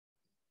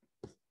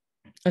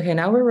Okay,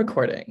 now we're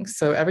recording.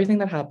 So everything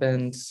that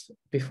happened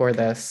before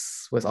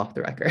this was off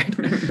the record.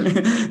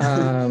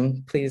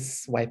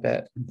 Please wipe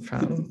it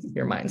from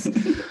your minds.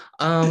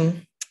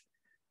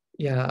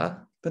 Yeah.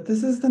 But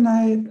this is the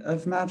night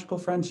of magical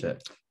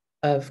friendship.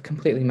 Of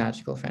completely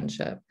magical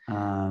friendship.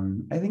 I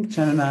think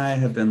Chen and I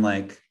have been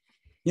like,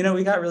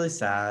 we got really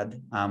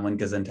sad when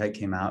GESUNDHEIT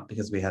came out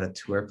because we had a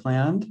tour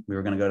planned. We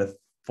were going to go to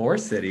 4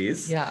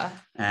 cities. Yeah.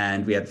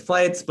 And we had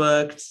flights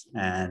booked,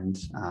 and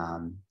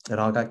it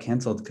all got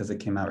canceled because it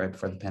came out right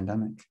before the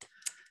pandemic.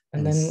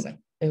 And then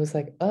it was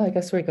like, oh, I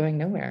guess we're going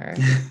nowhere.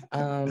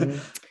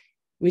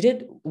 We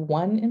did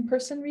one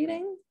in-person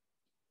reading,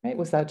 right?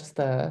 Was that just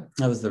that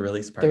was the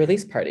release party? The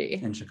release party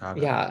in Chicago.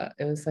 Yeah,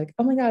 it was like,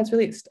 oh my God, it's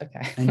released.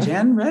 Okay. And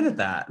Jan read at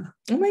that.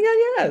 Oh my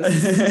God,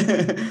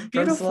 yes.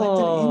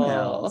 Beautiful.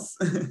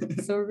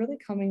 Emails. So we're really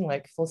coming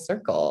like full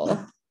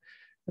circle.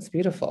 That's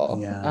beautiful.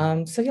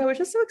 Yeah. So yeah, we're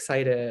just so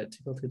excited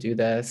to be able to do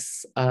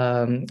this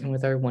and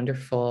with our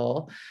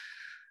wonderful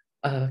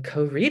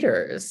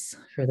co-readers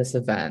for this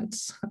event.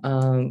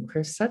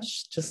 We're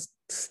such just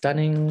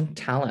stunning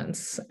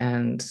talents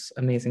and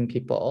amazing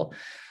people.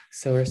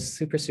 So we're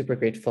super, super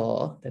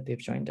grateful that they've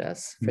joined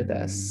us for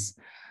this.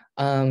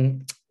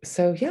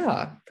 So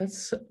yeah,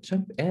 let's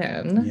jump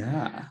in.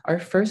 Yeah. Our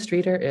first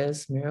reader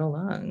is Muriel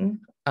Leung.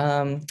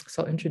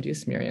 So I'll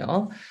introduce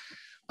Muriel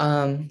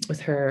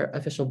with her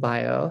official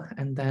bio,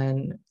 and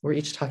then we're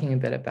each talking a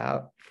bit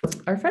about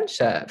our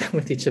friendship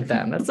with each of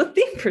them. That's the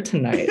theme for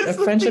tonight, a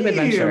friendship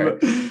adventure.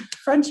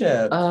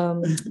 Friendship.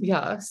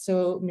 Yeah,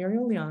 so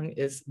Muriel Leung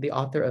is the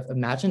author of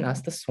Imagine Us,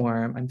 The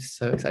Swarm. I'm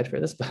so excited for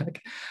this book.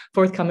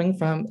 Forthcoming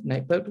from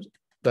Nightboat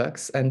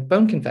Books and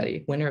Bone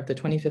Confetti, winner of the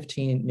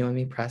 2015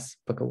 Noemi Press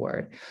Book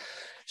Award.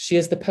 She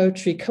is the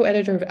poetry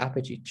co-editor of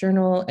Apogee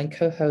Journal and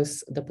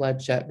co-hosts the Blood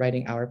Jet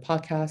Writing Hour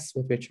podcast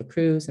with Rachel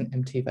Cruz and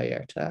MT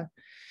Vallarta.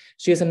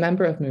 She is a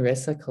member of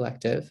Muresa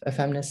Collective, a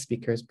feminist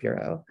speakers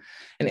bureau,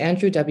 an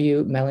Andrew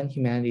W. Mellon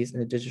Humanities in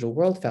the Digital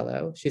World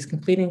Fellow. She's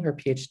completing her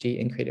PhD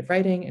in creative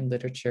writing and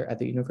literature at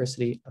the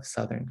University of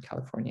Southern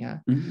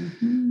California.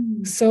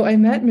 So I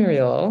met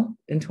Muriel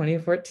in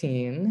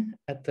 2014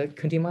 at the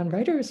Kundiman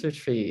Writers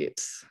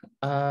Retreat.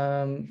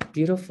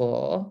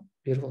 Beautiful,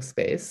 beautiful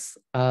space.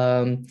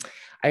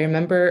 I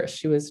remember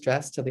she was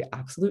dressed to the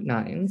absolute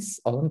nines,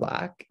 all in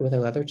black, with a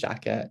leather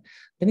jacket,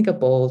 I think a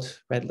bold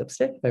red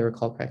lipstick, if I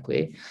recall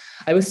correctly.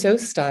 I was so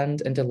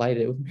stunned and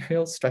delighted when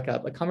Muriel struck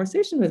up a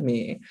conversation with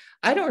me.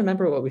 I don't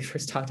remember what we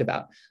first talked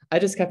about. I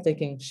just kept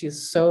thinking,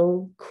 she's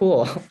so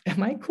cool.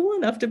 Am I cool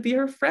enough to be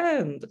her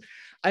friend?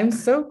 I'm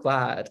so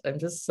glad. I'm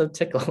just so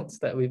tickled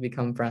that we've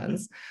become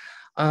friends.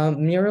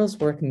 Muriel's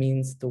work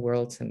means the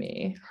world to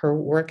me. Her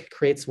work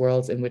creates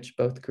worlds in which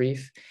both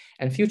grief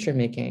and future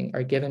making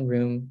are given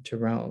room to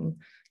roam,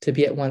 to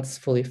be at once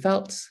fully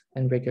felt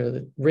and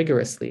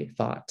rigorously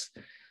thought.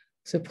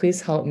 So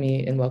please help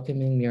me in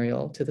welcoming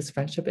Muriel to this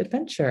friendship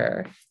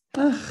adventure.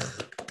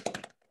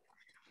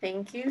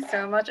 Thank you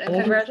so much, and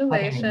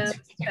congratulations,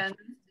 Chen.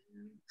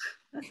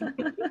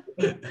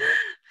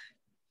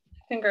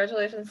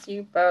 Congratulations to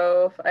you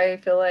both. I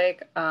feel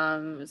like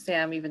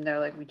Sam, even though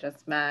like we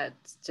just met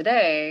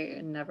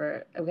today,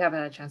 we haven't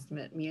had a chance to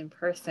meet me in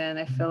person.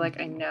 I feel like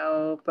I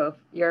know both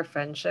your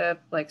friendship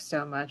like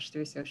so much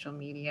through social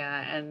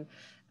media, and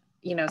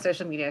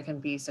social media can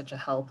be such a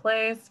hell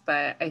place,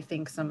 but I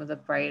think some of the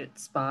bright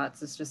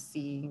spots is just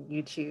seeing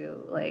you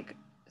two like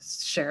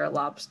share a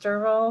lobster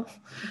roll.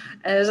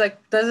 And it's like,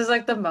 these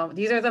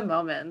are the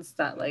moments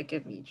that like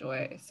give me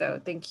joy. So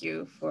thank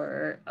you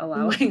for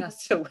allowing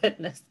us to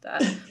witness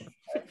that.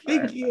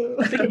 Thank you.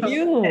 Thank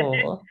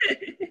you.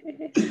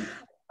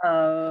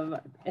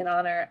 In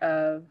honor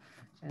of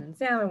Chen and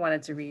Sam, I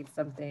wanted to read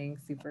something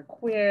super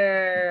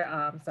queer.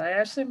 So I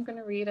actually am going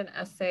to read an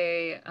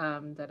essay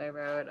that I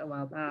wrote a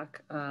while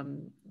back,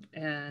 and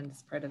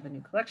it's part of a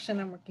new collection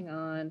I'm working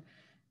on.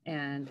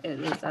 And it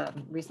was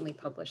recently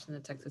published in the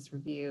Texas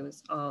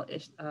Review's all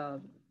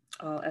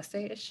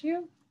essay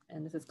issue,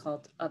 and this is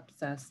called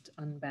Obsessed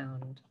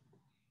Unbound.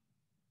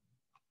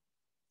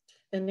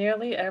 In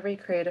nearly every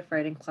creative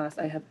writing class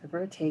I have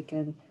ever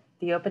taken,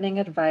 the opening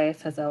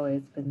advice has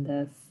always been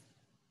this: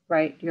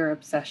 write your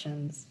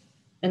obsessions.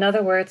 In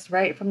other words,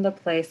 write from the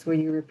place where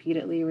you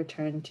repeatedly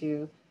return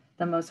to,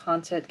 the most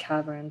haunted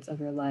caverns of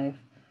your life,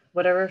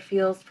 whatever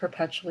feels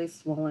perpetually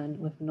swollen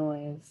with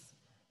noise.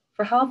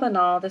 For how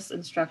banal this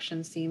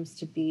instruction seems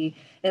to be,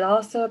 it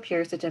also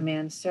appears to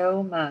demand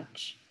so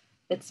much,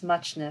 its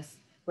muchness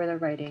where the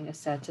writing is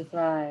said to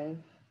thrive.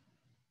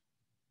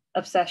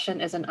 Obsession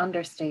is an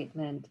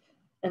understatement.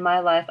 In my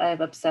life, I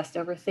have obsessed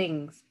over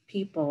things,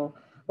 people,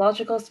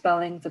 logical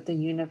spellings of the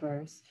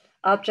universe,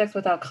 objects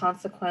without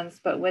consequence,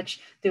 but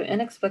which, through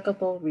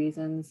inexplicable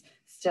reasons,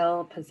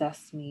 still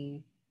possess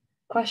me.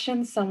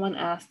 Questions someone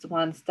asked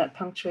once that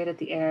punctuated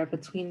the air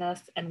between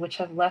us and which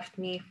have left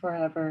me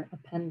forever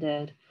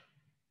appended.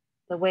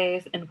 The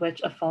ways in which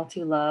a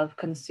faulty love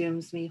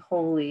consumes me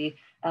wholly,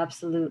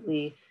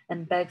 absolutely,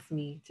 and begs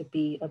me to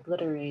be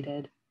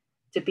obliterated.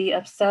 To be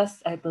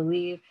obsessed, I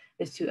believe,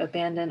 is to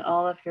abandon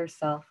all of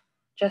yourself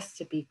just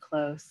to be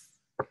close.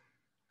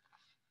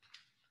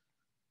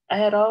 I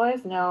had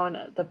always known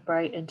the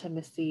bright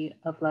intimacy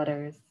of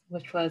letters,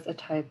 which was a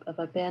type of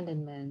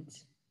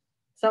abandonment.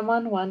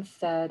 Someone once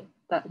said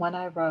that when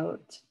I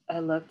wrote, I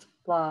looked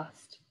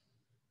lost.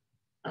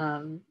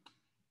 Um,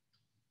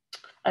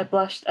 I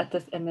blushed at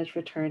this image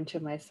returned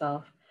to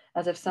myself,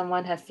 as if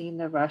someone had seen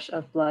the rush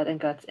of blood and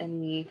guts in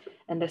me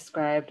and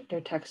described their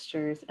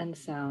textures and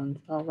sounds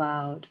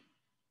aloud.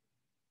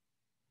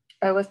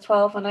 I was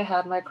 12 when I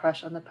had my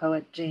crush on the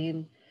poet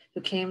Jane,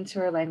 who came to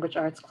her language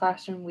arts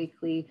classroom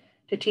weekly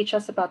to teach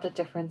us about the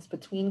difference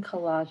between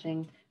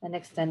collaging and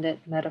extended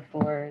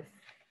metaphors.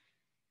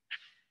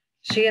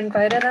 She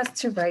invited us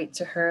to write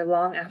to her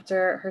long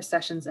after her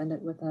sessions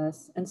ended with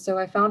us, and so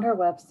I found her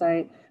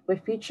website,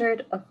 which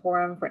featured a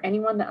forum for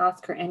anyone to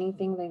ask her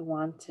anything they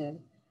wanted.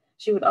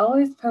 She would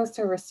always post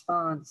her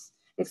response,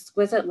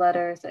 exquisite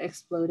letters that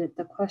exploded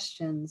the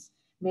questions,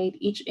 made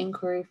each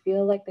inquiry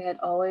feel like they had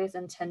always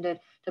intended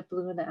to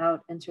bloom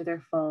out into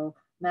their full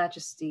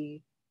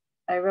majesty.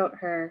 I wrote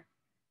her,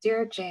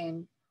 "Dear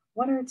Jane,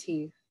 what are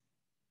teeth?"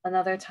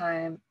 Another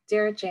time,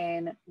 "Dear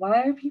Jane,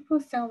 why are people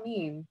so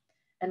mean?"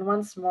 And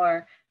once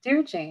more,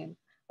 "Dear Jane,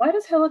 why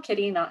does Hello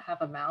Kitty not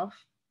have a mouth?"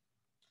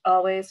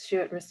 Always she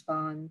would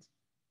respond,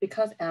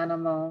 "Because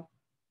animal,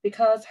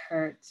 because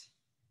hurt,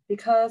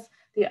 because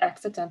the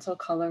accidental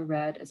color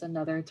red is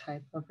another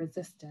type of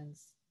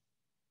resistance."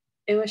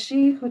 It was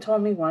she who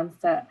told me once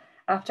that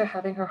after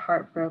having her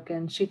heart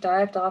broken, she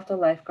dived off the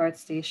lifeguard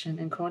station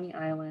in Coney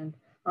Island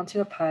onto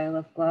a pile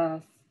of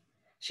glass.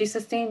 She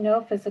sustained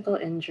no physical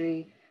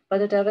injury, but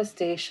the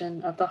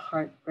devastation of the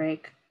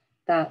heartbreak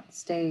that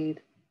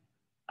stayed.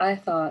 I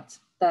thought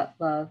that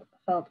love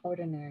felt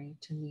ordinary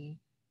to me.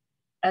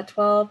 At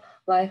 12,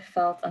 life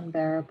felt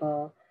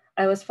unbearable.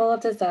 I was full of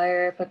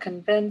desire, but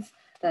convinced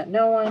that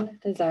no one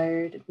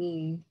desired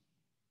me.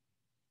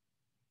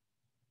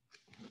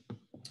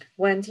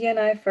 When T and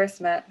I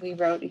first met, we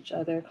wrote each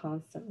other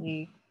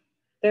constantly.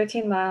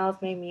 13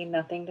 miles may mean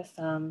nothing to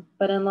some,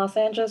 but in Los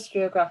Angeles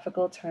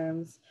geographical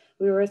terms,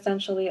 we were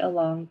essentially a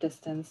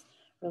long-distance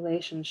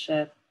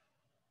relationship.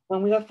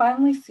 When we would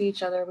finally see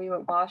each other, we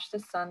would watch the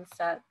sun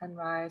set and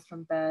rise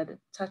from bed,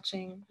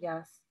 touching,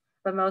 yes,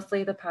 but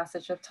mostly the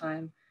passage of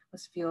time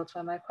was fueled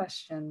by my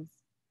questions.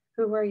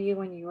 Who were you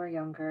when you were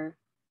younger?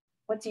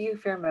 What do you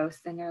fear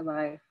most in your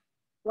life?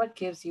 What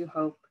gives you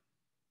hope?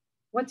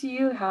 What do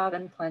you have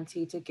in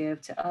plenty to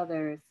give to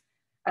others?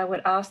 I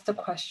would ask the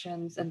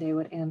questions and they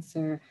would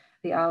answer,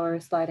 the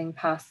hours sliding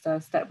past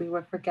us that we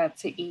would forget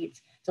to eat,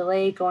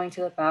 delay going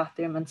to the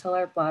bathroom until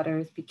our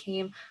bladders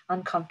became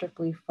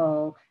uncomfortably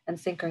full, and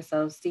sink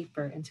ourselves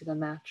deeper into the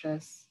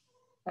mattress.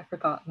 I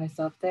forgot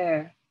myself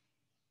there.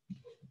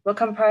 What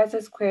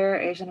comprises queer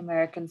Asian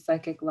American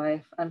psychic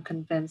life, I'm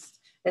convinced,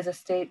 is a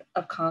state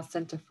of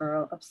constant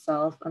deferral of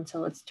self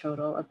until its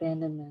total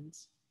abandonment.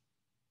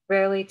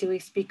 Rarely do we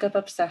speak of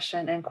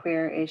obsession in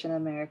queer Asian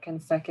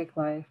American psychic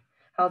life,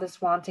 how this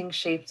wanting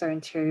shapes our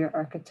interior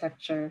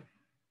architecture.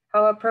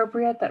 How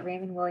appropriate that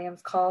Raymond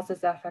Williams calls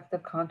this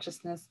affective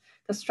consciousness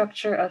the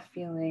structure of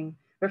feeling,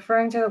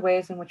 referring to the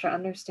ways in which our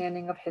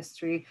understanding of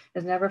history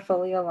is never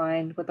fully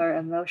aligned with our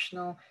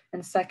emotional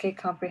and psychic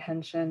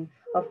comprehension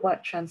of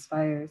what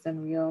transpires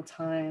in real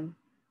time.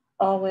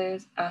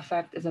 Always,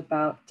 affect is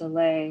about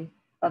delay,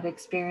 of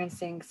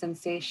experiencing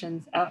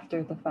sensations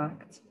after the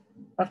fact.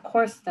 Of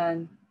course,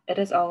 then, it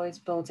is always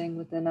building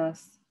within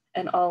us,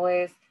 and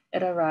always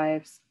it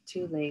arrives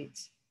too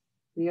late.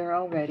 We are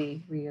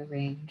already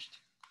rearranged.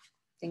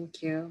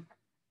 Thank you.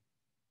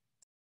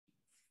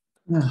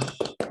 Oh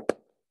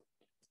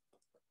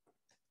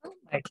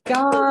my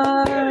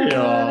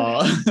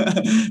God.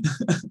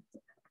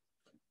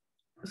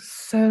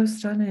 So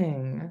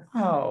stunning.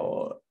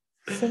 Oh.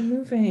 So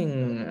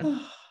moving.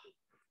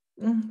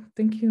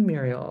 Thank you,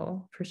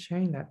 Muriel, for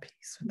sharing that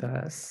piece with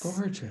us.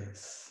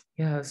 Gorgeous.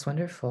 Yeah, it's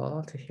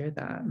wonderful to hear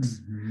that.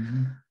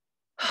 Mm-hmm.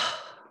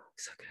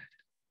 So good.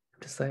 I'm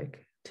just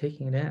like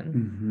taking it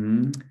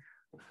in.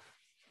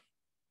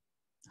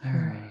 All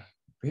right.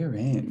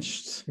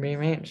 Rearranged.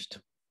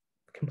 Rearranged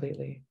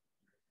completely.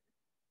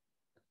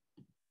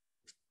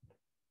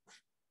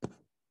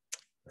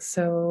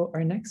 So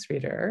our next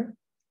reader,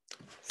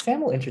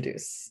 Sam will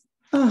introduce.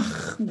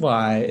 Oh,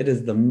 why, it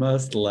is the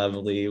most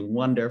lovely,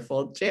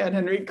 wonderful Jan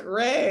Henry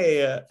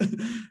Gray.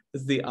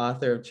 Is the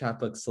author of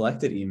Chapbook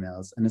Selected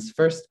Emails, and his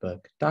first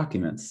book,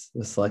 Documents,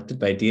 was selected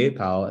by D.A.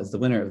 Powell as the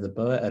winner of the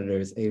BOA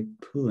Editors A.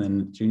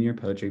 Poulin Junior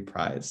Poetry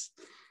Prize.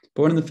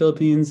 Born in the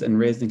Philippines and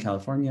raised in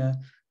California,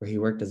 where he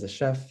worked as a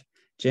chef,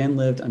 Jan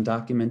lived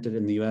undocumented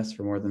in the US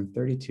for more than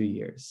 32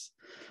 years.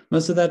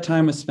 Most of that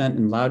time was spent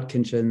in loud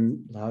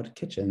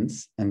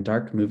kitchens and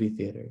dark movie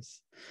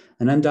theaters.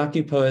 An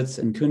Undocu Poets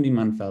and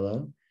Kundiman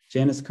Fellow,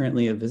 Jan is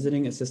currently a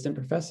visiting assistant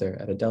professor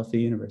at Adelphi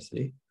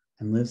University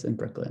and lives in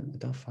Brooklyn.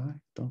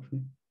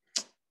 Adelphi?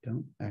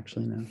 Don't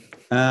actually know.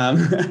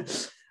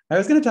 I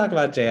was going to talk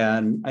about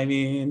Jan.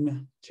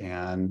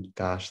 Jan,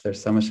 gosh,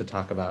 there's so much to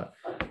talk about.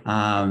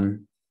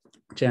 Jan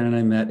and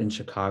I met in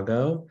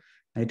Chicago.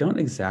 I don't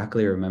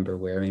exactly remember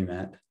where we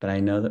met, but I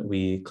know that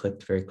we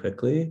clicked very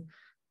quickly.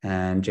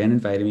 And Jan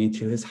invited me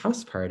to his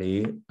house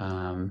party,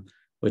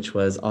 which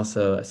was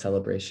also a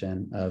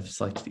celebration of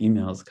selected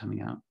emails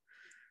coming out.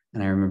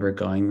 And I remember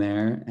going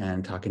there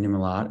and talking to him a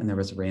lot, and there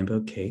was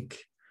rainbow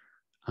cake.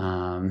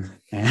 And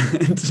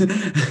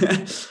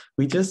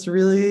we just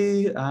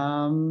really,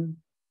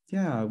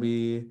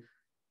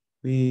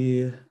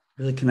 we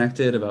really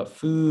connected about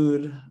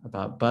food,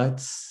 about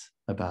butts,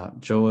 about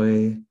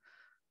joy,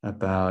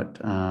 about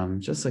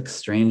just like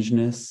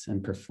strangeness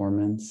and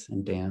performance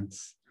and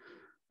dance.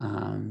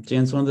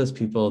 Jan's one of those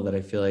people that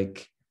I feel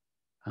like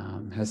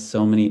has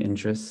so many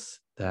interests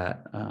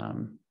that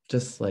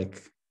just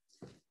like,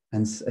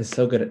 and is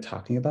so good at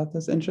talking about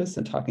those interests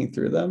and talking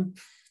through them.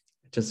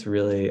 Just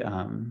really,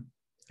 I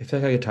feel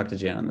like I could talk to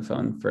Jan on the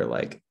phone for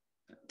like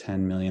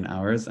 10 million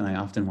hours, and I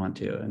often want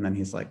to. And then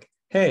he's like,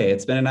 hey,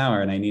 it's been an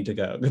hour and I need to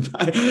go.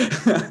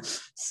 Goodbye.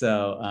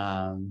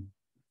 So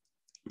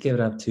give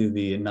it up to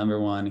the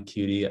 #1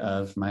 cutie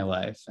of my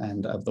life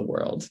and of the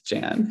world,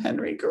 Jan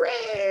Henry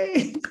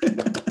Gray.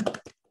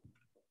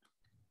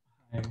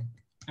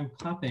 I'm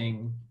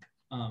clapping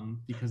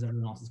because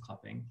everyone else is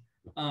clapping.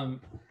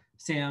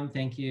 Sam,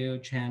 thank you.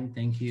 Chen,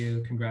 thank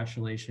you.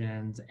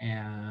 Congratulations.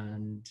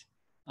 And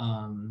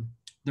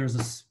there's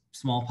a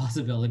small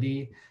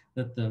possibility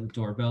that the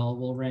doorbell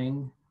will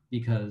ring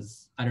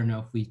because I don't know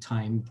if we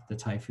timed the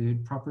Thai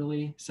food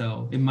properly.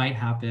 So it might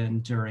happen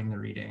during the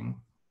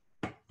reading.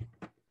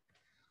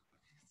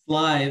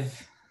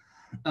 Live.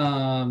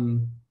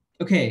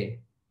 Okay.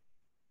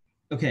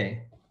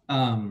 Okay.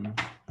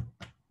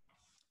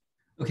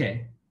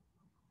 Okay.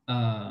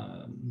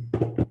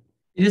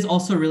 It is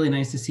also really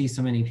nice to see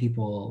so many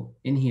people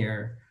in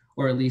here,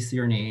 or at least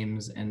your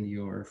names and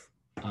your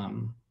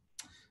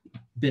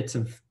bits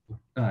of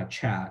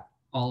chat.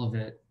 All of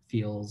it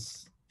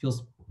feels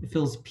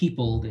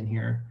peopled in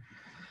here.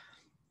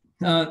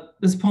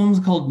 This poem is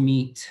called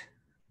Meat,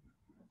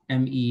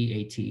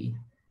 M-E-A-T.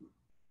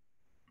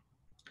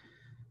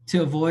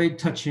 To avoid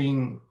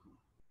touching,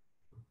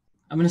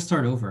 I'm going to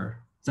start over.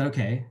 Is that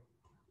okay?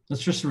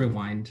 Let's just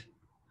rewind.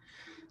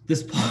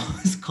 This poem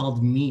is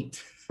called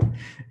Meat,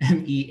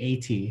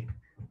 M-E-A-T.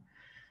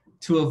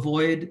 To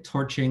avoid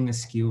torching the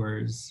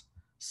skewers,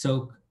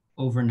 soak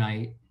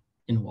overnight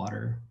in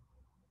water.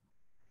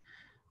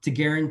 To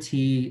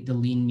guarantee the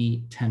lean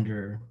meat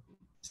tender,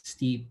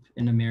 steep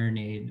in a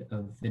marinade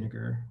of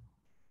vinegar.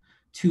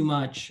 Too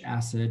much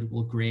acid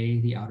will gray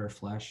the outer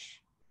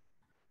flesh.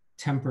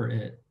 Temper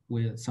it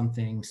with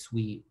something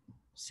sweet,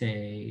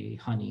 say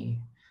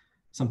honey,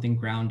 something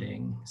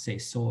grounding, say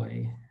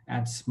soy.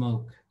 Add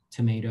smoke,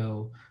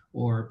 tomato,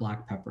 or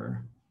black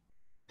pepper.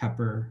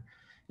 Pepper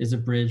is a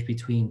bridge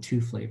between two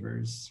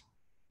flavors.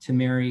 To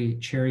marry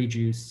cherry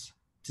juice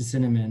to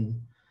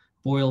cinnamon,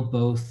 boil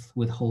both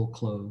with whole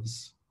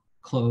cloves.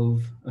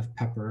 Clove of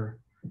pepper,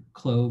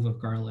 clove of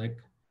garlic,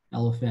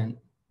 elephant,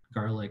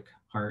 garlic,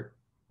 heart.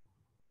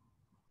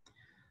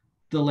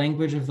 The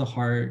language of the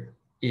heart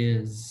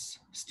is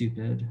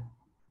stupid,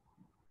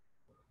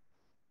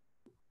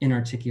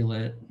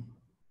 inarticulate.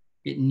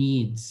 It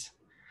needs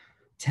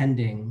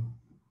tending,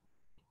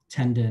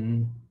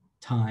 tendon,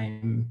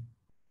 time,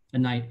 a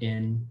night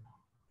in,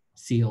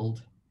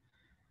 sealed.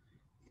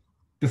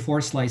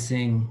 Before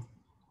slicing,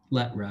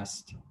 let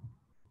rest.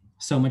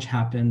 So much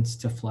happens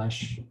to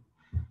flesh,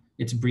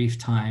 its brief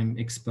time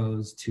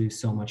exposed to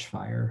so much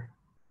fire.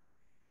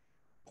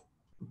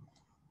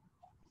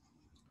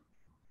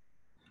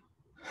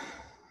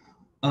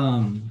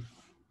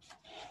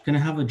 Gonna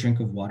have a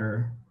drink of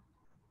water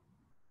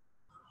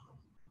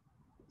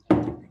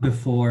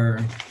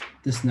before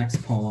this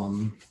next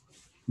poem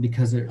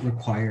because it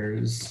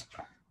requires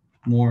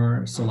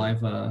more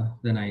saliva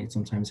than I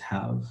sometimes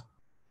have.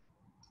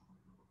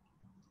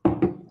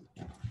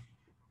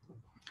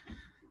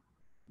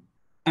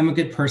 I'm a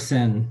good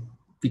person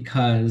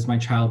because my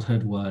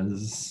childhood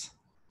was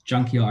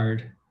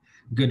junkyard,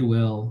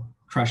 Goodwill,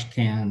 crushed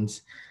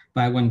cans,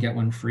 buy one, get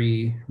one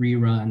free,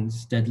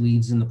 reruns, dead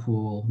leaves in the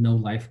pool, no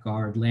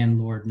lifeguard,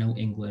 landlord, no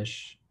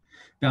English,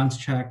 bounce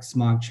check,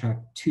 smog check,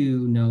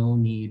 2, no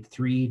need,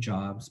 3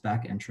 jobs,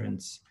 back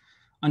entrance,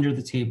 under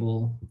the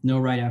table, no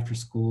right after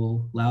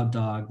school, loud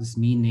dogs,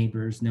 mean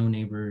neighbors, no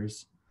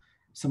neighbors.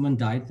 Someone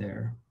died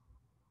there.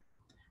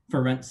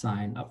 For rent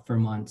sign, up for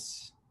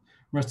months.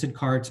 Rusted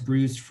carts,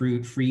 bruised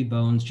fruit, free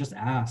bones, just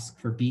ask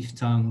for beef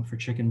tongue, for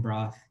chicken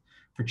broth,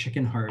 for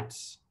chicken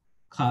hearts,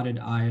 clouded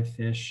eye of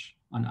fish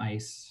on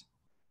ice.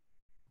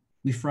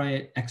 We fry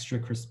it extra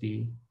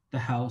crispy. The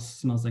house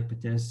smells like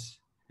patis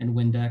and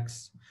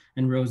Windex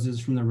and roses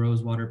from the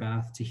rose water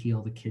bath to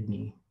heal the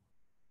kidney.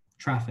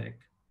 Traffic.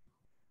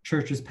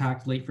 Church is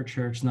packed, late for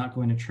church, not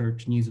going to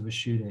church, news of a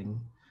shooting.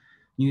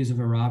 News of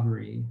a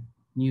robbery,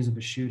 news of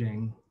a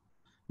shooting.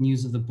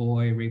 News of the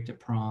boy raped at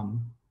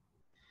prom.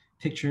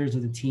 Pictures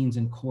of the teens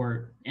in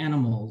court,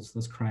 animals,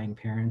 those crying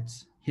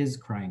parents, his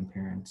crying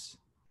parents.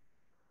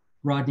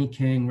 Rodney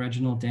King,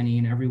 Reginald Denny,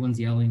 and everyone's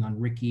yelling on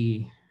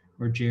Ricky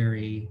or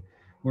Jerry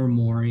or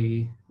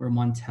Maury or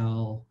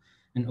Montel.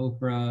 And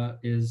Oprah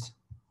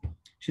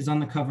she's on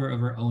the cover of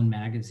her own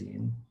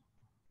magazine.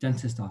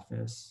 dentist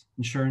office,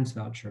 insurance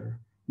voucher,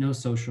 no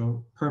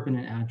social,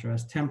 permanent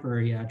address,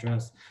 temporary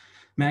address,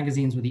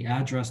 magazines with the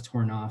address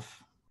torn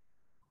off.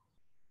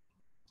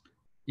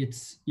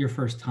 It's your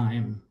first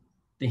time,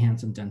 the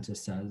handsome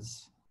dentist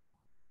says.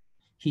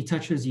 He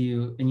touches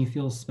you and you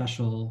feel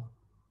special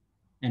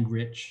and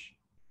rich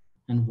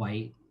and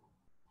white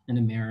and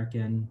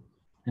American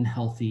and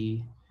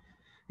healthy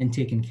and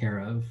taken care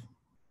of.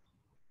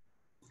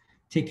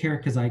 Take care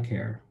because I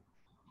care.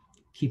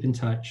 Keep in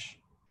touch.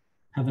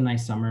 Have a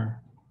nice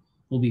summer.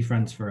 We'll be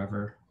friends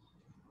forever.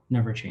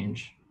 Never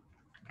change.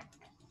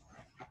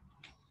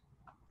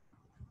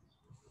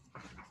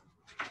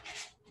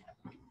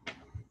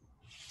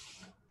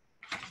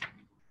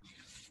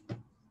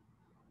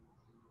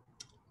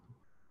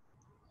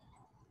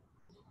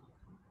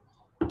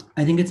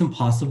 I think it's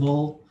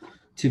impossible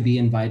to be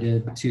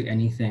invited to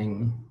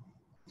anything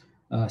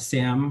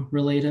Sam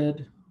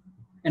related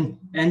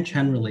and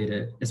Chen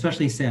related,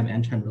 especially Sam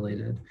and Chen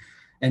related,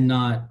 and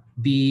not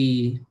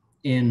be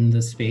in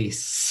the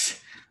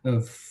space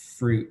of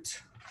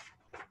fruit.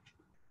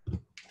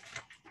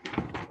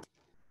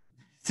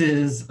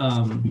 This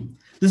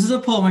is a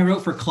poem I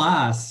wrote for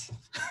class.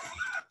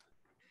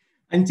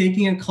 I'm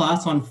taking a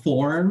class on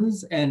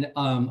forms, and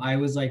I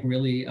was like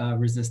really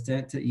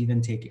resistant to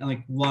even taking,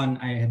 like, one,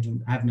 I had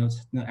to have no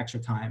extra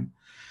time,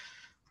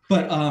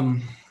 but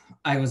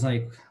I was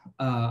like,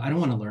 I don't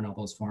want to learn all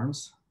those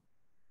forms.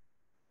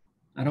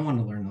 I don't want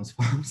to learn those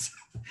forms,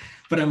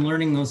 but I'm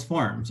learning those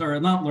forms, or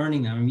not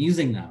learning them, I'm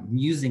using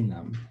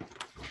them.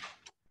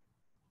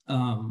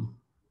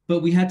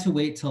 But we had to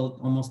wait till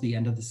almost the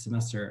end of the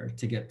semester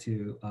to get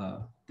to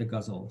the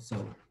guzzle.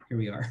 So here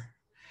we are,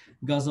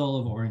 guzzle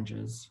of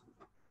oranges.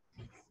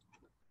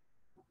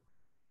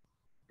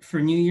 For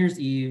New Year's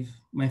Eve,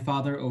 my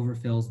father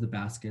overfills the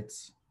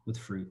baskets with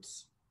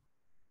fruits,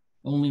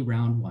 only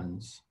round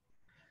ones,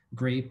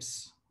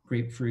 grapes,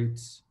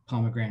 grapefruits,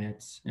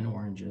 pomegranates, and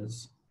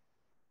oranges.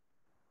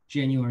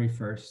 January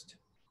 1st,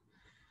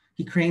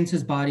 he cranes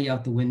his body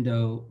out the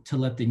window to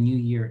let the new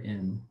year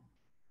in.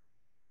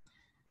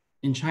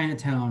 In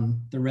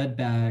Chinatown, the red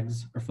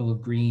bags are full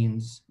of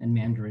greens and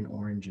mandarin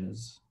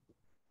oranges.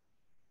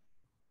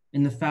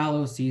 In the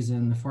fallow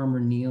season, the farmer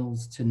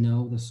kneels to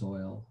know the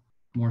soil,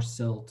 more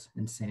silt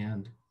and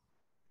sand.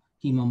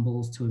 He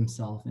mumbles to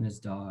himself and his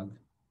dog.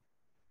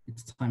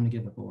 It's time to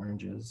give up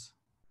oranges.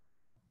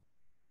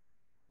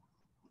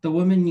 The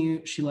woman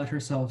knew she let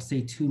herself say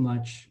too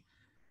much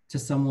to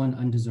someone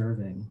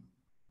undeserving.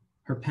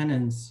 Her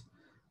penance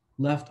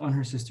left on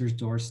her sister's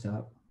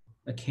doorstep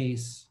a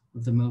case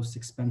of the most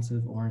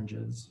expensive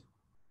oranges.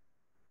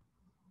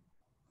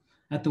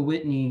 At the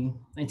Whitney,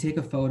 I take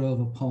a photo of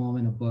a poem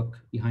in a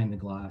book behind the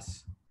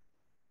glass.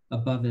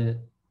 Above it,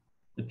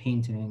 the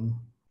painting,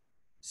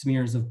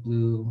 smears of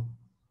blue,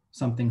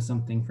 something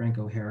something Frank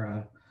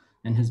O'Hara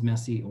and his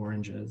messy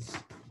oranges.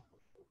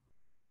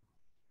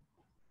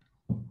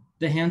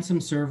 The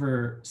handsome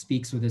server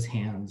speaks with his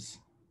hands.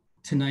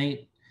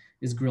 Tonight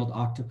is grilled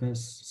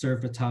octopus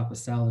served atop a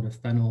salad of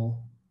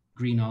fennel,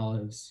 green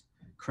olives,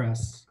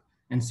 cress,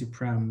 and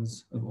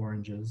supremes of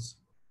oranges.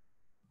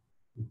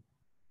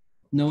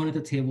 No one at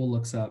the table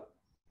looks up,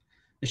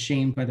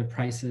 ashamed by the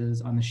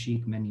prices on the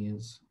chic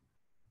menus.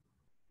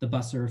 The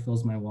busser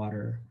fills my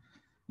water,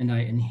 and I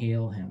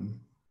inhale him,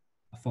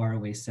 a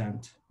faraway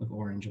scent of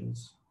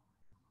oranges.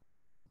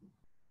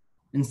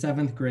 In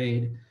 7th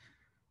grade,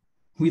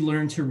 we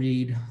learned to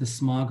read the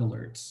smog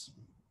alerts.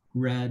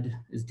 Red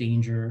is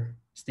danger,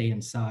 stay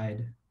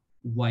inside.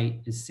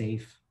 White is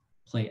safe,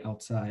 play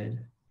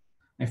outside.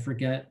 I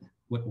forget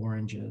what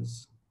orange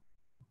is.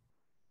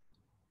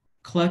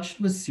 Clutch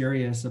was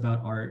serious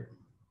about art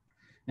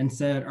and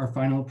said our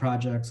final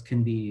projects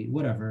can be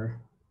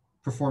whatever,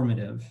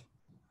 performative,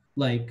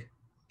 like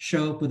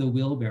show up with a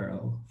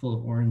wheelbarrow full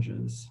of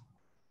oranges.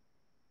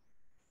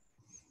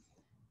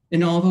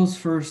 In all those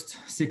first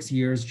 6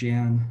 years,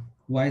 Jan,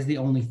 why is the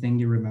only thing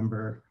you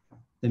remember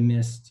the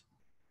mist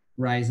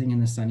rising in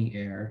the sunny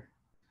air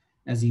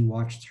as you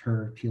watched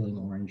her peeling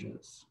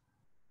oranges?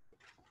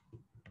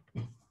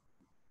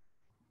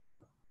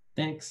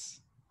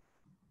 Thanks.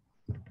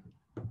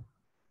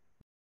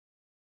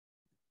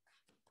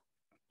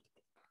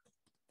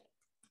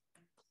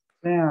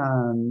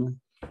 Man,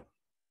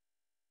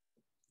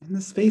 in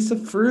the space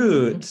of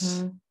fruit.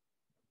 That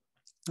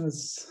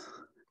was...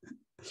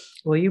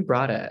 Well, you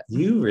brought it.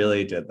 You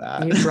really did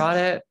that. You brought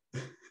it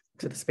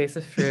to the space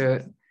of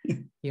fruit.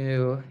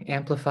 You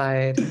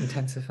amplified,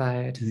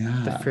 intensified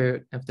the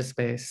fruit of the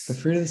space. The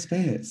fruit of the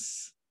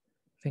space.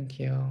 Thank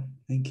you.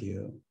 Thank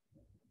you.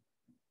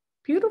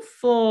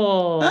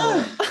 Beautiful.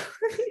 I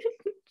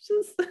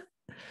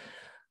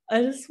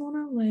just want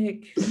to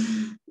like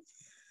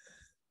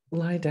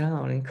lie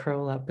down and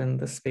curl up in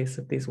the space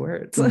of these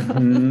words.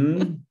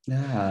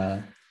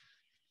 Yeah.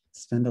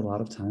 Spend a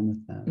lot of time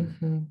with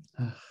them.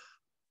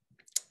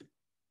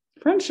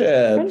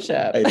 Friendship.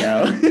 Friendship. I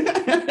know.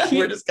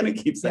 We're just going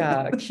to keep saying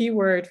that.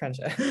 Keyword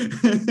friendship.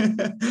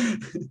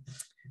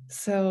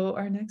 So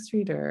our next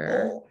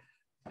reader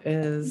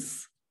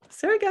is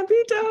Sarah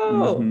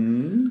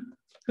Gambito.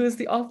 who is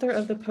the author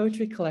of the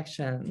poetry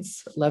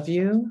collections Love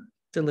You,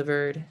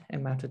 Delivered,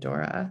 and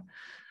Matadora.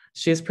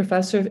 She is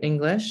professor of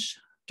English,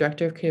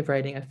 director of creative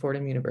writing at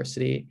Fordham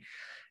University,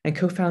 and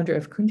co-founder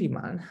of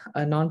Kundiman,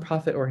 a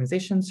nonprofit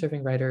organization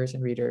serving writers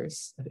and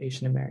readers of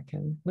Asian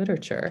American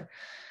literature.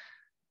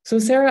 So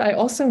Sarah, I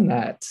also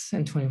met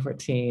in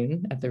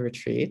 2014 at the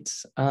retreat.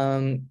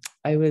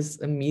 I was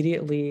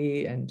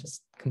immediately and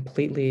just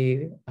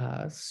completely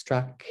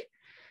struck,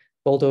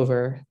 bowled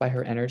over by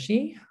her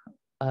energy,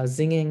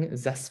 zinging,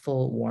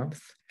 zestful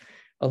warmth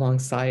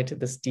alongside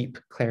this deep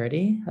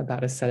clarity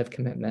about a set of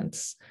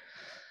commitments.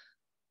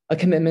 A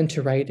commitment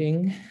to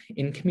writing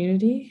in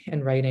community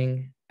and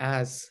writing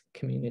as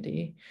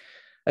community,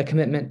 a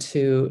commitment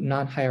to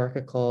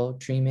non-hierarchical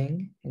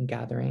dreaming and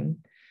gathering,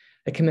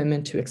 a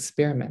commitment to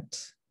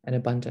experiment and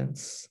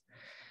abundance.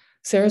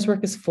 Sarah's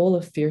work is full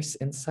of fierce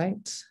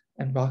insight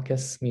and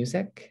raucous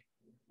music,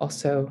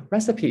 also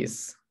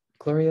recipes,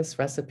 glorious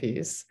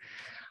recipes.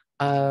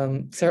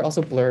 Sarah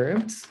also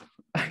blurbed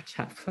our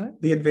chapbook.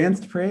 The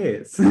advanced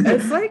praise.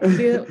 It's like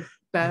the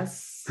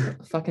best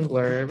fucking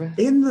blurb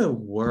in the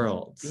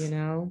world. You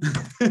know,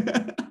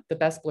 the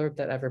best blurb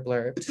that ever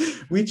blurbed.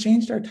 We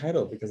changed our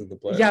title because of the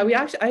blurb. Yeah, we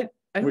actually,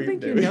 I don't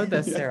think you know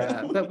this,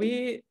 Sarah, but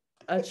we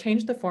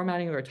changed the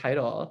formatting of our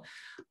title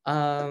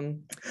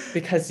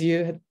because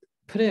you had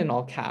put it in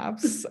all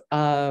caps.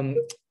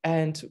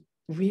 And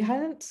we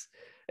hadn't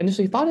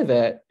initially thought of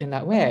it in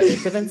that way,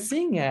 but then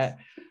seeing it,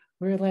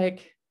 we were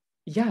like,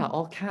 yeah,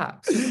 all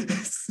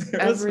caps.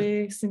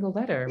 Every single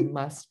letter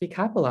must be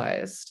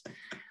capitalized.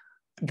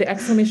 The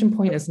exclamation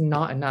point is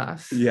not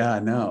enough. Yeah,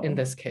 no. In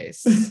this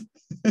case,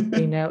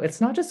 you know,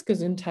 it's not just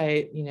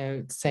GESUNDHEIT, you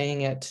know,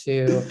 saying it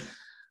to,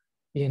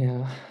 you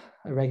know,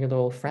 a regular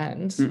old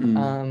friend.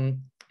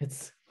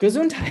 It's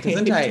GESUNDHEIT.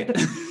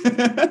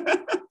 GESUNDHEIT.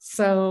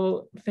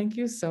 So thank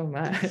you so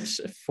much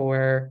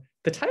for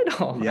the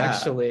title,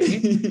 actually. I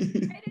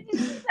didn't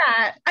know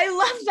that. I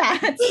love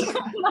that so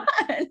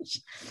much.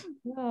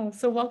 Yeah,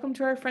 so welcome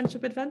to our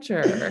friendship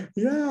adventure.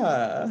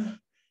 Yeah.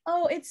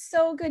 Oh, it's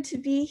so good to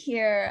be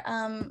here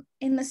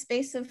in the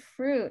space of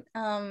fruit.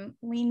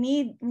 We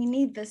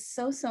need this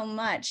so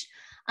much.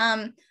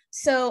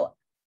 So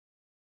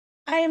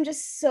I am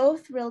just so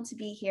thrilled to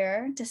be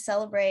here to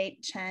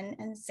celebrate Chen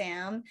and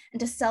Sam and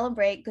to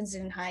celebrate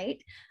GESUNDHEIT.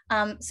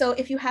 So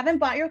if you haven't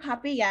bought your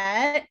copy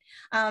yet,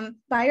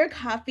 buy your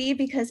copy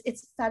because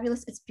it's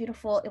fabulous, it's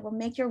beautiful, it will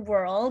make your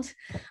world.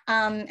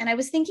 And I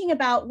was thinking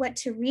about what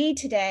to read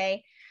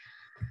today.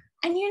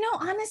 And you know,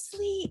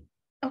 honestly,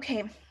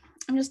 okay,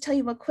 I'm just tell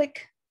you a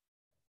quick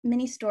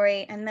mini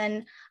story. And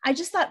then I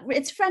just thought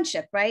it's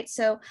friendship, right?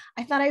 So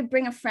I thought I'd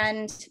bring a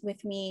friend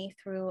with me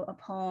through a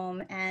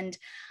poem. And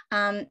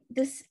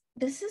this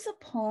is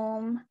a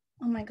poem.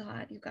 Oh my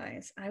God, you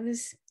guys, I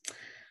was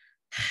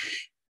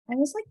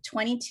like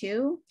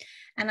 22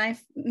 and I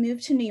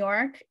moved to New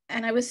York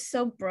and I was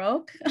so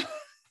broke.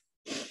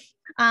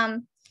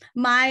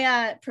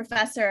 My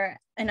professor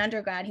in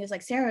undergrad, he was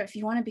like, Sarah, if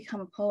you want to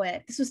become a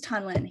poet, this was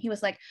Tunlin. He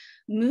was like,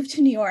 move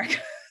to New York.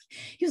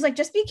 He was like,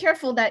 just be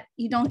careful that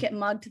you don't get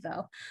mugged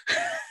though.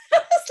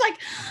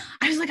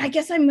 I was like, I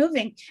guess I'm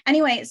moving.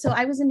 Anyway, so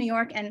I was in New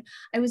York and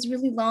I was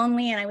really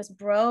lonely and I was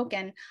broke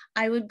and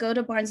I would go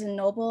to Barnes and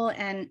Noble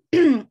and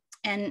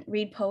and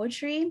read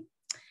poetry.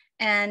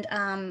 And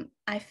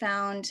I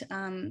found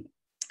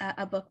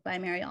a book by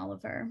Mary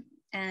Oliver.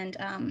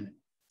 And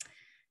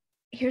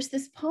here's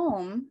this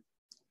poem.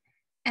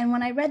 And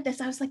when I read this,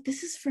 I was like,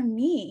 this is for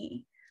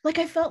me. Like,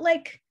 I felt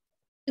like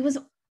it was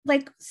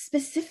like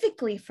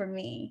specifically for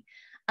me.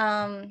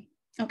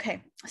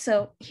 Okay,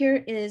 so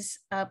here is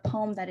a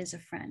poem that is a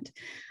friend.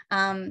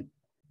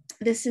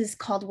 This is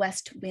called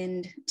West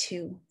Wind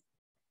 2.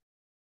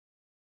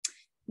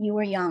 You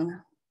were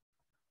young,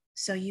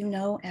 so you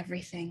know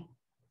everything.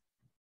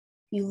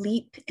 You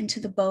leap into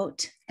the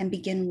boat and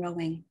begin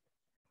rowing.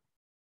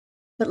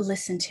 But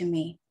listen to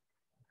me,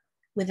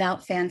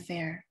 without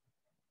fanfare,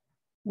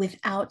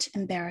 without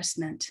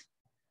embarrassment,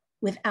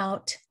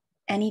 without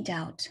any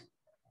doubt.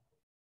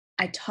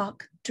 I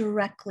talk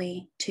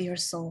directly to your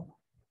soul.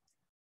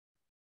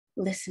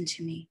 Listen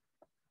to me.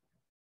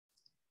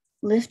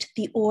 Lift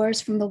the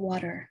oars from the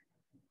water.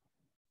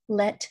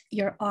 Let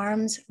your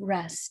arms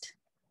rest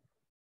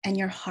and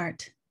your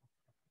heart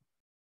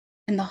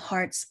and the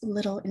heart's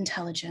little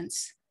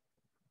intelligence,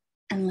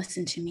 and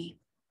listen to me.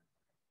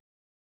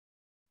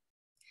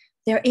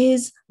 There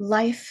is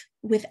life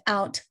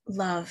without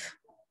love.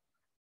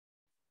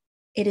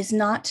 It is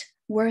not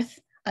worth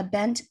a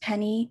bent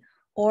penny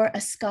or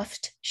a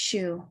scuffed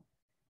shoe.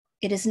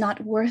 It is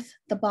not worth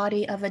the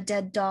body of a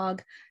dead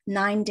dog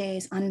 9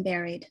 days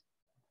unburied.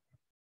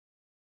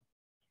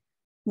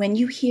 When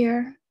you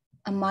hear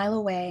a mile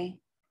away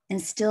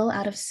and still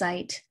out of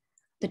sight,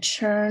 the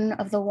churn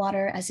of the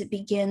water as it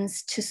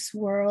begins to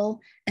swirl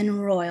and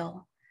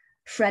roil,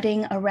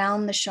 fretting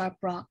around the sharp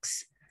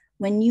rocks,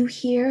 when you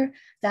hear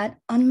that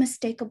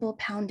unmistakable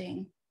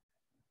pounding,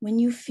 when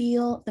you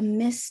feel the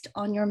mist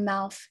on your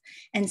mouth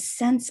and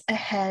sense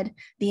ahead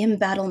the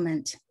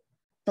embattlement,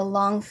 the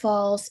long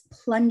falls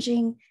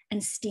plunging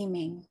and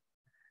steaming,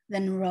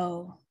 then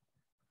row,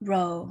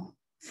 row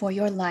for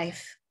your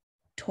life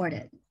toward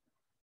it.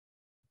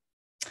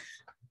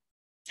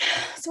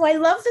 So I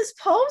love this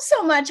poem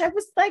so much. I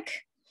was like,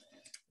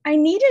 I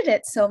needed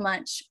it so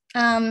much.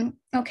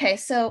 Okay,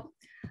 so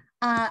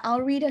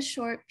I'll read a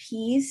short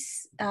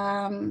piece.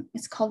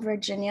 It's called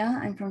Virginia.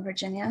 I'm from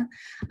Virginia.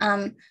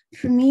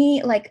 For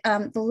me, like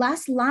the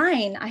last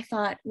line I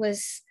thought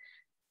was,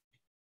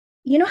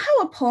 you know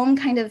how a poem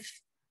kind of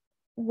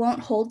won't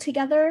hold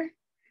together,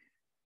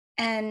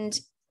 and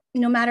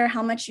no matter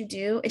how much you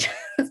do,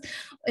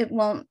 it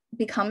won't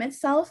become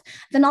itself.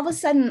 Then all of a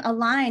sudden a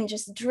line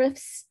just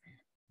drifts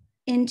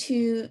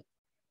into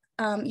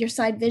your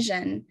side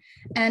vision.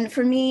 And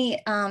for me,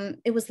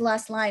 it was the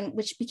last line,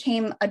 which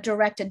became a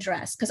direct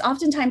address. Because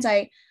oftentimes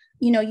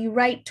you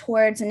write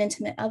towards an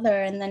intimate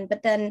other,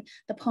 but then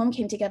the poem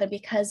came together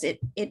because the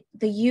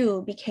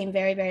you became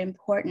very, very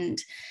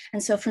important.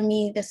 And so for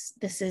me,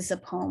 this is a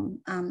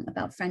poem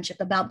about friendship,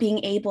 about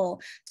being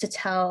able to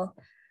tell,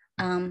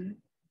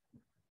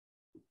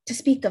 to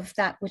speak of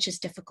that which is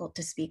difficult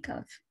to speak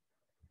of.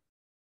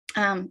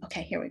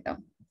 Okay, here we go.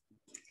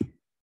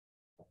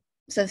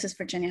 So this is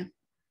Virginia.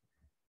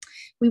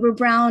 We were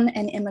brown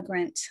and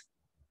immigrant.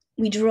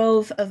 We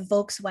drove a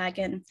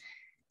Volkswagen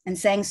and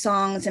sang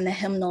songs in the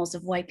hymnals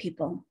of white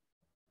people.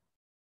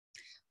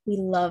 We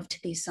loved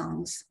these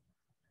songs,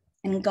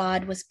 and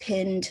God was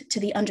pinned to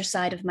the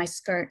underside of my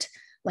skirt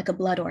like a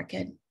blood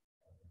orchid.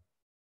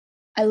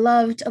 I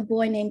loved a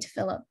boy named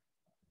Philip.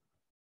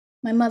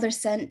 My mother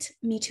sent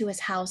me to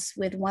his house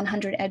with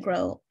 100 egg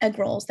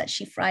rolls that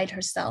she fried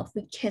herself.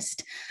 We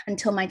kissed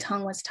until my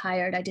tongue was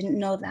tired. I didn't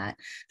know that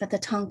the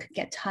tongue could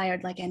get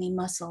tired like any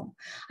muscle.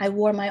 I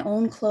wore my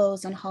own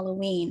clothes on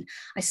Halloween.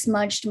 I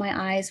smudged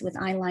my eyes with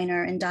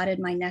eyeliner and dotted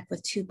my neck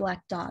with 2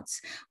 black dots.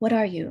 What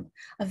are you?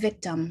 A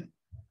victim.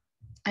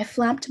 I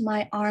flapped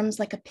my arms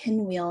like a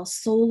pinwheel.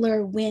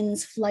 Solar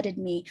winds flooded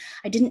me.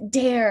 I didn't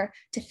dare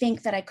to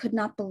think that I could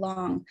not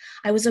belong.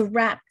 I was a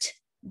wrapped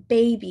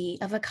baby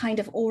of a kind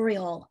of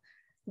aureole.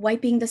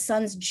 Wiping the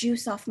sun's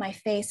juice off my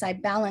face, I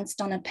balanced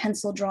on a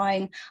pencil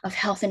drawing of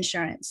health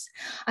insurance.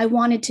 I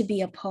wanted to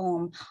be a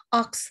poem.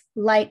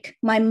 Ox-like,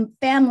 my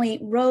family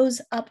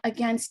rose up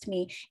against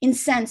me.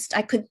 Incensed,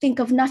 I could think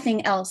of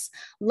nothing else.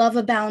 Love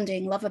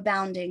abounding, love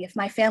abounding. If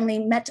my family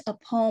met a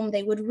poem,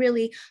 they would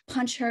really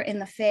punch her in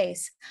the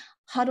face.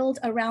 Huddled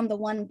around the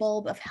one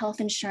bulb of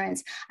health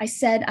insurance, I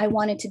said I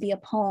wanted to be a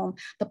poem.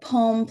 The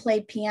poem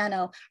played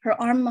piano. Her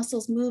arm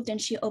muscles moved and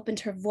she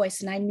opened her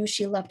voice, and I knew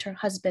she loved her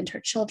husband,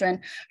 her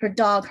children, her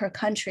dog, her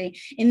country.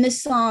 In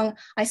this song,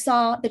 I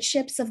saw the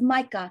chips of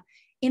mica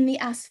in the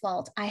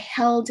asphalt. I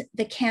held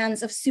the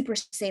cans of Super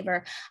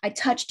Saver. I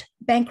touched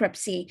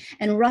bankruptcy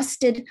and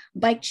rusted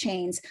bike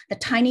chains, the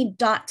tiny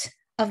dot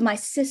of my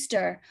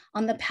sister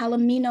on the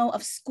Palomino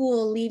of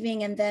school,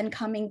 leaving and then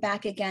coming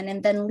back again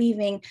and then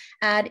leaving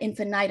ad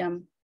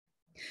infinitum.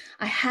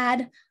 I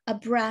had a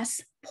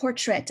brass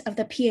portrait of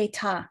the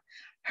Pietà,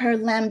 her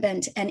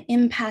lambent and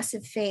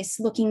impassive face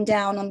looking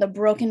down on the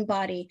broken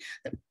body,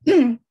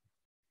 the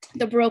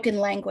broken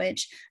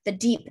language, the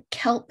deep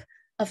kelp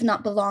of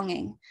not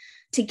belonging.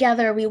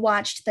 Together, we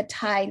watched the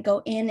tide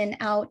go in and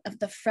out of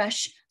the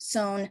fresh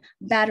sown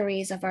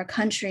batteries of our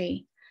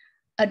country.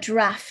 A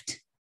draft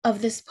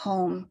of this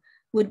poem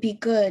would be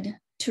good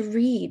to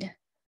read,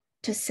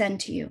 to send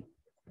to you.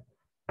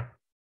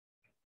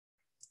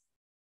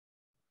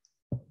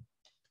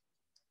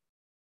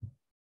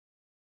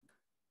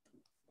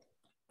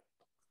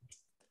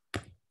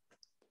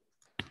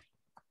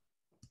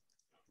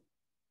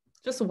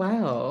 Just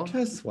wow.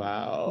 Just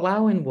wow.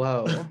 Wow and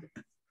whoa.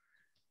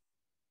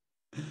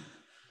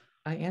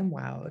 I am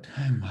wowed.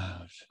 I'm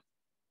wowed.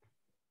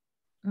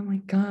 Oh my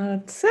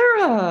God,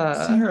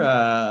 Sarah.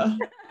 Sarah.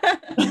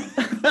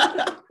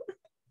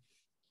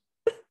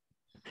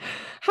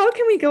 How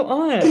can we go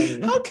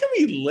on? How can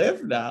we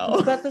live now?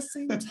 But at the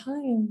same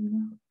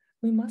time,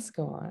 we must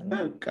go on.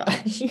 Oh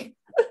gosh.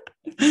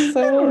 I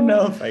don't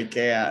know if I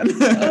can.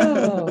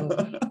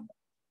 Oh.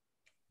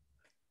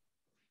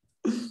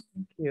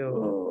 Thank you.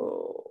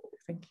 Oh.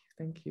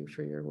 Thank you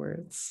for your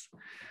words.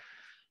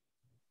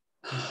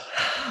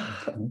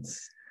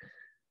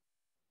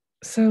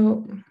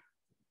 So,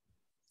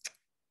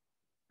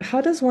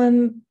 how does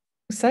one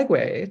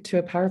segue to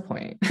a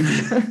PowerPoint?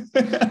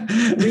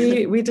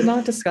 we did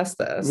not discuss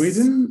this. We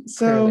didn't.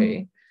 So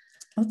clearly.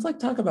 Let's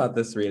talk about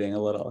this reading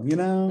a little.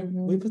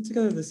 We put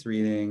together this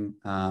reading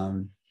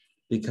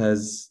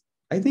because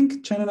I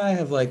think Chen and I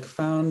have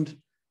found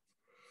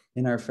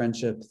in our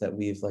friendship that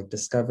we've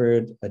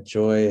discovered a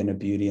joy and a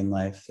beauty in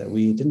life that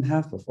we didn't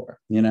have before,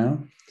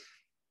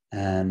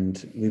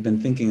 and we've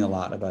been thinking a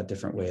lot about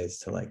different ways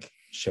to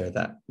share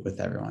that with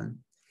everyone.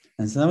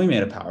 And so then we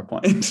made a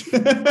PowerPoint.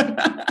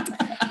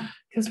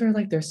 Because we're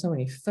there's so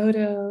many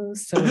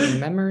photos, so many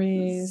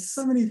memories,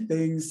 so many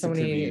things, so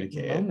to many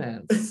communicate.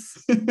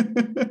 moments.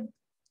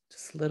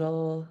 Just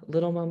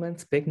little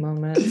moments, big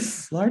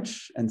moments,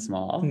 Large and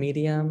small.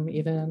 medium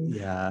even.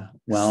 Yeah.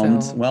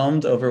 Whelmed, So-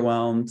 whelmed,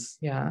 overwhelmed,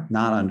 Yeah.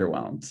 not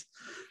underwhelmed.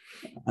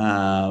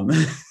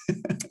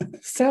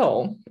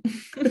 So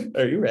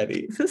Are you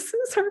ready? this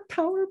is our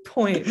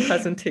PowerPoint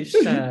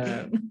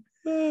presentation.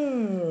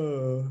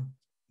 Oh,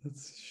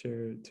 let's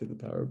share it to the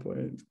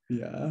PowerPoint.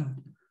 Yeah.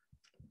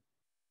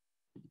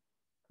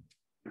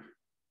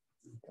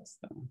 Guess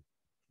that one.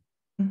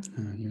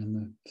 You're in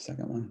the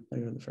second one. I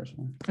go to the first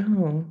one.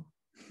 Oh,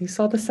 you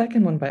saw the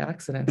second one by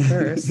accident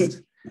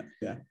first.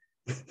 Yeah.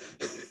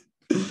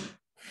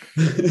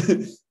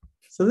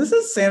 So this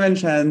is Sam and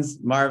Chen's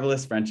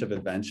marvelous friendship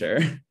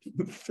adventure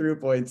through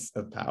points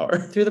of power.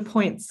 Through the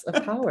points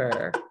of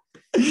power.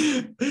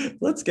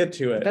 Let's get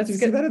to it. Do you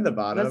see that in the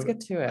bottom? Let's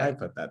get to it. I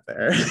put that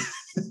there.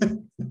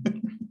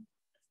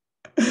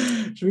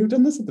 Should we have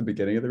done this at the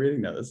beginning of the reading?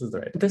 No, this is the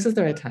right time. This is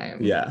the right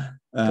time. Yeah.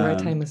 The right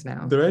time is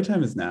now. The right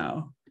time is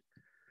now.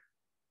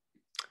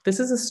 This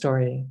is a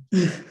story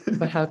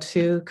about how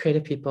two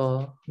creative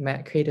people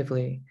met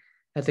creatively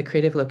at the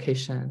creative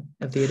location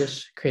of the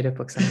Yiddish Creative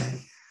Book Center.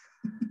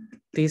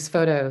 These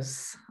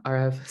photos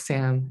are of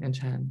Sam and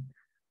Chen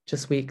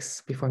just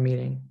weeks before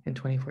meeting in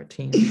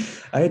 2014.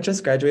 I had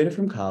just graduated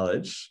from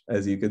college,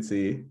 as you could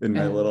see in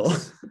my And little...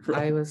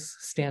 I was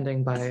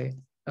standing by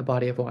a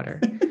body of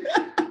water.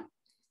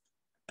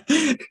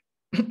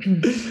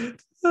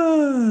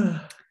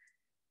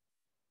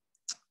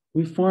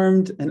 We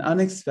formed an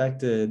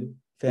unexpected,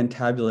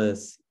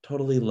 fantabulous,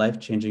 totally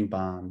life-changing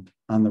bond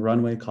on the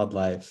runway called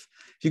life.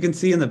 If you can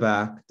see in the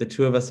back, the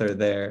two of us are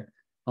there,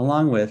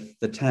 along with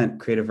the tent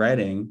creative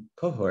writing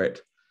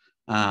cohort,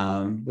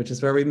 which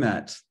is where we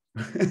met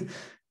at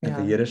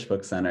the Yiddish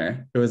Book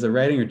Center. It was a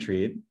writing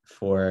retreat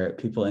for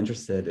people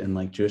interested in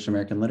like Jewish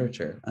American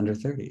literature under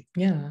 30.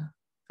 Yeah.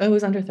 Oh, it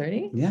was under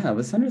 30? Yeah, it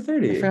was under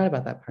 30. I forgot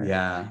about that part.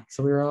 Yeah,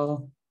 so we were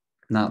all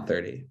not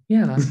 30.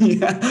 Yeah.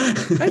 Yeah.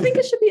 I think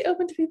it should be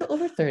open to people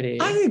over 30.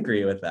 I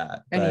agree with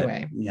that.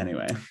 Anyway.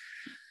 Anyway.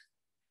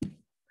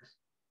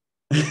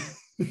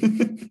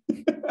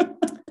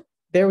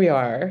 There we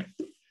are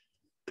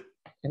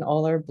in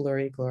all our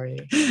blurry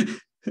glory.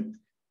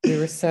 We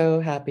were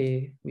so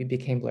happy we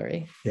became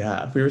blurry.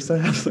 Yeah, we were so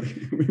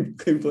happy we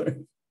became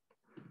blurry.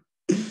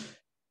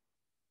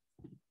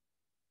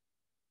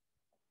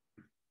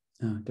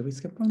 Oh, did we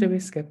skip one? Did we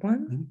skip I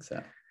one? think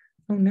so.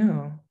 Oh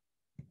no.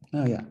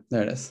 Oh yeah,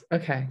 there it is.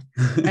 Okay.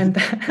 And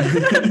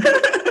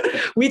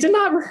we did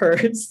not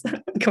rehearse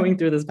going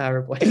through this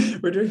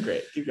PowerPoint. We're doing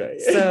great. Keep going.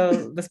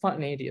 So the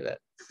spontaneity of it.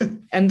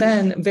 And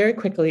then very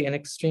quickly and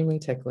extremely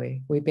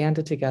tickly, we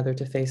banded together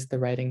to face the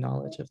writing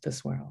knowledge of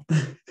this world.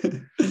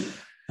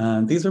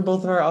 These were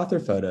both of our author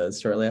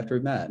photos shortly after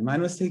we met.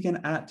 Mine was taken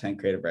at Tent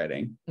Creative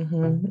Writing.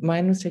 Mm-hmm.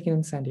 Mine was taken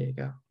in San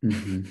Diego.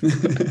 Mm-hmm.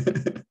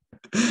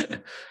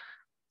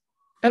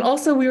 And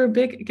also we were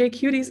big gay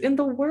cuties in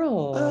the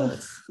world. Oh,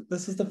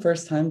 this was the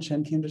first time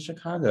Chen came to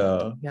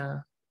Chicago.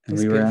 Yeah. And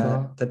we were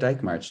at the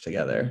Dyke March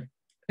together.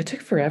 It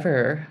took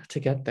forever to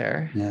get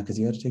there. Yeah, because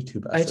you had to take 2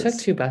 buses. I took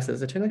 2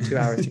 buses. It took like 2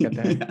 hours to get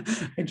there. Yeah,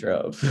 I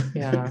drove.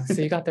 Yeah,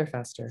 so you got there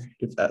faster.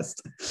 You're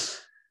fast.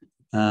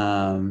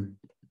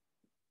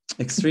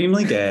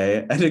 Extremely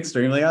gay and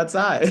extremely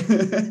outside.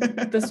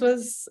 This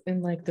was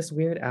in like this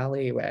weird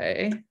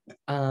alleyway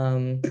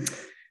that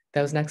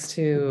was next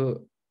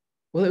to,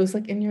 well, it was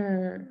like in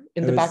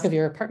the back of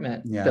your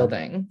apartment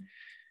building.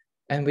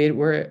 And we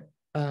were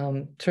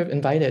sort of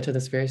invited to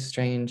this very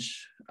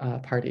strange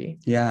party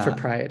for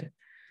Pride.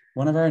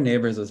 One of our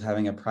neighbors was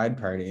having a Pride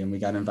party and we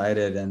got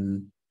invited,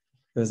 and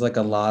there was like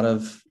a lot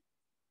of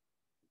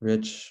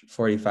rich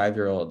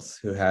 45-year-olds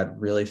who had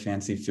really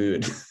fancy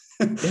food.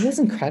 It was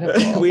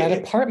incredible. That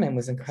apartment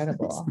was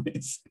incredible.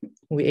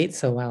 We ate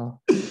so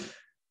well.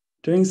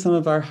 During some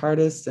of our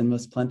hardest and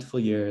most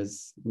plentiful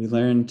years, we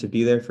learned to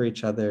be there for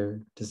each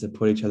other, to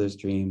support each other's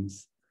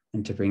dreams,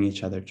 and to bring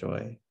each other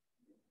joy.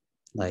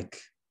 Like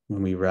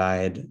when we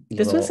ride.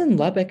 This was in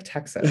Lubbock,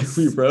 Texas.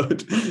 We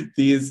rode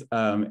these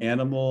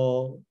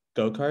animal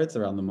go-karts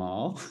around the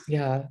mall.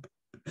 Yeah,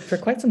 for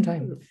quite some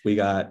time. We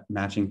got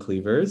matching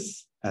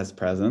cleavers as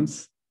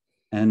presents,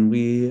 and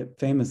we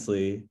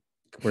famously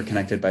were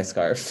connected by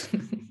scarves.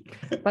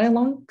 By a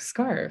long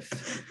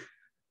scarf.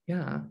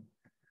 Yeah.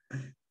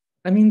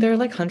 I mean, there are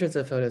like hundreds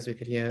of photos we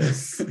could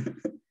use.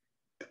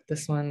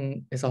 This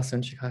one is also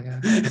in Chicago.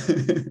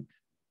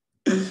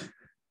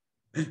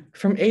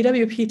 From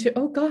AWP to,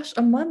 oh gosh,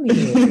 a mummy.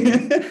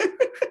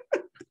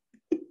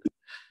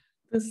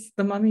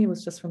 The mummy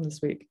was just from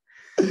this week.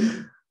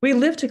 We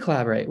live to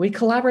collaborate. We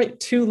collaborate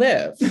to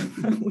live.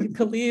 We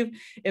believe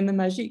in the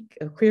magique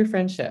of queer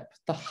friendship,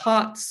 the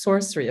hot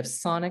sorcery of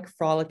sonic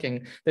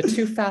frolicking, the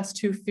too fast,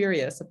 too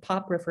furious of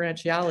pop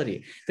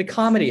referentiality, the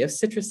comedy of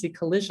citrusy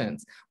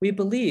collisions. We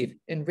believe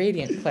in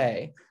radiant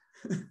play.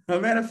 A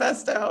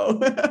manifesto.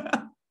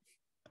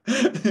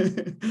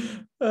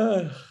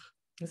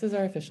 This is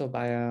our official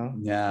bio.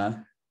 Yeah.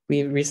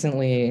 We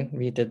recently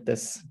redid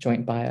this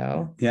joint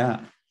bio.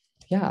 Yeah.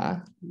 Yeah.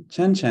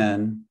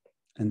 Chen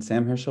and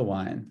Sam Herschel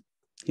Wein.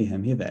 He,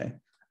 him, he, they.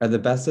 are the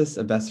bestest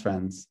of best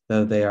friends,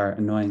 though they are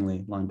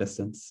annoyingly long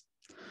distance.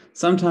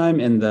 Sometime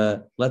in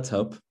the, let's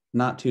hope,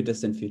 not too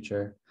distant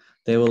future,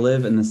 they will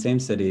live in the same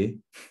city.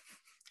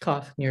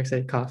 Cough, New York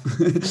City,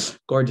 cough.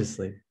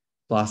 Gorgeously,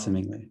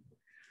 blossomingly.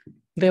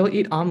 They will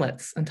eat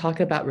omelets and talk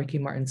about Ricky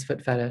Martin's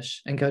foot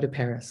fetish and go to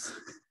Paris.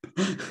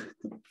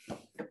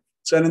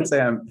 Chen and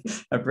Sam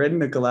have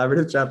written a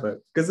collaborative chapbook,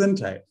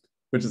 GESUNDHEIT,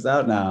 which is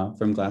out now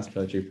from Glass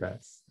Poetry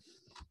Press.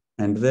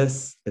 And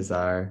this is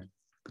our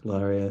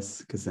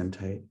glorious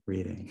GESUNDHEIT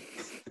reading.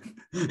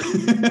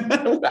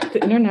 The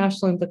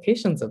international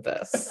implications of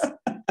this.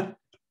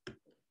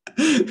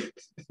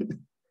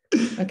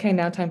 Okay,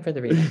 now time for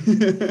the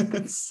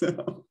reading.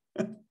 So,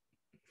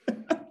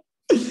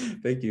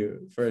 thank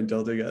you for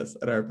indulging us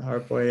at our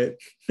PowerPoint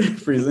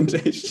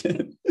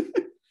presentation.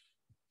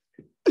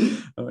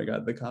 Oh my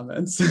God, the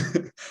comments.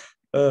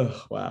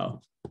 Oh,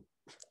 wow.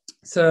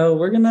 So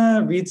we're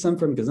gonna read some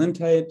from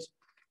GESUNDHEIT.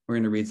 We're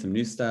gonna read some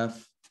new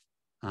stuff.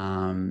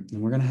 And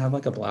we're gonna have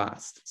like a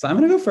blast. So I'm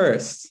gonna go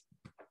first.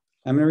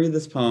 I'm gonna read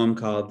this poem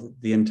called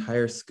The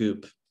Entire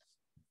Scoop,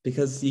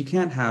 because you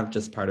can't have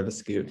just part of a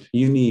scoop.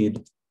 You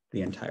need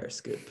the entire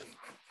scoop.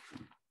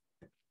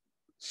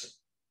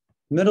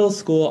 Middle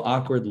school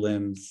awkward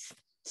limbs.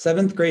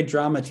 7th grade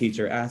drama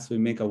teacher asks we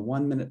make a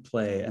 1-minute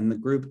play, and the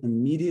group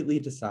immediately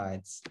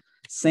decides.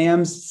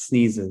 Sam's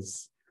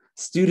sneezes.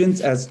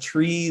 Students as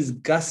trees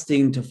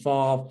gusting to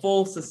fall,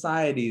 full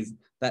societies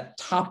that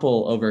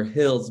topple over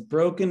hills,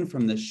 broken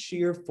from the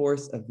sheer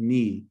force of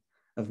me,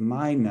 of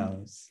my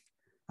nose.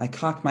 I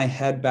cock my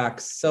head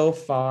back so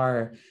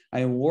far,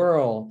 I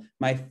whirl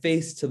my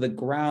face to the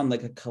ground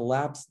like a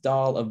collapsed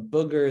doll of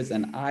boogers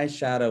and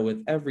eyeshadow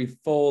with every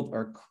fold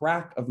or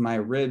crack of my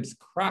ribs,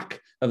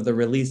 crack of the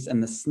release,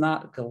 and the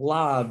snot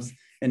globs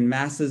in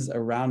masses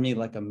around me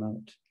like a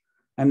moat.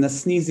 I'm the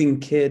sneezing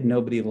kid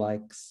nobody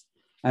likes.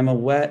 I'm a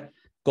wet,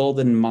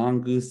 golden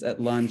mongoose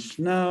at lunch.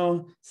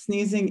 No,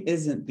 sneezing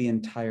isn't the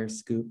entire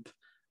scoop.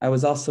 I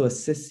was also a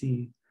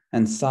sissy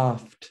and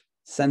soft,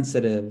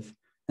 sensitive,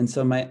 and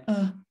so my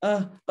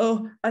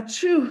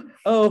achoo,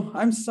 oh,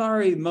 I'm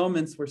sorry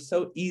moments were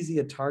so easy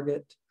a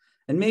target.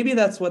 And maybe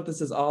that's what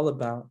this is all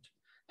about,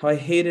 how I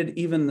hated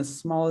even the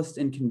smallest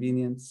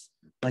inconvenience,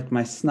 like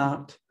my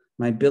snot,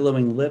 my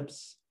billowing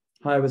lips,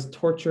 how I was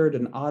tortured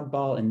an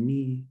oddball in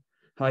me,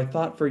 how I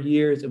thought for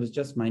years it was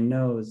just my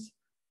nose,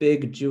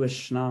 big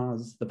Jewish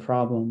schnoz, the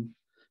problem,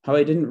 how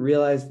I didn't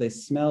realize they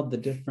smelled the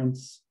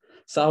difference,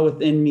 saw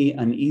within me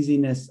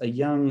uneasiness, a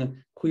young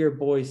queer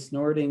boy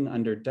snorting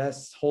under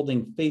desks,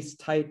 holding face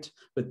tight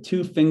with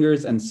 2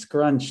 fingers and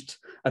scrunched,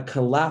 a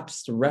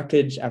collapsed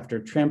wreckage after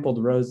trampled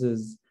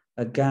roses,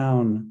 a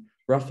gown,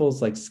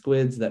 ruffles like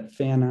squids that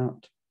fan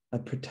out, a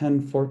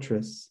pretend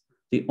fortress,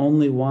 the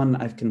only one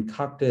I've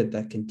concocted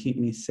that can keep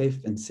me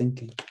safe and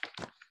sinking.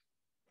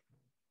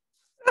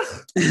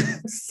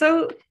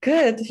 So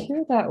good to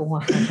hear that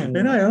one. I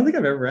know, I don't think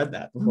I've ever read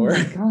that before.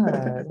 Oh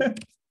my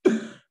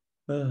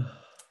God.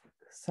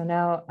 So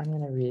now I'm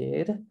going to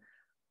read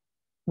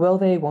Will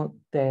They, Won't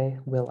They,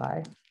 Will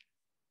I?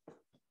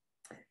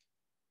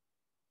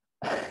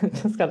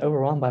 Just got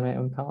overwhelmed by my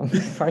own poem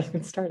before I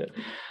even started.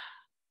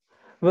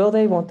 Will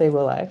they, won't they,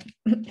 will I?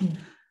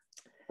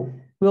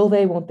 Will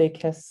they, won't they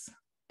kiss,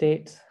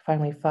 date,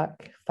 finally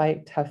fuck,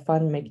 fight, have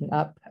fun making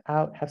up,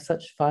 out, have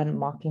such fun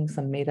mocking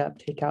some made up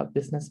takeout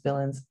business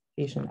villain's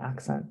Asian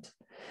accent?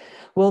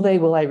 Will they,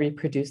 will I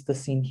reproduce the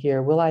scene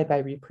here? Will I, by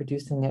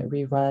reproducing it,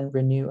 rerun,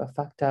 renew a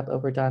fucked up,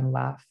 overdone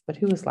laugh? But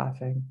who is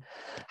laughing?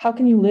 How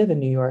can you live in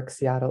New York,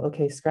 Seattle?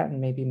 Okay, Scranton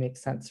maybe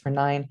makes sense for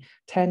 9,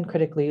 10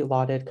 critically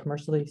lauded,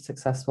 commercially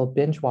successful,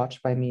 binge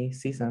watched by me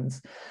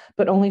seasons.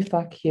 But only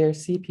fuck here,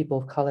 see people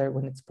of color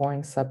when it's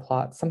boring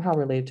subplot, somehow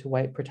related to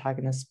white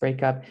protagonists,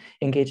 breakup,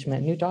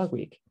 engagement, new dog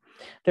week.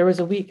 There was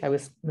a week I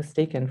was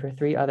mistaken for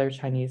 3 other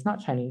Chinese,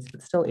 not Chinese,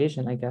 but still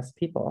Asian, I guess,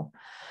 people.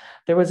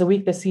 There was a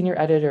week the senior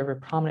editor of a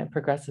prominent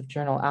progressive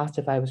journal asked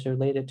if I was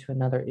related to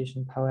another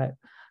Asian poet,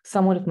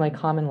 someone with my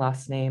common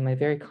last name, my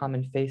very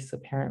common face,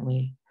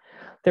 apparently.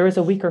 There was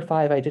a week or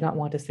 5 I did not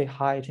want to say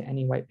hi to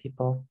any white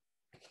people.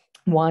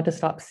 Wanted to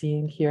stop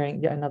seeing,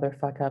 hearing yet another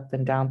fuck up,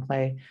 then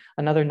downplay,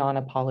 another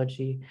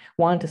non-apology.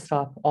 Wanted to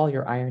stop all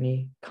your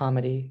irony,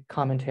 comedy,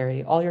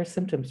 commentary, all your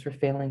symptoms for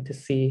failing to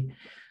see,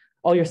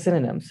 all your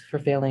synonyms for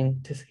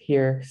failing to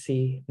hear,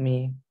 see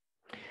me.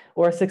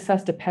 Or a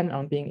success dependent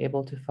on being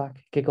able to fuck,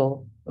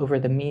 giggle over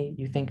the me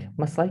you think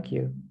must like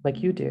you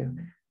do,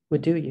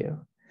 would do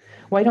you.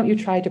 Why don't you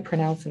try to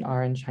pronounce an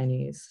R in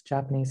Chinese,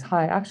 Japanese?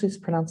 Hi, actually it's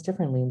pronounced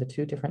differently in the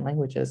 2 different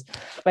languages,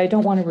 but I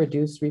don't want to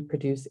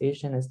reproduce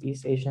Asian as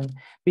East Asian,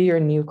 be your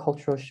new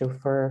cultural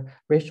chauffeur,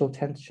 racial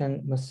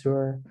tension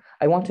masseur.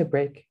 I want to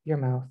break your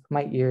mouth,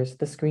 my ears,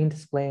 the screen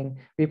displaying,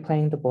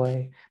 replaying the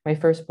boy, my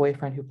first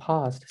boyfriend who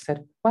paused,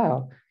 said,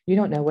 wow, you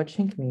don't know what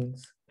chink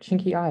means.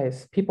 Chinky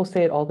eyes. People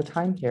say it all the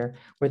time here,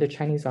 where the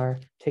Chinese are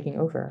taking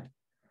over.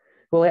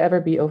 Will I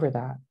ever be over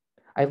that?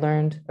 I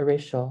learned a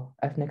racial,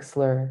 ethnic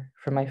slur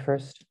from my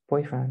first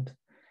boyfriend.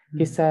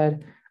 He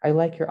said, I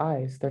like your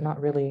eyes. They're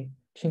not really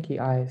chinky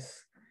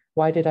eyes.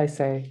 Why did I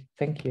say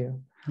thank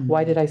you?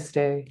 Why did I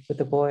stay with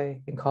the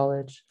boy in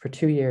college for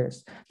 2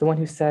 years? The one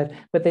who said,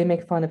 but they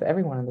make fun of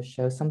everyone on the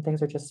show. Some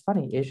things are just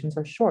funny. Asians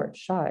are short,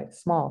 shy,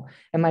 small.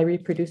 Am I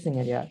reproducing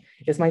it yet?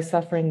 Is my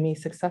suffering me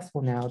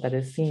successful now that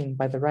is seen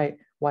by the right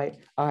white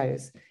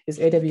eyes? Is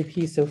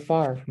AWP so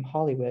far from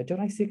Hollywood? Don't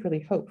I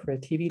secretly hope for a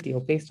TV deal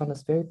based on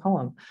this very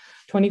poem?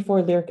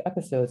 24 lyric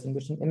episodes in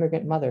which an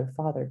immigrant mother,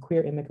 father,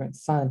 queer immigrant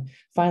son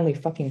finally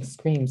fucking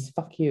screams,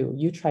 fuck you.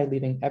 You try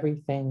leaving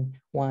everything,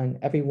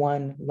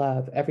 everyone,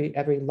 love,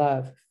 every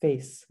love,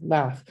 face,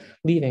 laugh,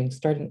 leaving,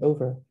 starting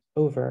over.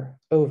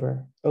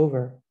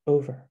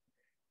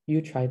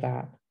 You try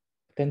that,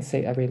 then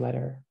say every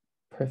letter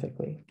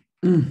perfectly.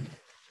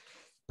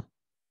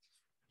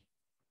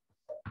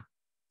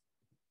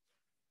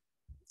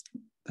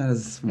 That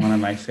is one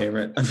of my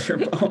favorite of your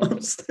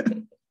poems.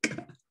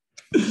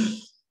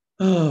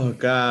 Oh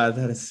God,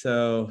 that is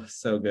so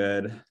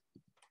good.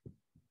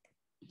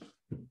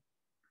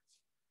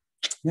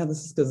 Yeah,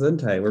 this is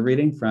GESUNDHEIT. We're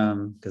reading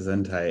from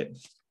GESUNDHEIT,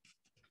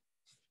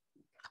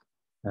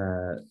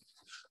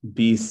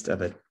 beast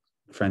of a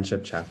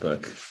friendship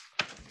chapbook.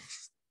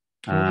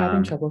 Are you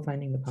having trouble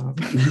finding the poem?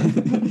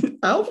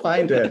 I'll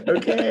find it,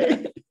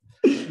 okay?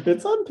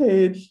 It's on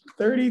page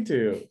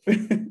 32.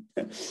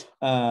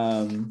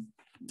 I'm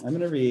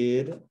gonna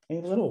read a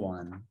little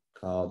one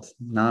called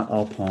Not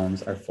All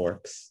Poems Are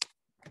Forks.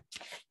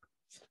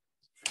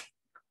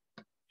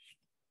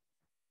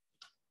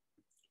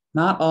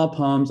 Not all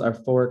poems are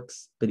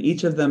forks, but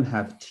each of them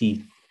have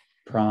teeth,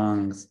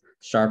 prongs,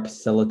 sharp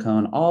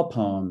silicone. All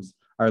poems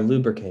are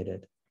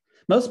lubricated.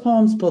 Most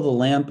poems pull the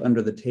lamp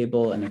under the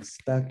table and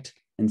inspect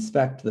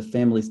the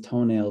family's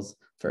toenails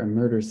for a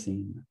murder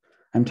scene.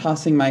 I'm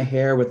tossing my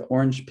hair with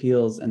orange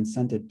peels and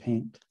scented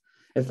paint.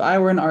 If I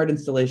were an art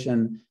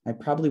installation, I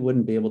probably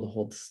wouldn't be able to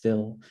hold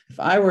still. If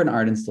I were an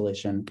art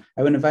installation,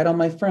 I would invite all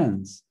my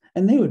friends,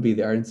 and they would be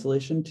the art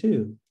installation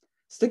too.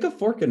 Stick a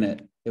fork in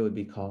it, it would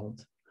be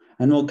called.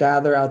 And we'll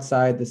gather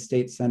outside the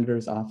state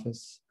senator's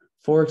office.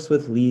 Forks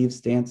with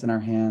leaves dance in our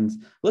hands.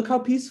 Look how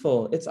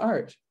peaceful, it's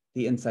art,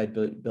 the inside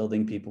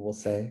building people will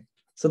say.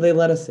 So they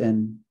let us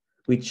in.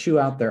 We chew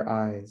out their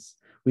eyes.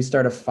 We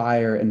start a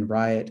fire and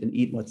riot and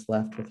eat what's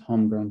left with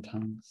homegrown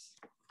tongues.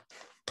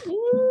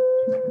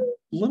 Ooh,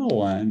 little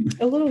one.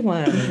 A little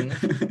one.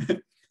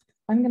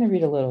 I'm gonna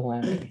read a little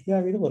one. Yeah,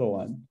 read a little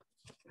one.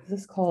 This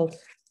is called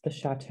The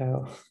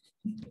Chateau.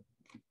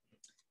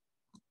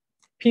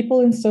 People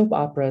in soap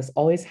operas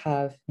always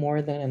have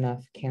more than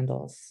enough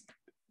candles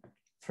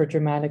for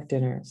dramatic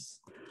dinners,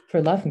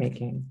 for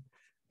lovemaking,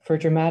 for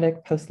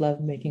dramatic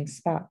post-lovemaking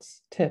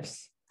spats,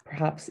 tiffs,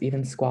 perhaps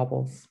even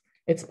squabbles.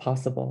 It's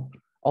possible,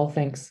 all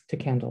thanks to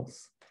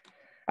candles.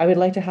 I would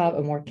like to have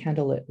a more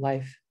candlelit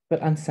life,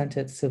 but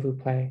unscented, s'il vous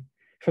plaît.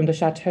 From the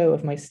chateau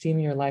of my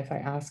steamier life, I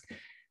ask,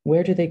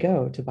 where do they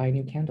go to buy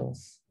new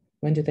candles?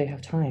 When do they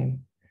have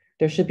time?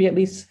 There should be at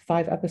least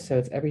 5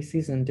 episodes every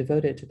season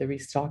devoted to the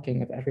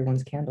restocking of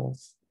everyone's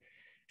candles.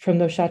 From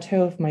the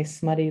chateau of my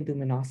smutty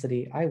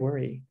luminosity, I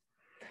worry.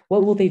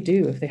 What will they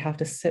do if they have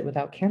to sit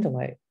without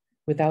candlelight,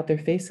 without their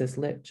faces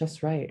lit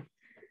just right?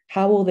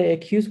 How will they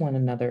accuse one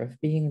another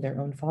of being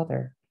their own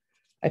father?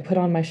 I put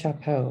on my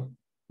chapeau,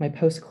 my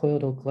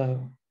post-coital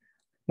glow.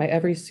 My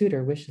every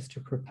suitor wishes to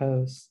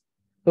propose,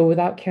 but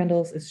without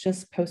candles, it's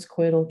just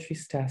post-coital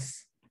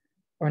tristesse,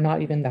 or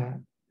not even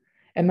that.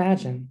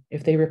 Imagine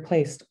if they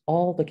replaced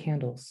all the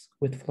candles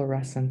with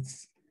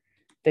fluorescence.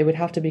 They would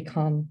have to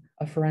become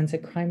a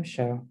forensic crime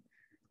show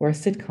or a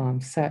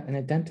sitcom set in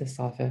a dentist's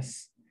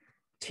office.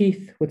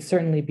 Teeth would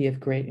certainly be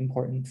of great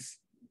importance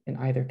in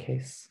either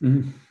case.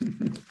 Should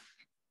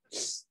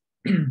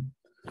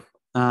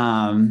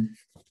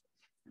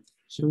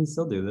we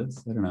still do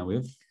this? I don't know. We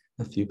have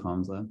a few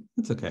poems left.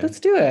 It's okay. Let's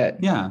do it.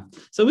 Yeah.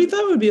 So we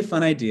thought it would be a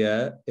fun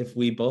idea if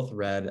we both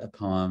read a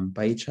poem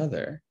by each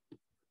other.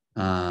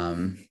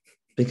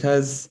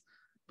 Because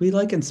we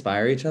like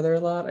inspire each other a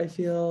lot, I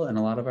feel, and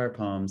a lot of our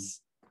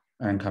poems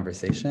are in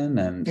conversation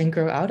and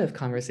grow out of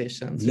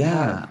conversations.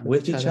 Yeah,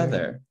 with each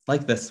other,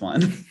 like this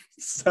one.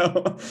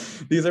 So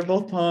these are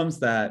both poems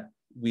that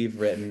we've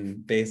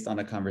written based on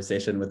a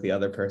conversation with the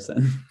other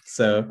person.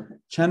 So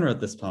Chen wrote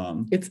this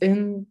poem. It's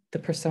in the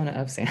persona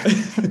of Sam.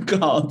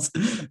 Called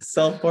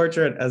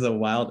Self-Portrait as a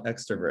Wild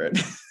Extrovert,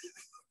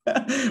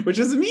 which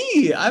is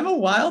me. I'm a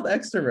wild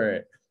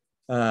extrovert.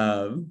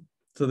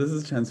 So this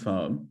is Chen's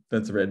poem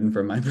that's written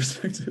from my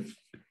perspective.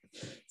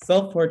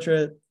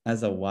 Self-portrait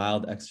as a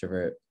wild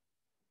extrovert.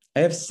 I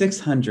have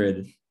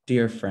 600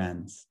 dear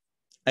friends.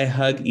 I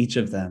hug each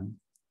of them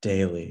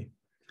daily.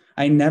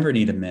 I never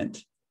need a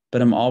mint,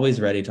 but I'm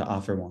always ready to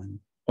offer one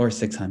or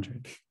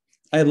 600.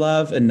 I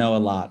love and know a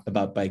lot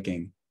about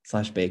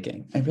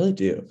biking/baking. I really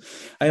do.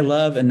 I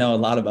love and know a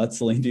lot about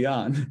Celine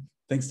Dion,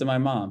 thanks to my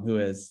mom, who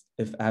is,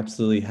 if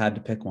absolutely had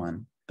to pick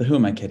one. But who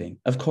am I kidding?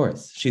 Of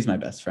course, she's my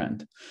best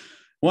friend.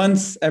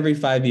 Once every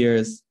 5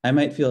 years, I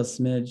might feel a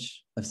smidge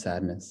of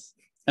sadness.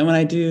 And when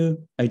I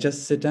do, I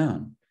just sit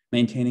down,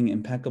 maintaining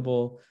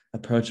impeccable,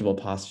 approachable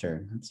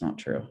posture. That's not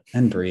true.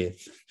 And breathe.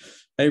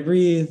 I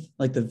breathe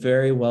like the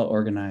very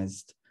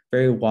well-organized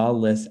very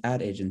wall-less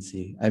ad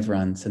agency I've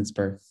run since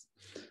birth.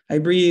 I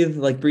breathe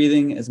like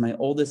breathing as my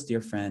oldest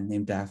dear friend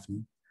named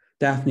Daphne.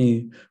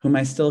 Daphne, whom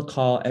I still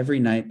call every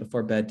night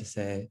before bed to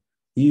say,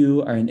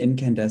 you are an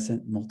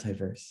incandescent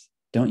multiverse.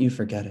 Don't you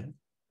forget it.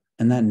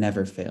 And that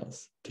never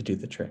fails to do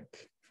the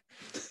trick.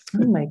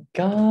 Oh my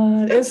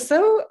God. It's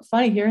so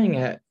funny hearing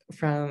it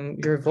from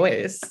your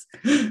voice.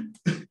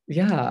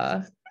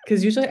 Yeah.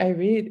 Because usually I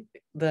read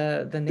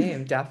the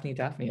name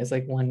Daphne as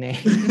like one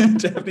name.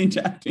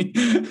 Daphne.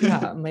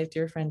 Yeah, my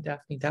dear friend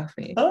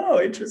Daphne.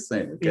 Oh,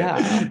 interesting. Okay.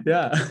 Yeah.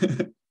 Yeah.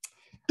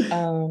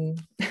 I'm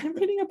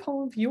reading a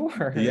poem of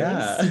yours.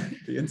 Yeah.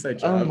 The inside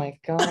job. Oh my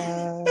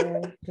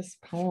God. This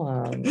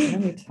poem,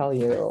 let me tell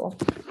you,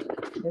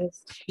 it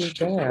is too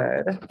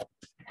good.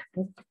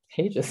 What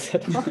page is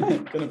it on?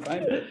 I'm gonna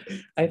find it.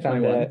 I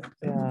found 21. it.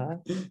 Yeah.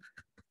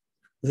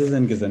 This is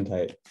in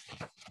GESUNDHEIT.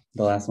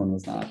 The last one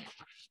was not.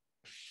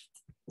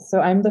 So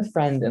I'm the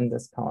friend in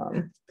this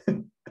poem.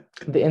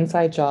 The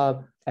inside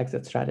job,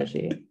 exit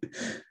strategy.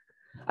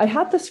 I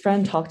had this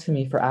friend talk to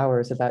me for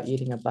hours about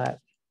eating a butt.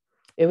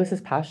 It was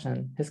his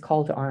passion, his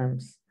call to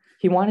arms.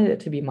 He wanted it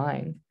to be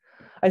mine.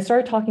 I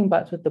started talking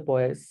butts with the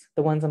boys,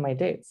 the ones on my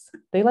dates.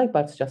 They like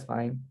butts just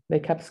fine. They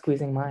kept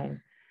squeezing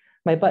mine.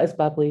 My butt is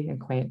bubbly and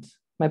quaint.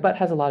 My butt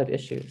has a lot of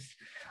issues.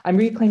 I'm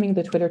reclaiming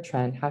the Twitter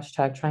trend,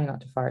 hashtag trying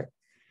not to fart.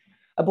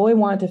 A boy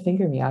wanted to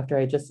finger me after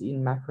I had just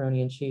eaten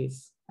macaroni and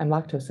cheese. I'm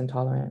lactose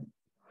intolerant.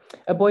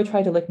 A boy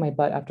tried to lick my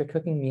butt after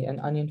cooking me an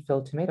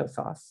onion-filled tomato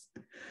sauce.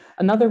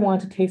 Another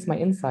wanted to taste my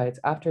insides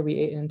after we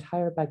ate an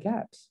entire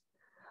baguette.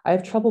 I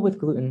have trouble with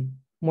gluten,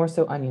 more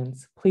so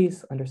onions.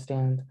 Please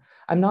understand.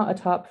 I'm not a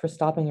top for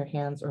stopping your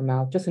hands or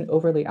mouth, just an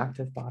overly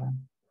active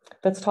bottom.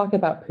 Let's talk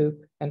about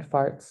poop and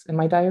farts and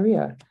my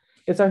diarrhea.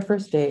 It's our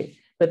first date,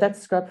 but let's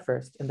scrub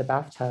first in the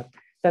bathtub.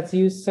 Let's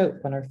use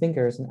soap on our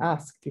fingers and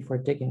ask before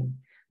digging.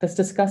 Let's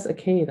discuss a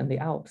cave in the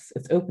Alps.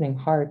 It's opening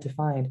hard to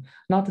find,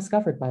 not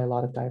discovered by a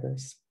lot of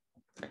divers.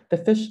 The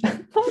fish,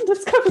 not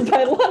discovered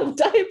by a lot of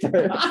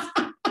divers.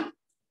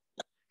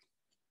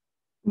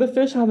 The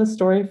fish have a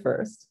story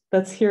first.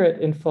 Let's hear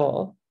it in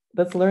full.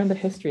 Let's learn the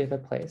history of a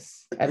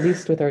place, at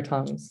least with our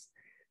tongues.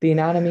 The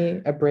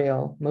anatomy, a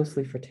braille,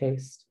 mostly for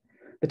taste.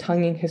 The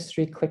tonguing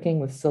history clicking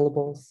with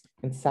syllables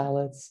and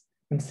salads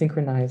and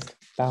synchronized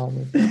bowel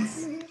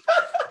movements.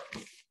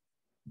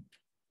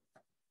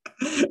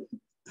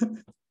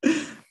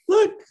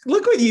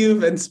 Look what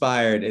you've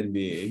inspired in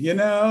me, you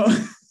know?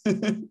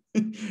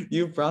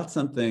 You've brought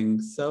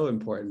something so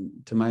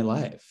important to my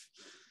life.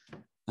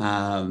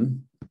 Wow.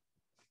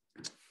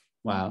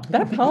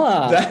 That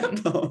poem.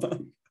 That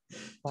poem.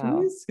 Wow. Should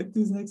we skip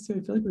these next two? I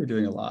feel like we're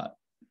doing a lot.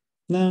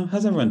 No,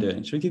 how's everyone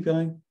doing? Should we keep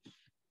going?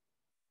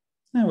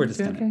 No, we're just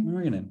gonna, okay.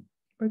 we're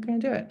gonna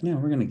do it. Yeah,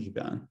 we're gonna keep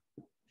going.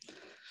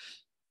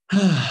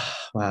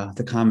 Wow,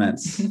 the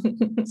comments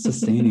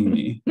sustaining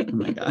me. Oh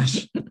my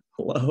gosh.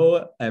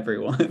 Hello,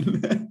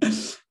 everyone.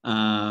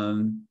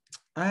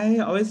 I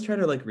always try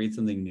to like read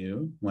something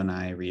new when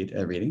I read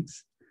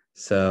readings.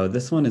 So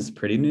this one is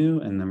pretty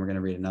new, and then we're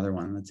gonna read another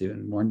one that's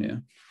even more new.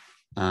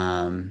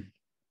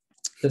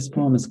 This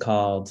poem is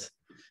called,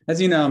 as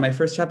you know, my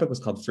first chapbook was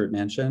called Fruit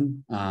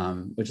Mansion,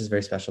 which is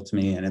very special to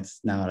me, and it's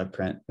now out of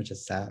print, which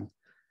is sad.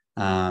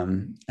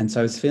 And so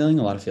I was feeling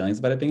a lot of feelings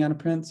about it being out of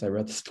print. So I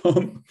wrote this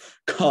poem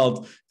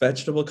called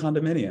Vegetable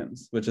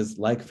Condominiums, which is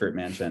like Fruit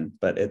Mansion,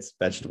 but it's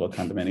vegetable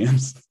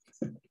condominiums.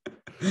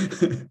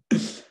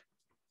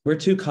 We're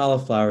two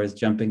cauliflowers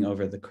jumping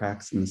over the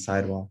cracks in the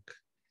sidewalk.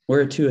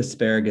 We're two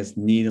asparagus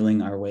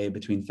needling our way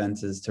between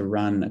fences to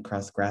run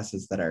across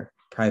grasses that are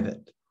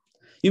private.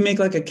 You make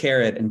like a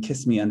carrot and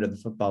kiss me under the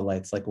football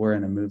lights like we're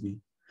in a movie.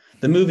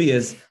 The movie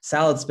is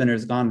Salad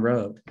Spinners Gone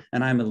Rogue,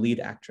 and I'm a lead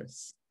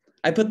actress.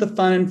 I put the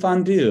fun in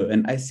fondue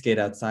and ice skate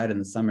outside in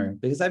the summer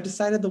because I've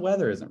decided the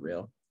weather isn't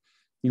real.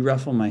 You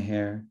ruffle my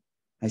hair.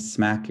 I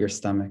smack your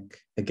stomach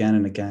again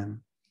and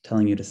again,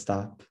 telling you to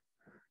stop.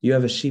 You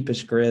have a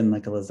sheepish grin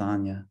like a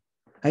lasagna.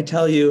 I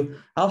tell you,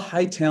 I'll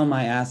hightail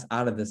my ass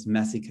out of this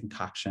messy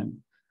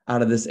concoction,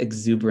 out of this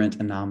exuberant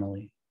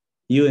anomaly.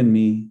 You and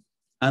me,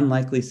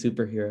 unlikely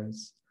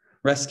superheroes,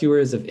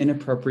 rescuers of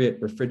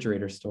inappropriate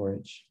refrigerator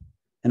storage.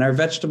 In our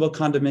vegetable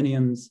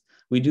condominiums,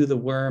 we do the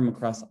worm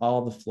across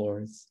all the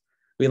floors.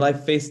 We lie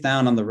face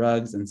down on the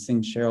rugs and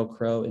sing Sheryl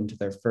Crow into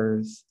their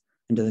furs,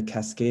 into the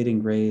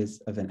cascading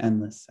rays of an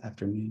endless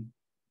afternoon.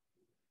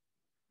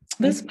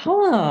 This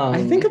poem.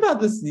 I think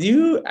about this,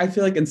 I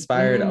feel like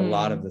inspired a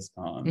lot of this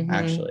poem,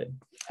 actually.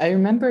 I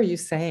remember you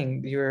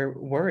saying you were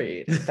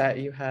worried that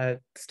you had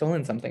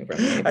stolen something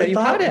from me. I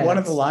thought one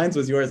of the lines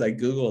was yours. I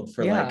Googled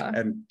for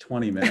like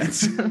 20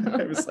 minutes.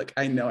 I was like,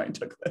 I know I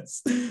took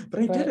this, but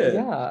I didn't.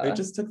 Yeah. I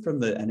just took from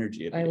the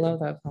energy of I love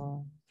that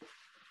poem.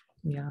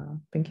 Yeah,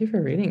 thank you for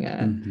reading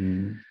it.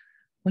 Mm-hmm.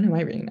 What am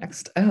I reading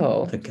next?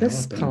 Oh,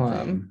 this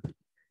poem. Thing.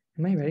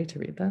 Am I ready to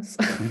read this?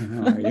 I don't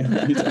know. Are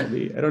you? You tell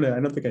me. I don't know. I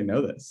don't think I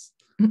know this.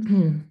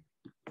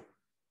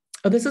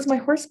 Oh, this is my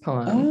horse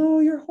poem.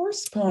 Oh, your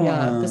horse poem.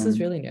 Yeah, this is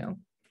really new.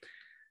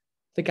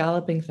 The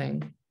galloping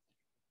thing.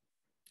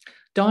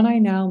 Don I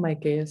now my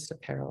gayest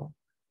apparel,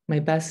 my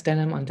best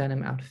denim on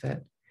denim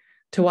outfit,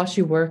 to watch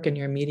you work in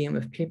your medium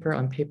of paper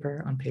on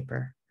paper on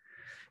paper.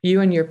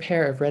 You and your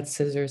pair of red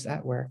scissors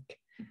at work,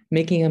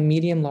 making a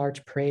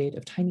medium-large parade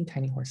of tiny,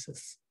 tiny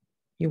horses.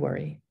 You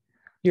worry.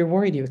 You're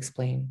worried, you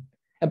explain,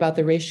 about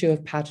the ratio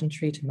of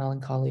pageantry to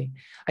melancholy.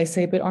 I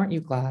say, but aren't you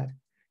glad?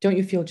 Don't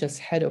you feel just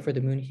head over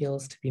the moon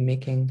heels to be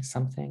making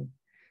something?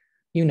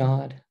 You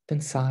nod,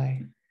 then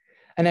sigh.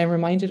 And I'm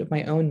reminded of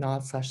my own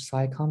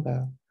nod/sigh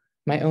combo,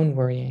 my own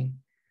worrying.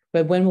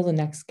 But when will the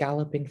next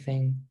galloping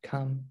thing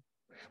come?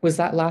 Was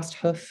that last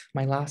hoof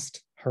my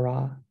last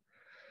hurrah?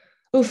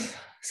 Oof,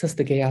 says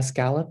the gay-ass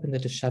gallop in the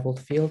disheveled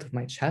field of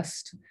my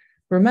chest.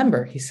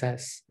 Remember, he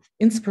says,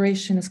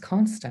 inspiration is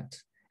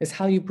constant, is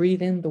how you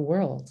breathe in the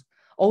world.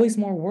 Always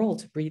more world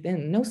to breathe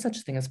in. No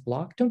such thing as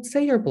blocked. Don't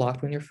say you're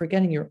blocked when you're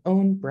forgetting your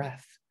own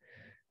breath.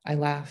 I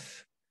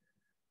laugh.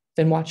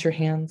 Then watch your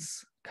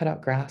hands cut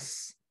out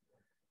grass,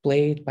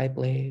 blade by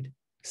blade,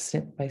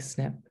 snip by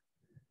snip,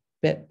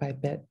 bit by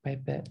bit by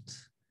bit.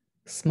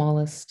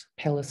 Smallest,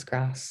 palest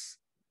grass,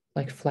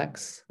 like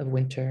flecks of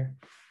winter,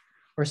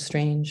 or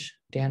strange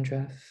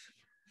dandruff,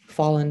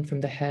 fallen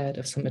from the head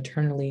of some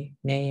eternally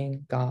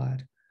neighing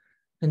God.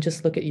 And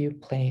just look at you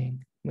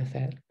playing with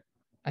it.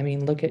 I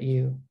mean, look at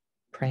you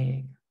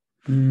praying.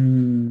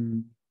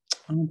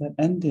 Oh, that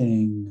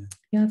ending.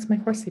 Yeah, it's my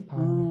horsey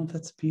poem. Oh,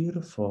 that's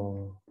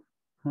beautiful.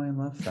 Oh, I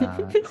love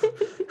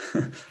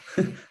that.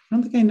 I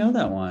don't think I know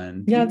that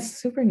one. Yeah, it's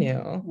super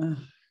new.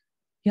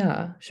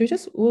 Yeah, should we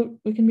just,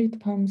 we can read the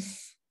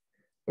poems,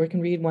 or we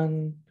can read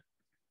one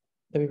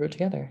that we wrote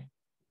together.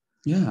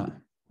 Yeah.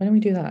 Why don't we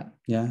do that?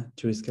 Yeah,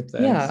 should we skip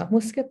the Yeah, eggs?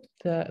 we'll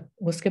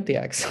skip the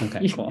eggs.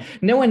 Okay, cool.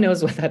 No one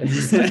knows what that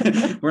is.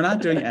 We're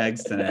not doing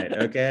eggs tonight,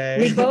 okay?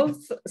 We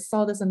both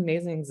saw this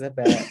amazing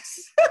exhibit.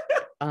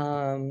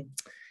 It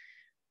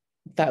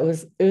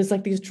was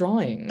like these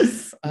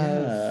drawings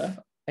of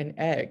an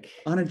egg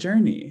on a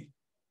journey,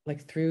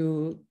 like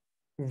through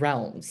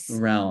realms,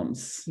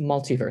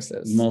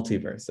 multiverses.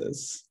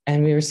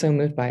 And we were so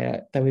moved by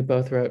it that we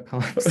both wrote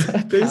poems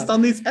based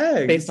on these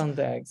eggs. Based on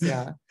the eggs,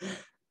 yeah.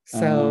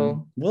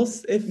 So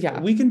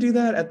we can do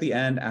that at the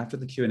end after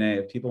the Q&A.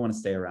 If people want to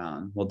stay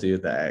around, we'll do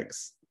the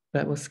eggs.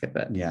 But we'll skip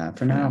it. Yeah,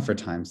 for now, for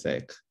time's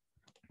sake.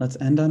 Let's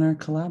end on our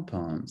collab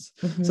poems.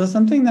 So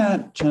something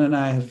that Chen and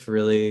I have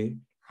really,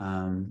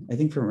 I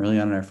think from early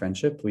on in our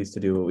friendship, we used to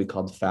do what we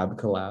called fab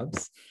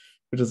collabs,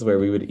 which is where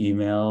we would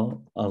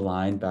email a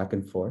line back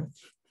and forth.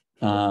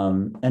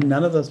 And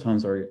none of those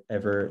poems were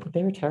ever...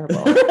 They were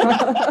terrible.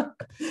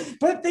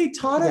 But they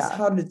taught us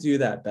how to do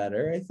that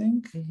better, I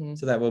think,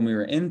 so that when we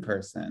were in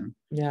person,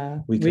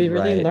 we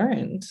really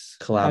learned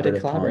how to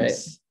collaborate.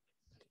 Poems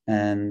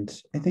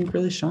and I think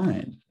really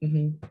shine.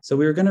 So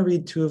we were going to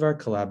read 2 of our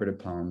collaborative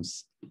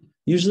poems.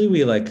 Usually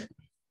we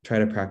try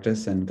to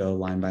practice and go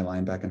line by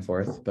line back and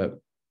forth,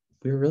 but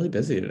we were really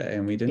busy today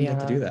and we didn't get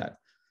to do that.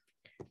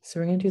 So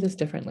we're going to do this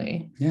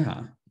differently.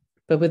 Yeah.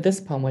 But with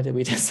this poem, what did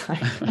we decide?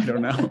 I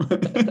don't know.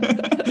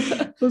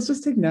 Let's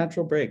just take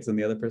natural breaks and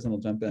the other person will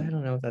jump in. I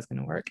don't know if that's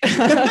going to work.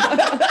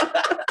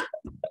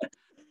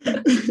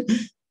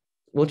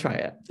 We'll try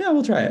it. Yeah,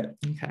 we'll try it.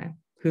 Okay.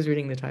 Who's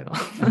reading the title?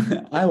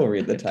 I will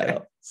read the title.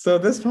 Okay. So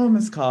this poem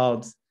is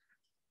called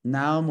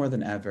Now More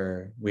Than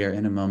Ever, We Are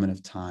in a Moment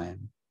of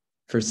Time,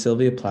 for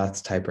Sylvia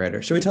Plath's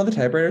typewriter. Should we tell the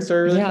typewriter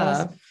story really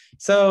fast?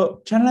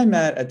 So Chen and I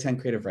met at 10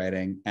 Creative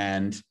Writing,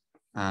 and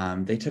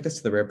they took us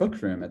to the rare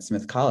book room at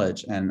Smith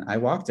College, and I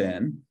walked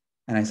in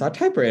and I saw a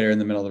typewriter in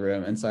the middle of the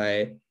room. And so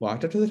I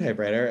walked up to the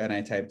typewriter and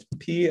I typed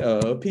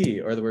P-O-O-P,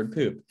 or the word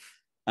poop.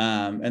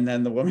 And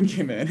then the woman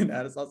came in and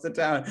had us all sit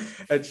down,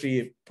 and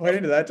she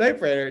pointed to that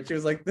typewriter. She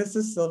was like, "This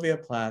is Sylvia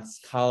Plath's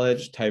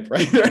college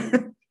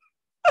typewriter."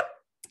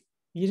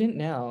 You didn't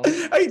know.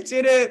 I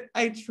didn't.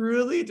 I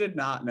truly did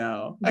not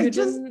know. I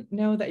didn't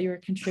know that you were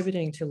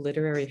contributing to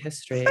literary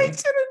history. I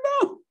didn't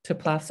know. To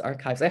Plath's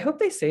archives. I hope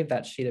they saved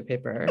that sheet of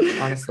paper,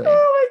 honestly.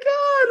 Oh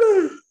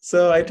my God.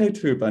 So I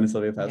typed poop on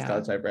Sylvia Plath's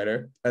college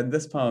typewriter. And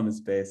this poem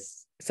is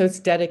based. So it's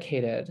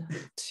dedicated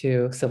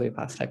to Sylvia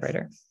Plath's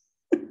typewriter.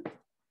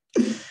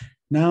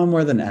 Now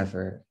more than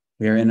ever,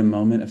 we are in a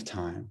moment of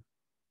time,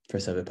 for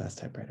Sylvia Plath's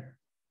typewriter.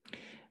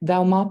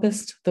 Thou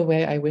moppest the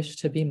way I wish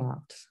to be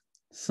mopped.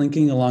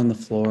 Slinking along the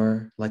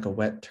floor like a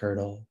wet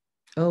turtle.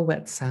 Oh,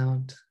 wet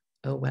sound.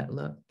 Oh, wet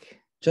look.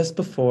 Just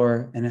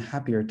before, in a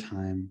happier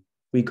time,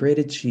 we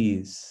grated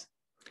cheese.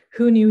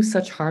 Who knew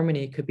such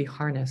harmony could be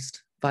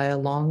harnessed via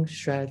long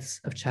shreds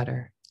of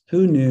cheddar?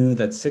 Who knew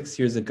that 6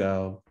 years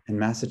ago in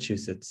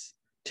Massachusetts,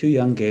 2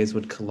 young gays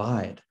would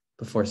collide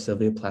before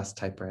Sylvia Plath's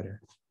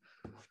typewriter?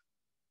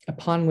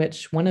 Upon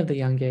which one of the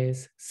young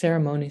gays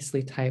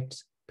ceremoniously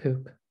typed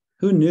poop.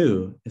 Who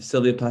knew if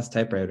Sylvia Plath's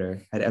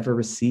typewriter had ever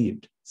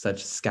received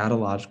such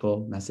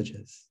scatological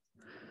messages?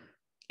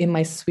 In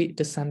my sweet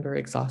December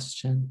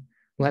exhaustion,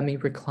 let me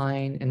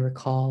recline and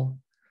recall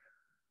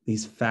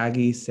these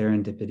faggy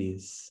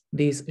serendipities,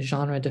 these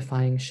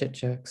genre-defying shit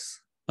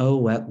jokes. Oh,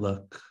 wet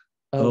look.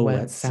 Oh,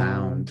 wet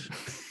sound.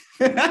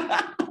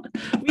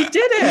 We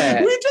did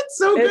it. We did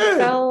so It good.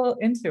 fell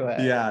into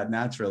it. Yeah,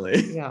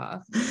 naturally. Yeah.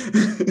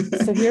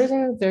 So here's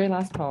our very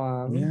last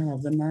poem. Yeah,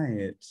 of the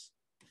night.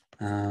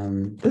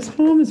 This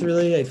poem is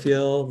really, I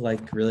feel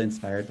like, really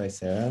inspired by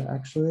Sarah,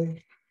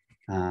 actually.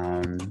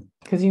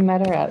 Because you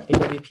met her at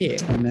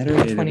AWP. I met her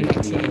at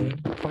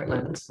 2019,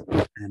 Portland.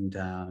 And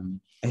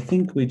I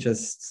think we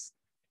just,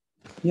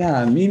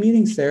 yeah, me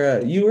meeting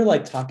Sarah, you were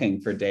like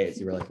talking for days.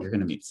 You were like, you're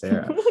going to meet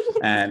Sarah.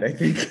 And I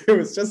think it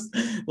was just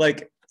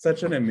like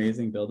such an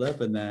amazing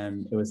buildup. And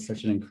then it was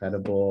such an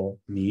incredible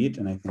meet.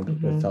 And I think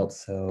it felt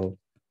so.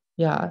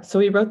 Yeah. So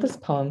we wrote this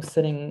poem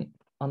sitting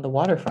on the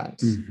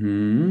waterfront.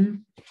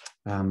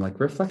 Like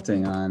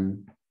reflecting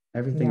on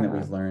everything that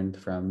we've learned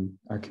from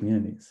our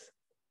communities.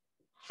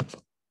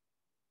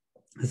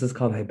 This is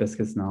called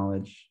Hibiscus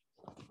Knowledge.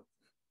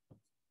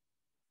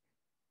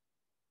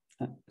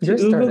 You're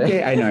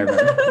starting. I know, I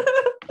remember.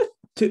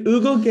 To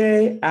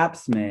Ugoge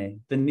Apsme,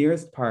 the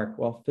nearest park,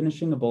 while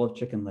finishing a bowl of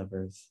chicken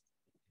livers,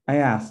 I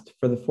asked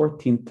for the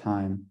 14th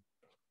time.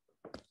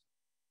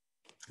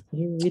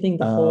 You're reading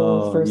the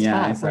whole first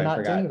half. We're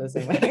not doing this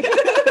anyway.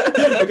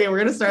 Okay, we're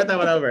gonna start that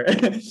one over.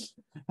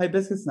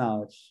 Hibiscus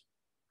Knowledge.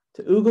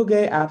 To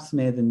Ugoge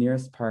Apsme, the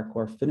nearest park,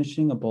 while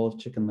finishing a bowl of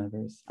chicken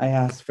livers, I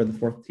asked for the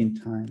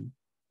 14th time.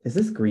 Is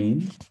this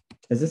green?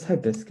 Is this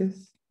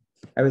hibiscus?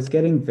 I was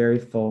getting very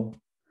full.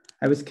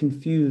 I was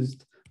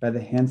confused by the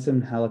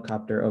handsome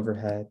helicopter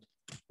overhead,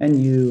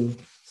 and you,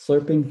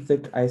 slurping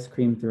thick ice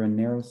cream through a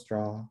narrow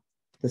straw,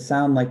 the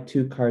sound like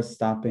two cars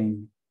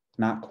stopping,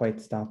 not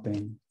quite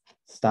stopping,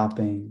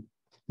 stopping,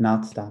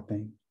 not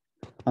stopping,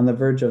 on the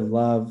verge of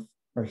love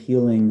or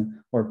healing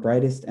or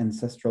brightest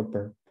ancestral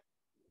burp.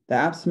 The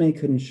Apsme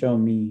couldn't show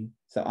me,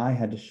 so I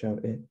had to show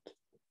it.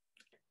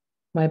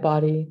 My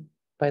body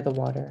by the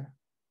water,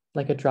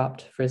 like a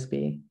dropped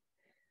frisbee,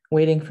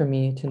 waiting for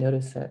me to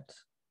notice it,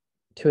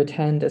 to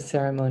attend a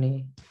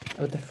ceremony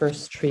with the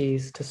first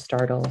trees to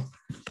startle,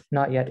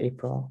 not yet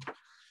April,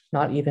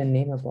 not even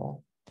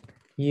nameable.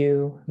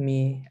 You,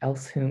 me,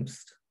 else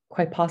whomst,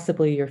 quite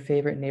possibly your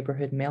favorite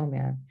neighborhood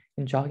mailman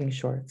in jogging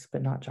shorts,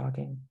 but not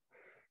jogging,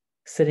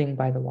 sitting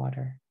by the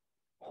water,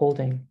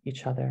 holding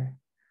each other,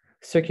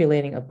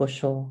 circulating a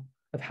bushel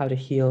of how to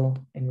heal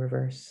in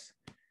reverse,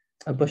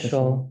 a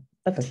bushel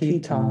of tea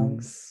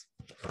tongs.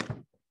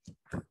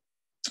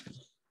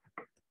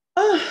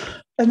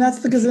 And that's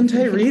the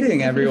GESUNDHEIT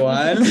reading,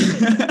 everyone.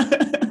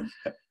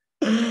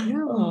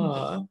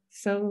 Yeah.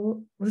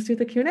 So let's do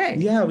the Q&A.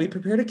 Yeah, we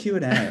prepared a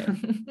Q&A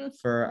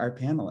for our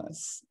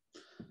panelists.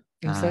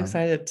 I'm so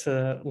excited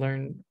to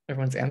learn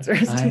everyone's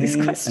answers to these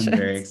questions. I'm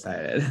very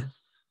excited.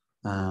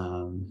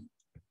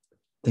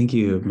 Thank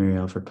you,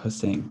 Muriel, for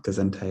posting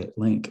GESUNDHEIT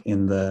link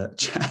in the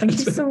chat. Thank you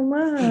so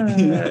much.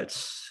 Yeah.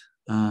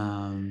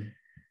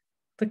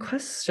 The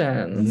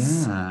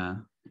questions. Yeah.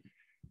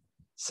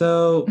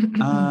 So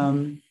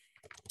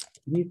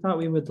we thought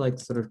we would like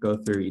sort of go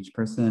through each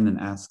person and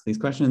ask these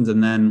questions.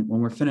 And then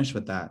when we're finished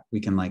with that, we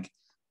can like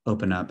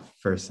open up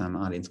for some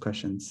audience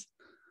questions.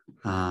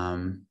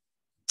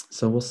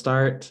 So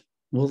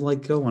we'll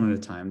like go one at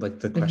a time, like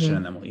the question,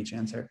 and then we'll each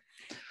answer.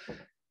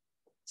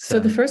 So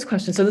the first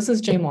question, so this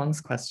is Jane Wong's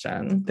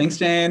question. Thanks,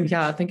 Jane.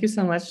 Yeah, thank you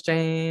so much,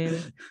 Jane.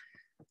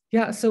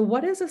 Yeah, so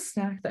what is a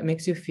snack that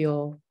makes you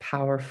feel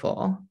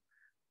powerful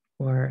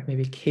or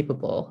maybe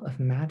capable of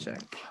magic?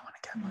 I want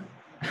to get one.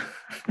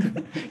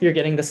 You're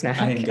getting the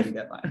snack? I am going to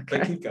get mine, okay.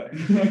 But keep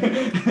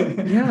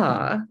going.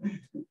 Yeah.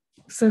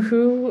 So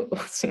who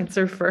wants to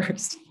answer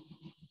first?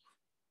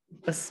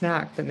 A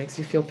snack that makes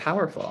you feel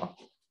powerful.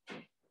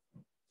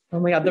 Oh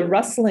my God, the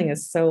rustling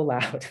is so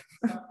loud.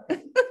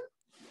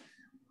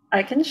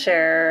 I can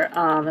share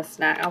a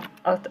snack.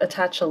 I'll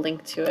attach a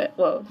link to it.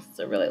 Whoa, this is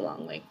a really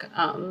long link.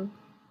 I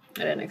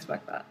didn't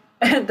expect that.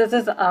 This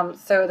is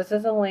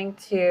a link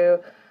to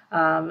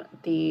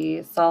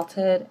the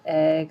salted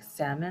egg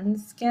salmon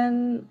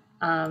skin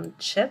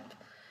chip,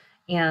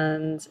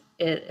 and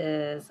it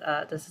is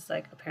this is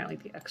like apparently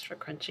the extra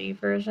crunchy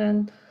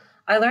version.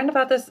 I learned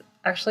about this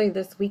actually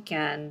this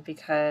weekend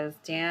because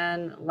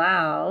Dan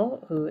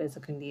Lau, who is a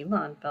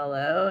Kundiman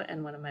fellow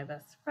and one of my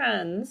best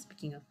friends,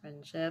 speaking of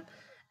friendship,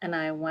 and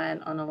I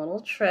went on a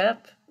little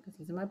trip because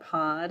he's in my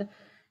pod,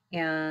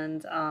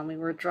 and we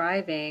were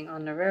driving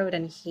on the road,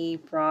 and he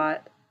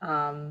brought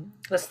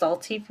the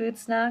salty food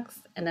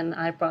snacks, and then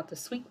I brought the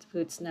sweet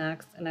food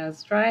snacks, and I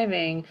was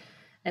driving,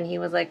 and he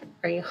was like,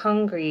 "Are you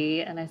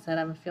hungry?" And I said,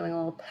 "I'm feeling a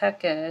little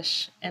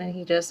peckish," and then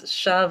he just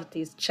shoved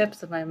these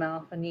chips in my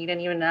mouth, and he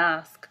didn't even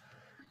ask.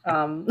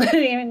 I didn't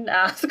even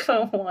ask if I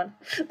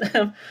wanted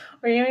them,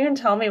 or he didn't even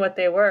tell me what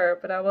they were,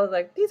 but I was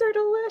like, "These are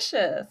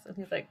delicious," and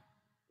he's like,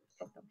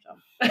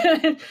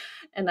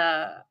 and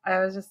I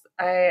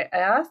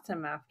asked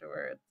him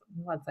afterwards,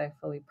 once I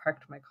fully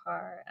parked my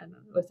car and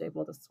was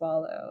able to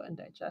swallow and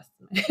digest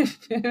my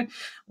food,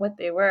 what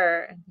they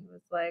were, and he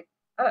was like,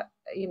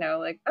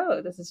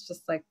 oh, this is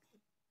just like,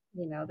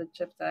 the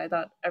chips that I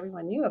thought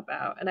everyone knew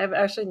about, and I've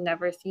actually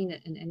never seen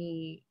it in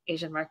any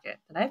Asian market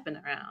that I've been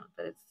around,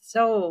 but it's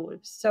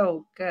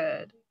so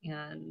good,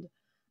 and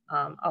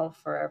I'll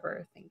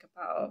forever think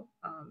about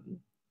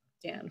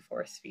Dan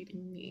force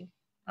feeding me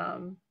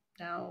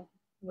now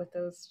with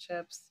those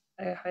chips.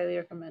 I highly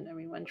recommend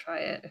everyone try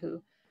it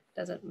who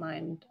doesn't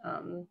mind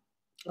a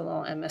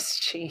little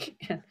MSG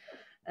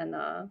and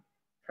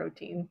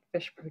protein,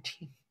 fish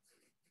protein.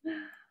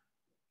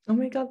 Oh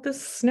my God,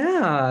 this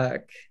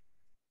snack.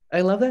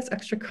 I love that it's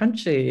extra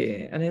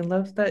crunchy, and I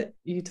love that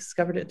you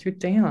discovered it through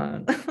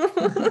Dan.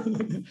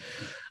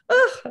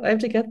 Oh, I have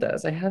to get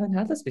this. I haven't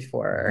had this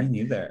before. Me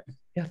neither.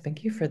 Yeah,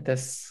 thank you for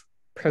this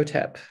pro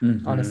tip,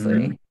 Mhm.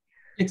 honestly.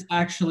 It's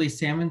actually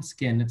salmon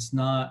skin. It's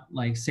not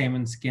like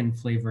salmon skin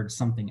flavored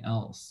something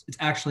else. It's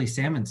actually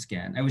salmon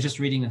skin. I was just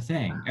reading a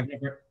thing.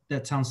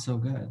 That sounds so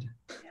good.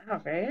 Yeah,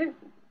 right?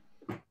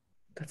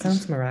 That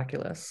sounds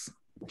miraculous.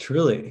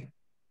 Truly.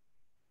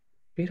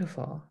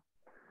 Beautiful.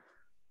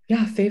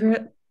 Yeah,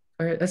 favorite,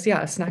 or a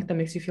snack that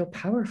makes you feel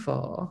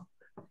powerful.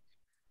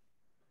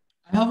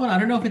 I have one. I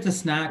don't know if it's a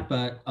snack,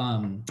 but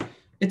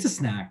it's a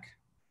snack.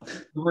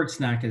 The word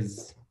snack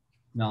is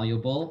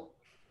malleable,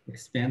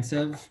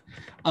 expansive.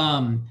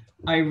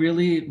 I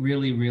really,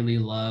 really, really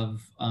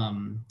love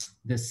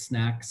this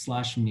snack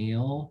 /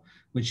 meal,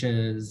 which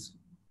is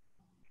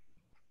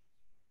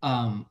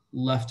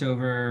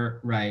leftover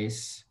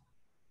rice,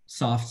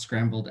 soft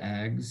scrambled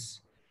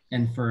eggs,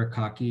 and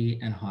furikake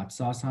and hot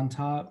sauce on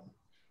top.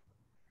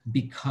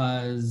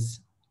 Because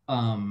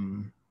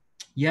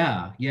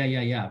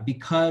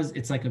because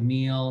it's like a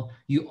meal.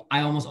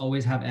 I almost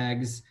always have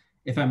eggs.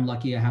 If I'm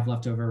lucky, I have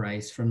leftover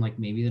rice from like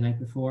maybe the night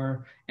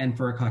before, and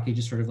furikake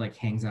just sort of like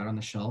hangs out on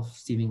the shelf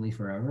seemingly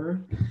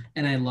forever.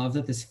 And I love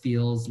that this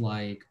feels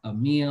like a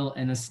meal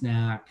and a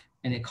snack,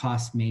 and it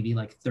costs maybe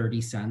like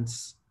 30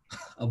 cents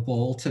a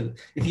bowl to,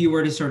 if you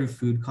were to sort of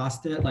food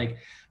cost it, like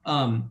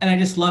and I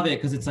just love it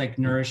because it's like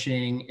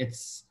nourishing.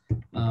 It's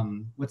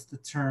what's the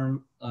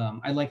term?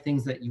 I like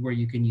things where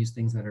you can use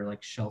things that are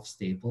like shelf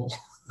stable.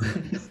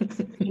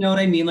 You know what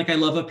I mean? Like I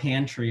love a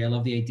pantry. I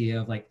love the idea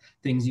of like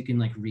things you can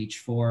like reach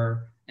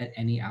for at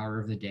any hour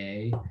of the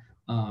day.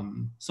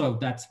 So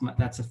that's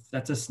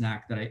a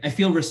snack that I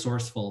feel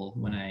resourceful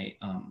when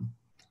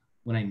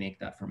I make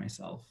that for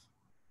myself.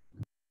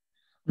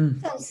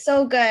 Sounds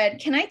so good.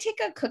 Can I take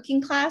a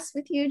cooking class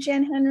with you,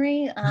 Jan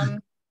Henry?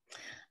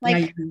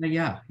 Like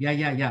yeah.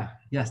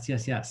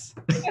 Yes.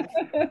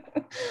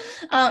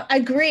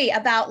 Agree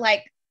about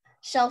like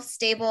shelf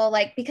stable,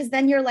 like because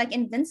then you're like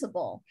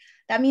invincible.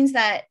 That means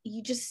that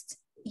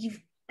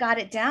you've got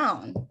it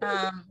down.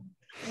 I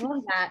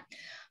love that.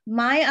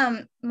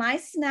 My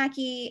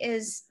snacky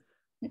is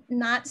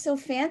not so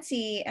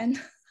fancy,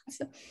 and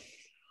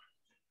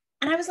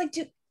I was like,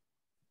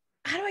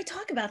 how do I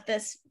talk about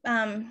this?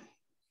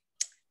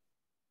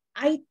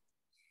 I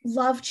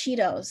love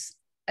Cheetos.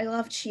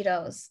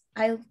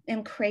 I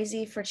am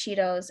crazy for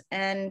Cheetos,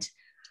 and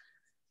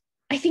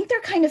I think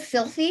they're kind of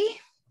filthy.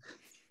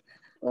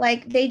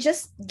 Like they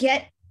just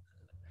get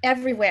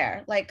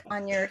everywhere, like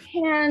on your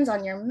hands,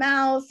 on your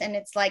mouth, and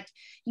it's like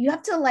you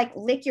have to like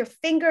lick your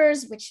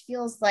fingers, which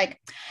feels like,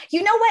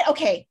 you know what?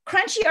 Okay,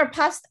 crunchy or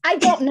puffs? I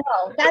don't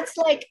know. That's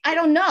like, I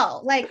don't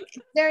know. Like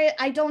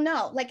I don't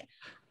know. Like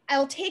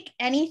I'll take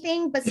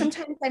anything, but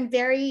sometimes I'm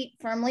very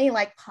firmly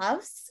like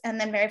puffs, and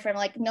then very firmly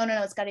like, no,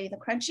 it's got to be the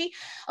crunchy.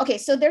 Okay,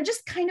 so they're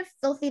just kind of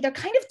filthy. They're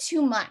kind of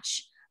too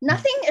much.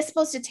 Nothing is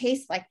supposed to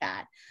taste like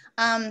that.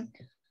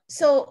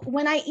 So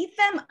when I eat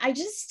them, I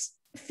just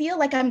feel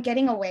like I'm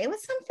getting away with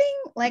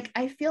something. Like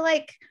I feel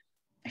like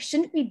I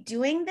shouldn't be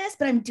doing this,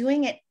 but I'm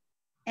doing it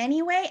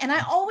anyway. And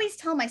I always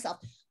tell myself,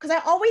 because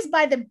I always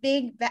buy the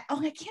big bag. Oh,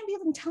 I can't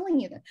believe I'm telling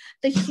you that,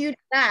 the huge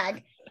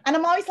bag. And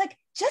I'm always like,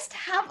 just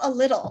have a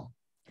little.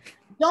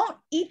 Don't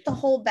eat the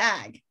whole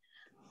bag.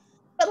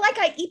 But like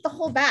I eat the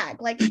whole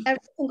bag, like every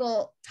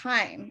single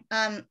time.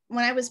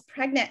 When I was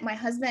pregnant, my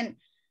husband,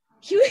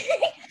 he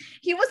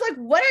was like,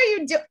 what are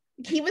you doing?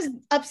 He was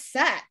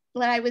upset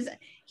that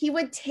he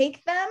would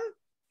take them,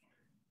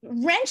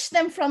 wrench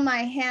them from my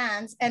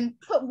hands and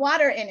put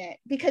water in it,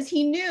 because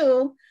he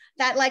knew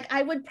that like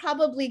I would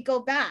probably go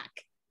back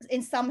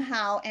in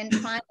somehow and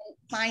try and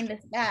find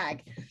this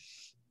bag.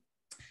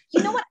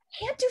 You know what?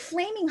 I can't do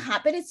flaming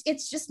hot, but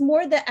it's just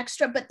more the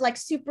extra, but like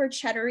super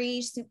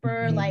cheddary,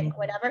 super like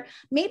whatever.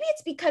 Maybe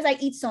it's because I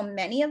eat so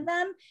many of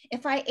them.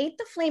 If I ate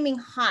the flaming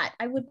hot,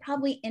 I would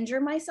probably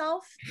injure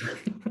myself.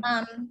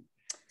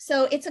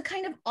 So it's a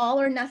kind of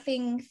all or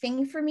nothing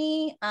thing for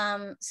me.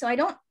 So I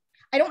don't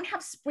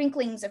have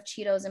sprinklings of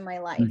Cheetos in my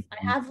life. I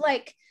have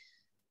like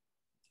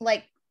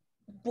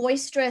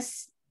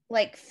boisterous,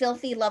 like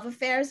filthy love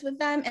affairs with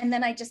them, and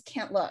then I just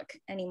can't look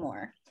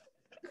anymore.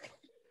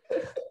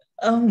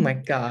 Oh my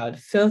God.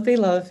 Filthy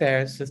love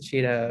affairs with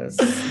Cheetos.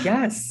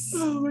 Yes.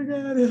 Oh my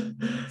God.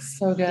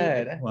 So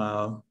good.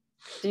 Wow.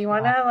 Do you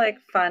want to like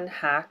fun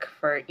hack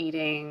for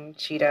eating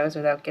Cheetos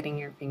without getting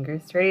your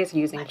fingers dirty? Is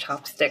using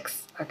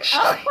chopsticks,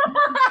 actually.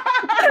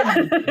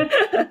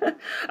 I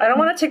don't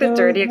want to take the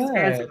dirty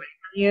experience away from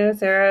you,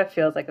 Sarah. It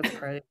feels like it's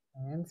part of the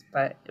experience,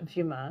 but if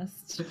you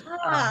must.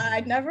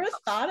 I never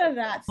thought of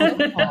that.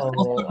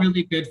 Also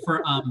really good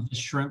for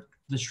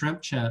the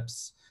shrimp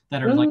chips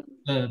that are like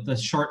the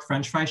short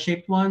French fry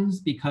shaped ones,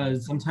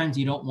 because sometimes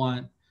you don't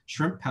want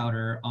shrimp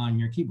powder on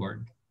your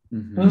keyboard.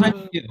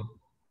 Sometimes you do.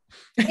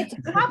 It's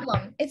a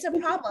problem. It's a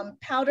problem.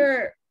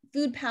 Powder,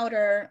 food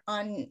powder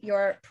on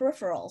your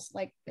peripherals,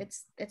 like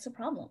it's a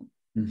problem.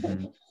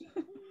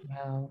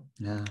 Wow.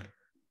 Yeah.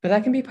 But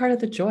that can be part of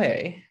the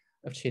joy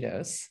of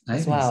Cheetos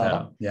as well.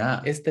 So.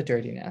 Yeah. Is the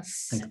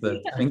dirtiness. Like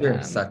the finger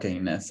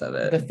suckingness of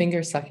it. The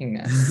finger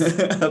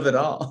suckingness. Of it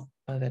all.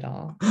 Of it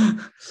all.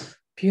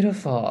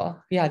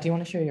 Beautiful. Yeah, do you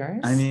want to share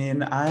yours? I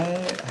mean, I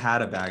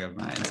had a bag of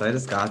mine, so I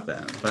just got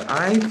them. But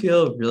I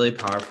feel really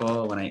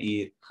powerful when I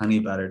eat honey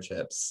butter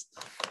chips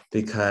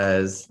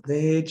because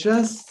they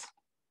just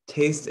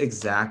taste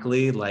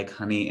exactly like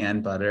honey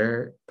and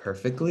butter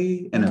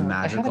perfectly in a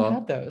magical I haven't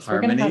had those.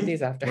 harmony. We're gonna have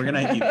these after. We're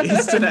gonna eat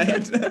these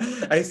tonight.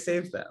 I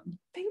saved them.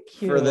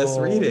 Thank you for this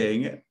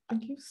reading.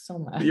 Thank you so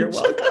much. You're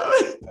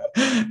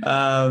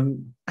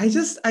welcome.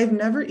 I've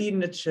never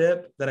eaten a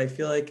chip that I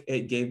feel like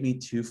it gave me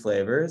two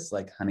flavors,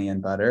 like honey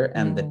and butter,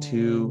 and the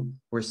two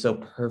were so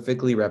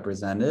perfectly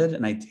represented,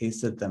 and I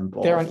tasted them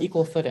both. They're on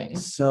equal footing.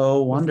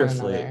 So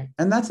wonderfully.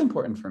 And that's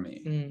important for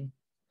me.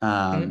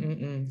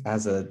 Mm.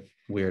 As a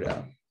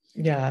weirdo.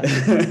 Yeah.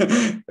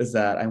 Is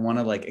that I want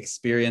to like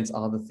experience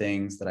all the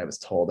things that I was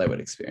told I would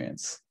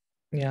experience.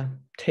 Yeah.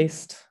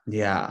 Taste.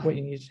 Yeah. What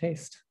you need to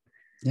taste.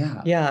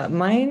 Yeah. Yeah.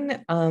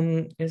 Mine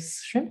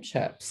is shrimp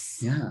chips.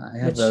 Yeah. I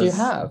have which those you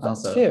have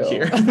also too.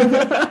 Here.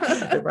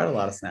 I brought a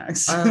lot of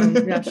snacks.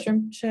 Yeah,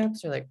 shrimp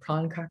chips or like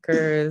prawn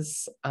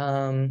crackers.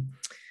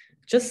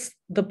 Just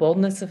the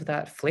boldness of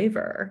that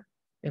flavor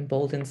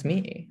emboldens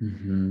me.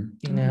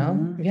 You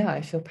know? Yeah, I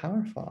feel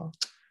powerful.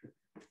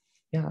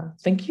 Yeah.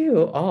 Thank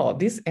you all.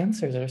 These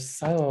answers are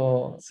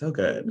so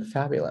good.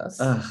 Fabulous.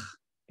 Ugh.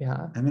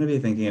 Yeah. I'm gonna be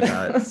thinking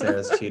about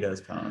Sarah's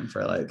Cheetos poem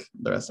for like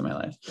the rest of my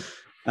life.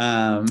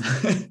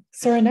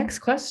 So our next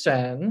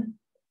question,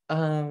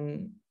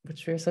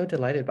 which we're so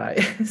delighted by,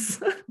 is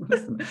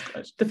what's the next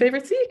question? The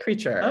favorite sea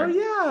creature. Oh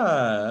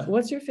yeah.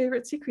 What's your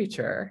favorite sea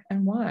creature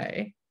and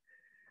why?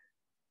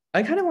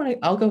 I kind of want to,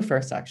 I'll go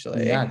first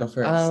actually. Yeah, go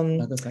first.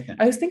 I'll go second.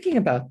 I was thinking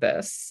about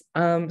this.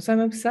 So I'm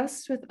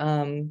obsessed with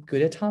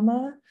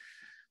Gudetama,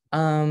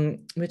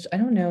 which I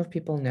don't know if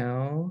people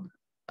know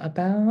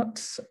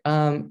about.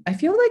 I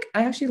feel like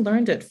I actually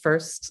learned it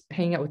first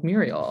hanging out with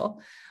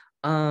Muriel.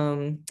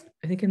 I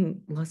think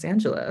in Los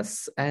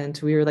Angeles, and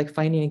we were like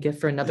finding a gift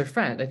for another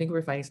friend. I think we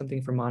were finding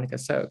something for Monica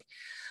Soak.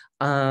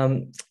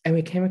 And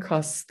we came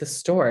across the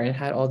store and it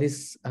had all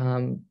these,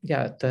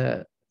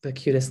 the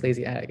cutest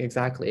lazy egg,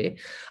 exactly.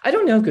 I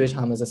don't know if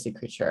Gudetama is a sea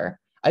creature.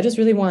 I just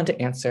really wanted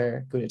to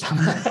answer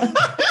Gudetama.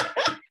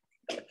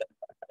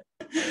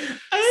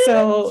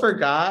 I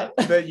forgot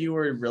that you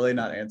were really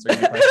not answering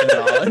the question at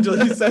all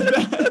until you said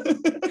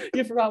that.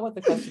 You forgot what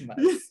the question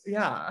was.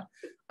 Yeah.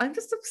 I'm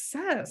just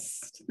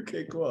obsessed.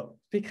 Okay, cool.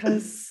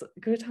 Because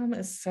Gudetama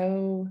is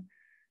so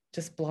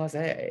just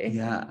blasé.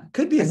 Yeah.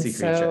 Could be a sea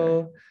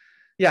creature.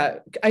 Yeah,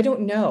 I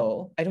don't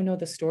know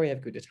the story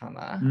of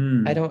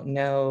Gudetama. I don't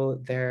know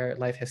their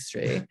life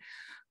history.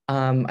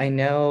 I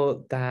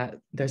know that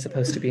they're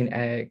supposed to be an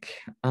egg.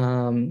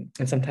 And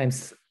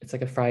sometimes it's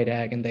like a fried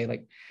egg and they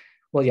like,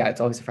 well, yeah,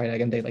 it's always a fried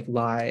egg and they like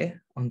lie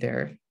on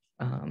their,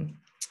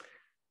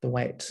 the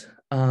white.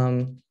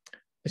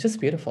 It's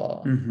just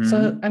beautiful.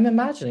 So I'm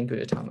imagining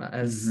Gudetama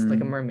as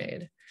like a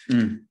mermaid,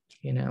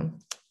 you know?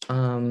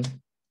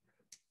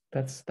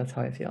 That's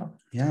how I feel.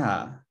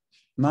 Yeah.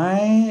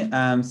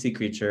 My sea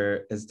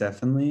creature is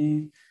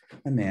definitely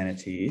a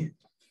manatee.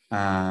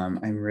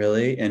 I'm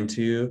really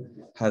into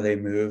how they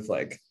move,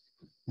 like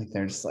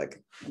they're just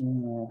like,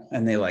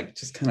 and they like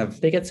just kind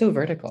of, they get so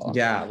vertical.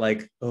 Yeah,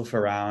 like oof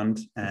around,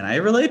 and I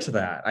relate to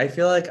that. I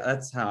feel like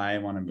that's how I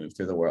want to move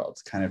through the world,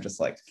 kind of just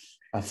like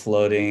a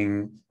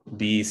floating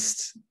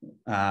beast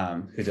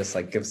who just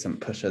like gives some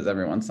pushes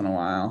every once in a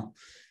while.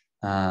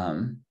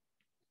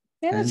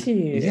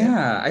 Manatee.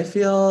 Yeah, I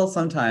feel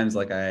sometimes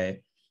like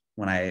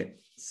when I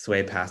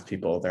sway past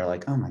people, they're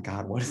like, oh my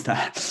God, what is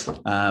that?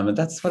 But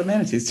that's what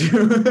manatees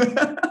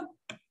do.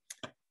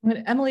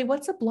 Emily,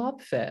 what's a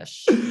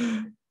blobfish?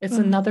 It's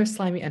another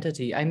slimy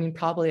entity. I mean,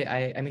 probably,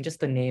 I mean, just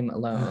the name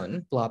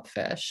alone,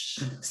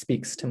 blobfish,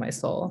 speaks to my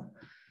soul.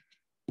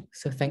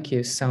 So thank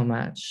you so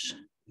much.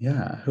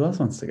 Yeah, who else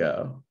wants to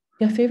go?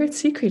 Yeah, favorite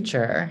sea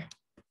creature.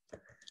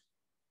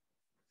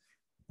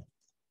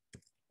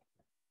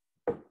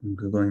 I'm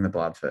Googling the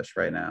blobfish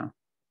right now.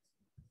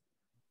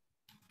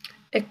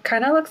 It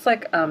kind of looks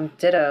like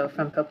Ditto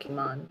from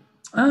Pokemon.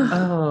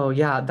 Oh,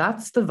 yeah,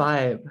 that's the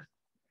vibe.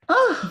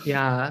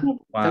 Yeah,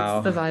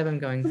 wow. That's the vibe I'm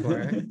going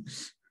for.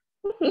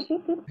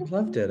 I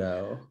love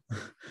Ditto.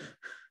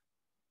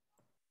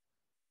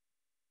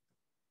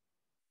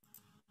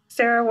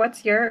 Sarah,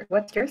 what's your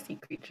sea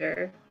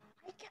creature?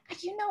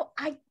 You know,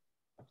 I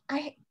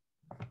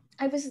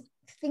was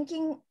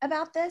thinking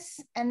about this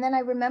and then I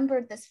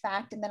remembered this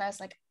fact and then I was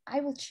like,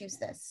 I will choose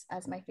this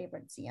as my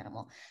favorite sea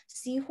animal.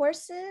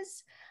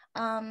 Seahorses.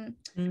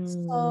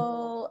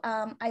 So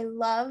I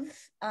love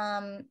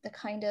the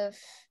kind of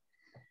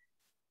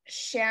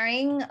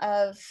sharing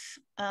of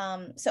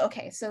so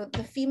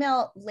the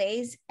female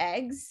lays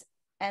eggs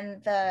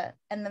and the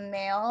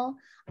male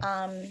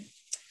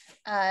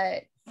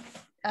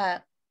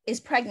is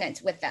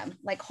pregnant with them,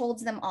 like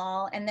holds them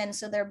all, and then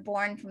so they're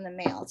born from the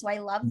male. So I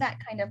love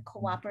that kind of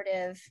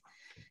cooperative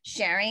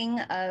sharing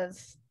of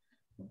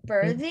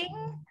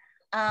birthing.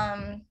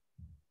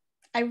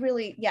 I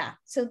really, yeah,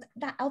 so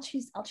that I'll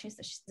choose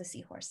the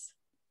seahorse.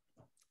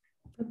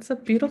 That's a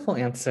beautiful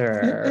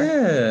answer. It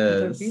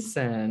is. The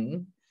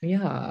reason,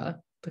 yeah,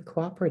 the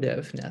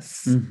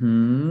cooperativeness.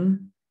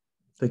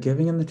 The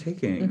giving and the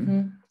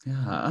taking.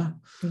 Yeah.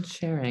 And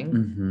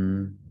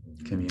sharing.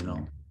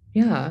 Communal.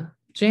 Yeah.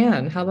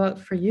 Jan, how about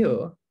for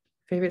you?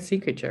 Favorite sea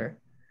creature?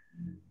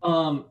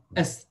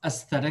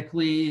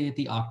 Aesthetically,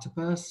 the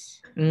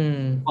octopus.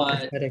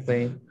 But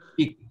aesthetically.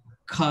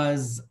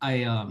 Because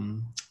I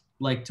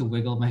like to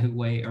wiggle my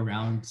way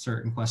around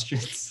certain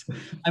questions,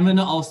 I'm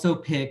gonna also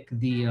pick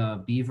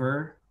the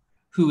beaver,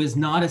 who is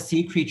not a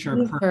sea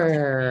creature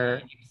per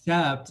se,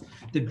 except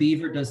the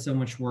beaver does so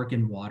much work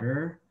in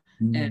water,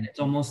 and it's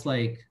almost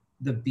like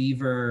the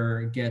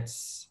beaver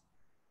gets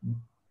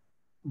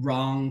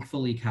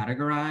wrongfully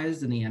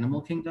categorized in the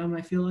animal kingdom,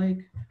 I feel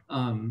like.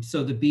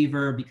 So the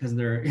beaver, because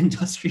they're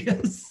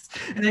industrious,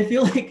 and I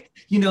feel like,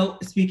 you know,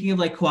 speaking of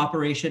like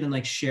cooperation and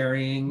like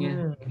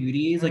sharing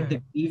duties, like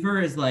the beaver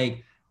is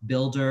like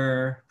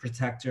builder,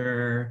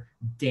 protector,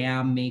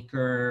 dam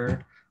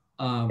maker.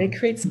 They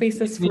create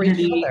spaces for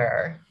each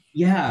other.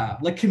 Yeah,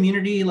 like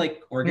community,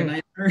 like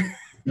organizer.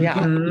 Yeah.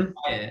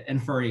 Quiet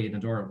and furry and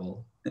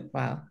adorable.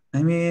 Wow.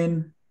 I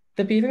mean,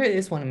 the beaver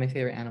is one of my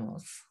favorite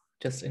animals,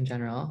 just in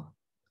general.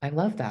 I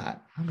love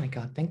that. Oh my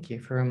God, thank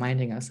you for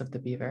reminding us of the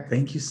beaver.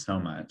 Thank you so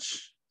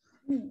much.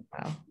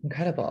 Wow,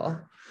 incredible.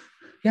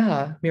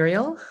 Yeah,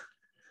 Muriel?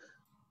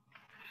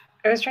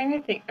 I was trying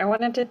to think, I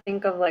wanted to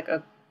think of like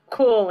a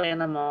cool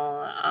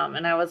animal,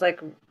 and I was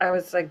like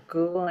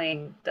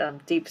Googling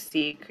deep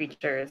sea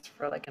creatures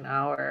for like an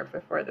hour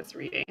before this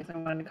reading, so I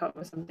wanted to come up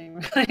with something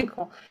really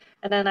cool.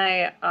 And then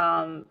I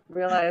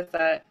realized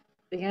that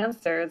the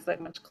answer is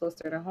like much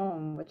closer to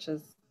home, which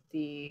is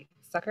the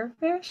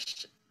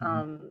suckerfish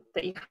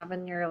that you have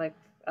in your like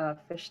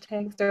fish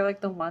tanks. They're like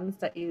the ones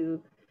that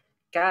you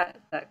get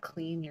that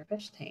clean your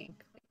fish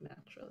tank like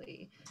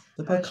naturally.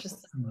 I was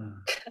just oh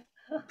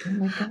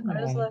my God.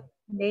 I was like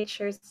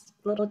nature's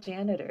little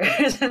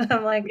janitors, and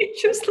I'm like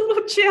nature's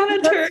little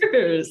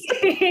janitors.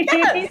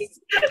 Yes.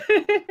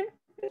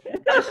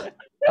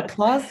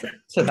 Applause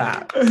to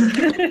that.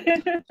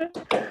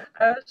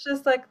 I was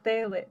just like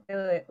they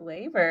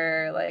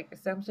labor, like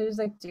sometimes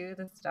like do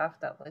the stuff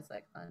that was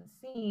like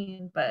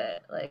unseen,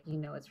 but like you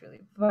know it's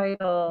really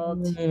vital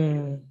to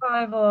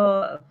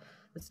survival of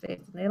the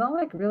space. And they don't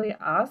like really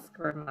ask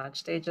for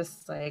much. They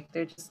just like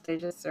they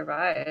just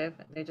survive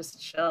and they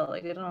just chill.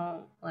 Like they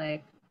don't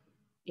like,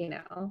 you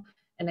know.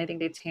 And I think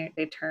they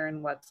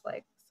turn what's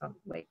like some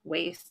like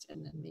waste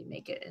and then they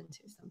make it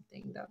into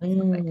something that's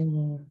like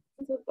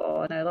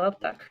visible. And I love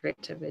that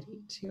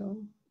creativity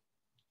too.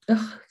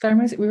 Ugh, that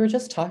reminds me, we were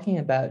just talking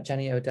about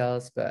Jenny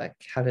Odell's book,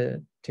 How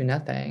to Do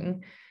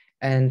Nothing.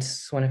 And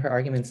one of her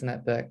arguments in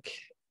that book,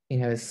 you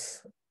know,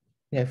 is,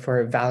 you know,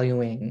 for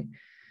valuing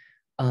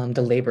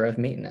the labor of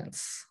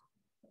maintenance,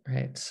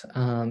 right?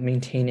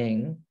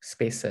 Maintaining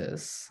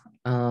spaces.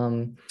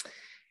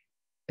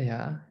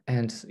 Yeah,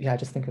 and yeah,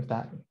 just think of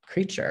that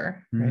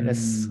creature, right?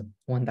 As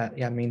one that,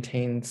 yeah,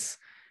 maintains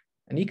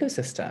an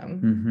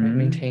ecosystem, right?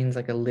 Maintains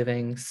like a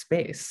living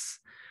space.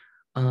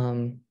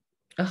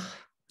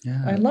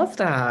 Yeah, I love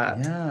that.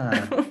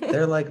 Yeah,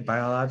 their like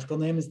biological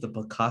name is the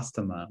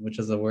Placostoma, which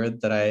is a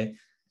word that I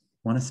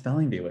won a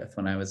spelling bee with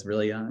when I was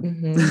really young.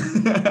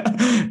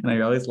 And I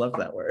always loved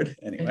that word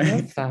anyway. I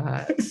love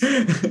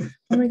that.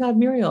 Oh my God,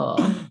 Muriel.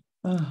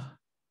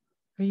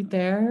 Are you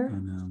there? Oh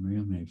no,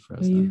 Muriel may have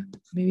frozen.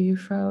 Maybe you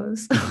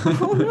froze.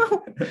 Oh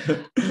no.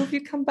 I hope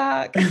you come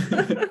back.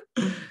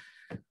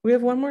 We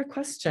have one more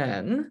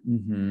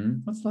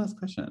question. What's the last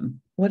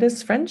question? What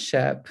is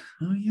friendship?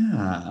 Oh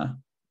yeah.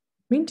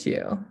 Mean to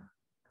you?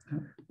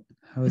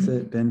 How has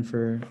it been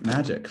for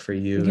magic for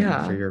you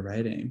and for your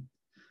writing?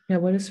 Yeah,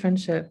 what does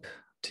friendship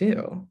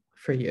do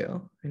for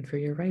you and for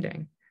your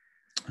writing?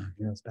 Oh,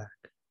 Muriel's back.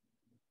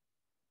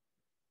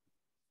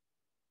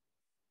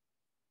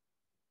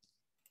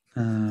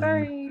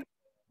 Sorry.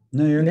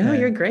 No, you're okay. No,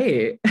 you're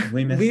great.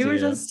 We missed you. We were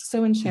just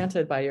so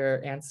enchanted by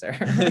your answer.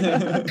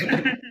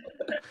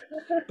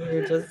 We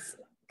were just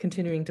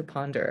continuing to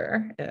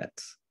ponder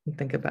it and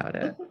think about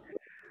it.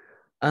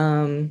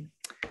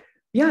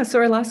 Yeah, so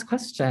our last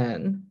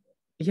question.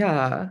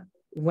 Yeah,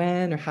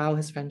 when or how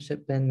has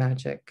friendship been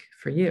magic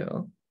for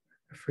you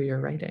or for your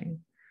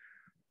writing?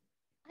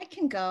 I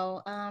can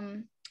go.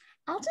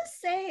 I'll just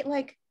say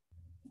like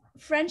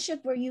friendship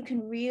where you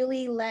can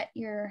really let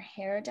your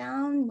hair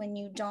down when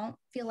you don't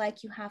feel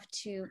like you have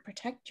to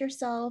protect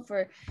yourself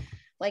or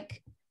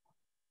like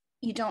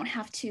you don't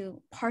have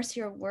to parse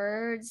your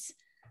words.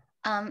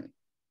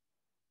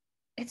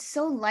 It's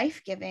so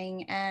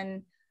life-giving.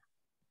 And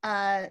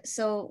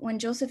so when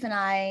Joseph and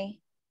I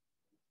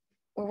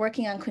were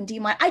working on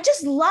Kundiman, I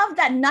just love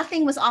that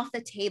nothing was off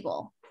the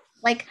table.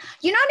 Like,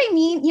 you know what I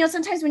mean? You know,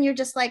 sometimes when you're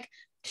just like,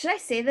 should I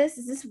say this?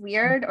 Is this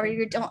weird? Or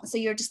you don't, so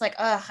you're just like,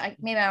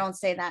 maybe I don't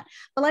say that.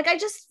 But like, I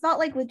just felt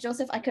like with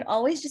Joseph, I could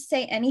always just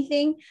say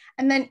anything.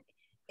 And then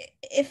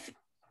if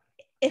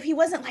he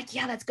wasn't like,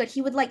 yeah, that's good,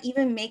 he would like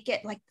even make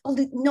it like, oh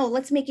no,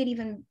 let's make it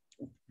even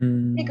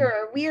bigger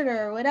or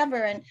weirder or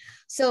whatever. And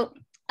so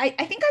I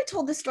think I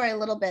told this story a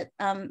little bit,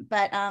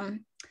 but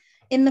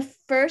in the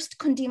first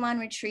Kundiman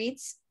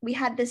retreats, we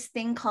had this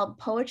thing called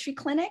Poetry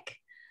Clinic.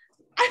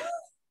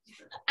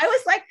 I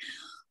was like,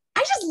 I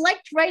just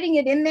liked writing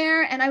it in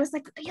there. And I was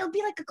like, it'll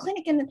be like a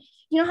clinic. And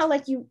you know how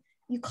like you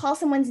call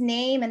someone's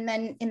name and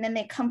then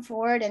they come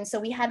forward. And so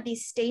we had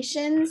these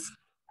stations.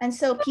 And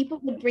so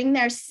people would bring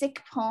their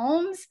sick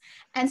poems.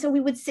 And so we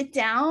would sit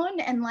down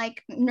and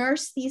like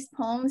nurse these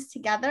poems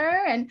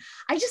together. And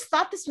I just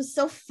thought this was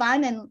so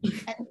fun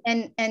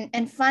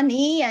and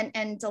funny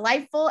and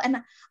delightful.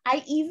 And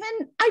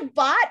I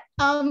bought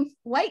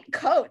white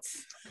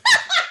coats.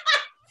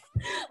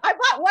 I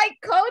bought white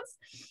coats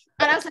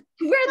and I was like,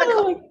 where are the coats?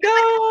 Oh my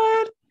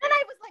God. And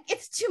I was like,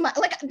 it's too much.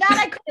 Like that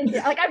I couldn't do.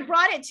 Like I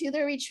brought it to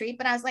the retreat,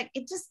 but I was like,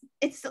 it's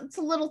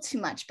a little too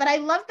much. But I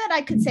love that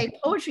I could say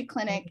Poetry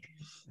Clinic.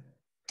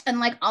 And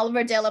like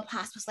Oliver de la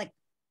Paz was like,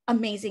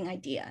 amazing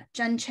idea.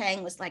 Jen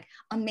Chang was like,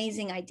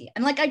 amazing idea.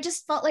 And like, I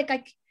just felt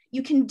like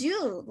you can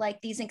do like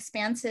these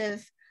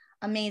expansive,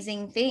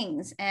 amazing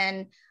things.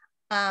 And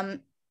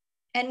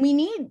we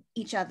need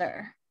each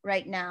other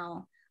right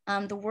now.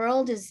 The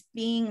world is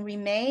being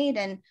remade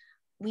and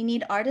we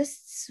need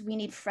artists, we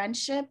need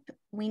friendship,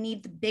 we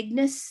need the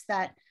bigness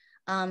that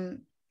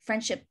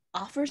friendship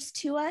offers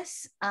to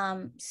us.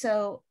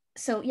 So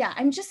yeah,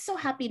 I'm just so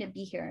happy to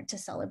be here to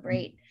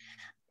celebrate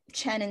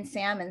Chen and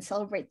Sam and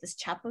celebrate this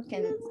chapbook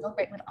and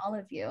celebrate with all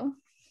of you.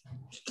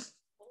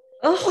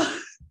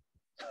 Oh,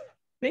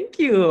 thank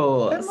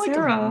you, I'm like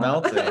Sarah.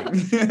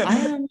 melting. I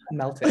am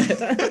melted.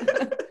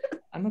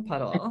 I'm a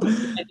puddle.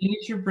 I think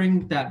you should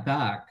bring that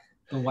back,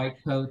 the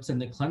white coats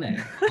and the clinic.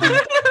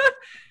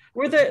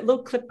 Were there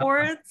little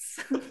clipboards?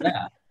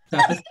 Yeah.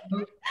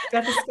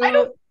 Stethoscope. I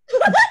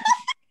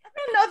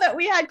don't know that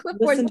we had clipboards.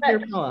 Listen to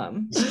your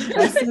poem.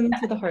 Listen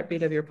to the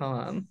heartbeat of your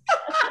poem.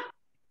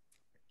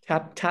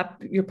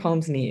 Tap your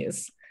poem's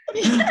knees.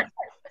 tap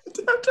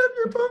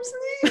your poem's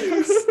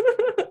knees.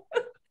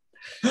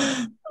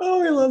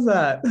 Oh, I love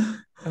that.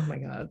 Oh my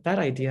God, that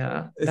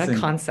idea, that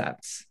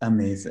concept.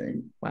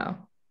 Amazing.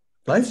 Wow.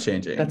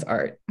 Life-changing. That's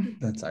art.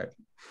 That's art.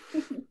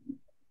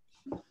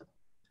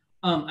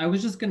 I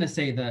was just gonna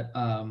say that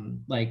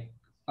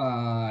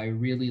I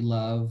really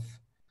love,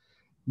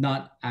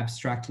 not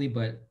abstractly,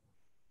 but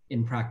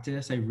in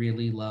practice, I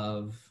really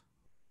love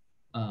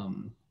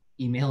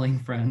emailing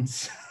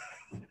friends.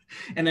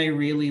 And I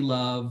really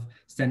love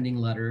sending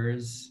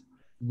letters,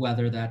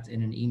 whether that's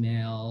in an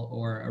email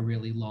or a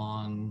really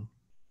long,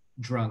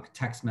 drunk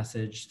text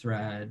message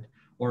thread,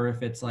 or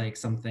if it's like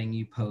something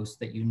you post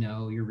that you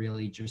know you're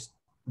really just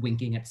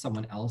winking at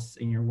someone else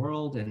in your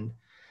world. And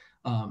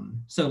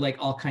so like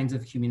all kinds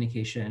of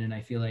communication. And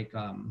I feel like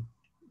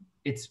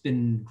it's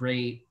been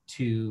great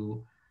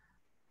to,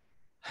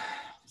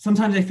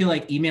 sometimes I feel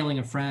like emailing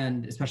a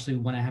friend, especially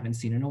when I haven't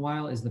seen in a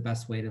while, is the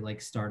best way to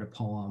like start a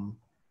poem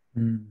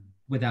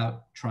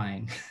without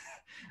trying.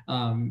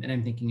 And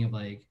I'm thinking of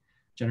like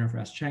Jennifer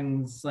S.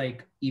 Cheng's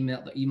like the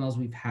emails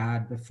we've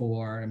had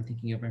before. I'm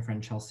thinking of my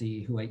friend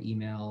Chelsea, who I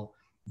email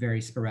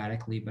very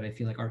sporadically, but I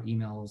feel like our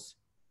emails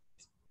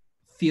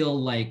feel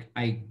like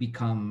I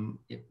become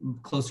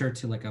closer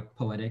to like a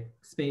poetic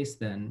space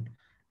than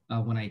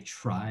when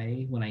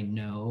I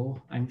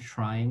know I'm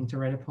trying to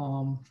write a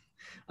poem.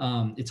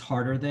 It's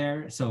harder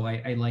there. So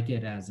I like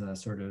it as a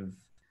sort of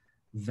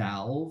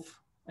valve,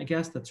 I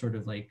guess, that sort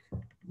of like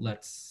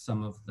lets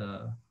some of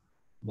the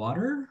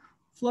water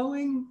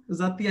flowing. Is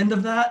that the end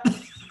of that?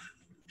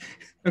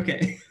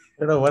 Okay. I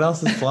don't know what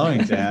else is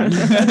flowing, Jan.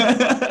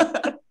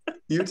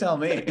 You tell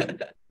me.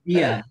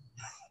 Yeah.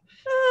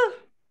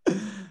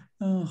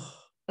 Oh.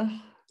 Yeah.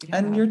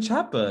 And your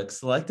chapbook,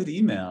 Selected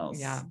Emails.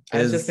 Yeah, I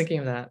was just thinking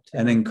of that too.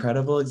 An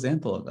incredible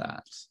example of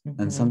that,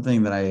 and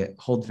something that I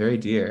hold very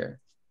dear.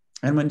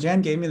 And when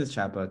Jan gave me this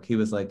chapbook, he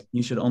was like,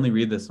 you should only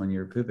read this when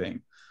you're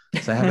pooping.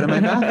 So I have it in my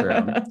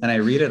bathroom and I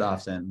read it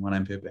often when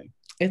I'm pooping.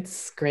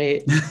 It's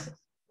great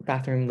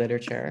bathroom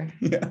literature.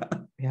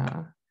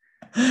 Yeah.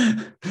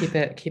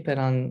 Keep it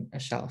on a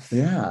shelf.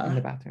 Yeah. In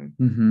the bathroom.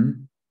 Mm-hmm.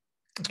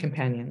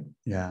 Companion.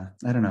 Yeah.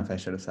 I don't know if I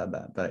should have said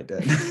that, but I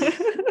did.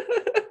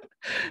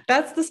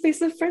 That's the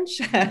space of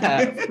friendship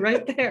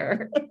right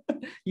there.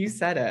 You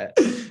said it.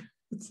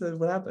 It's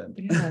what happened.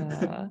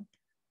 Yeah.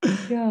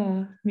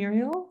 Yeah.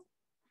 Muriel?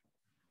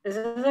 This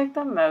is like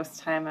the most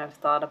time I've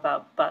thought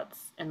about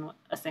butts in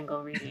a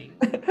single reading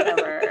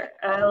ever.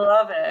 I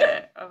love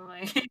it. I'm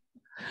like,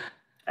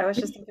 I was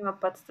just thinking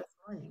about butts this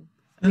morning.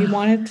 We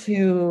wanted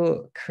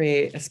to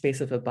create a space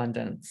of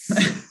abundance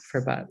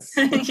for butts.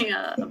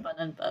 Yeah,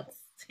 abundant butts.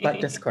 Butt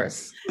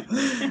discourse.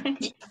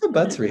 A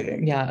butts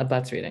reading. Yeah, a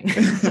butts reading.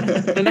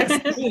 The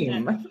next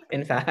theme,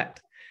 in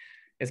fact.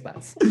 is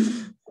butts.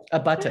 A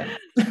button.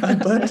 A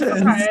button.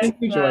 Thank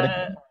you,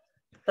 Jordan.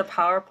 The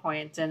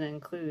PowerPoint didn't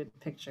include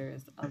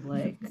pictures of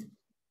like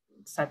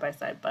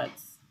side-by-side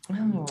butts.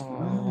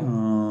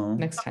 Oh.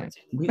 Next time.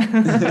 We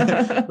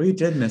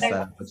did miss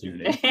that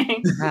opportunity.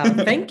 Wow,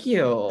 thank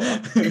you.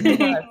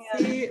 Yeah,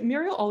 see,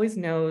 Muriel always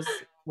knows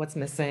what's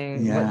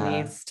missing, what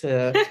needs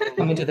to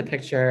come into the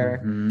picture.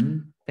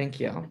 Thank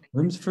you.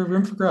 Room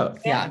for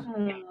growth. Yeah.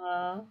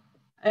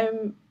 I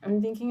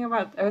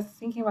was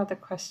thinking about the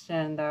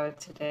question though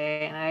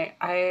today, and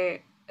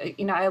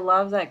I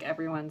love like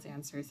everyone's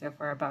answers so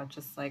far about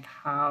just like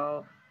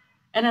how,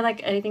 and I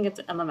think it's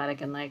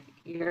emblematic in like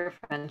your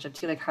friendship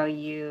too, like how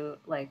you,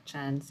 like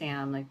Chen,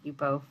 Sam, like you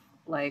both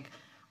like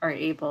are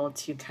able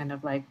to kind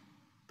of like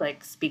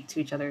speak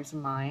to each other's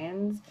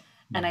minds.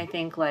 And I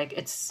think like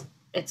it's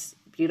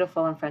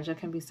beautiful, and friendship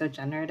can be so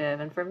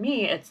generative. And for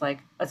me, it's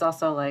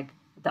also like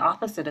the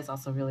opposite is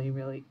also really,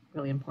 really,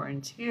 really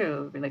important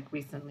too. Like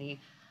recently,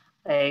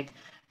 like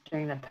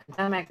during the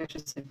pandemic, there's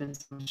just like been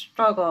some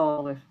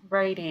struggle with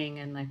writing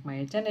and like my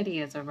identity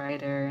as a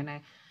writer.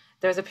 And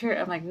there's a period,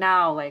 I'm like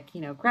now, like,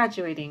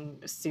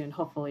 graduating soon,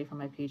 hopefully from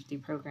my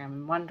PhD program,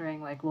 and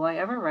wondering like, will I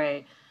ever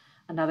write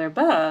another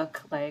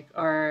book? Like,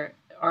 or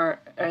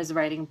is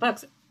writing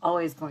books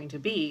always going to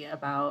be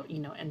about,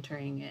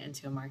 entering it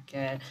into a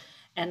market?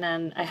 And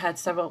then I had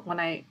several, when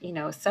I,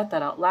 said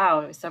that out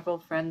loud, several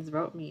friends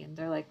wrote me and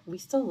they're like, we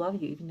still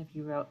love you, even if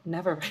you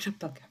never write a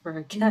book ever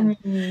again.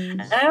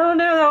 And I don't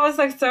know, that was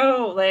like,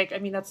 so like, I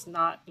mean, that's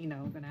not,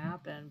 gonna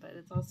happen, but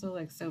it's also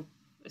like,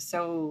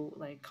 so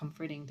like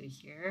comforting to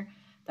hear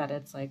that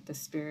it's like the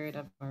spirit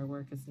of our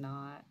work is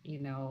not,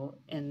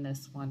 in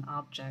this one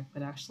object,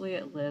 but actually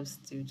it lives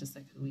through just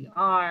like who we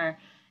are,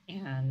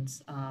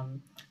 and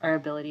our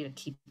ability to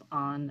keep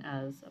on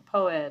as a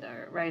poet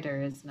or a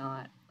writer is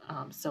not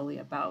solely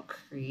about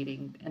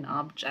creating an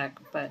object,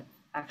 but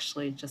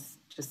actually just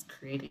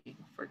creating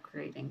for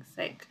creating's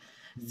sake.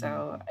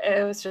 So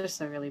it was just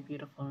a really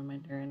beautiful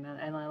reminder, and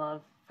I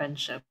love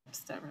friendships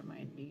that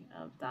remind me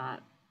of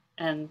that.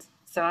 And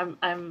so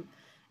I'm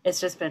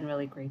it's just been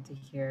really great to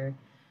hear,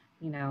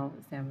 Sam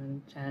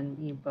and Chen,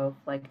 you both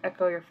like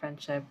echo your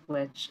friendship,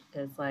 which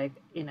is like,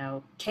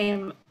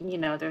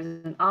 there's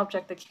an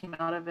object that came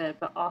out of it,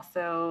 but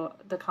also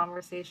the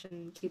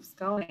conversation keeps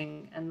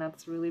going. And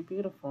that's really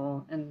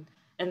beautiful and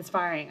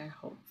inspiring, I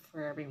hope,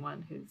 for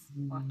everyone who's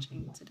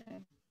watching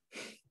today.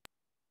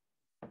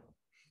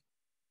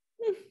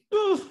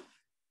 Oh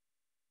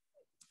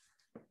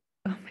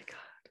my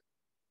God.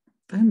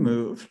 I'm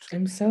moved.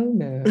 I'm so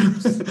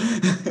moved.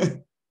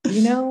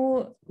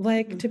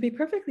 Like, to be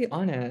perfectly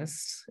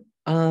honest,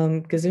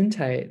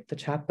 GESUNDHEIT, the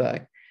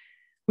chapbook,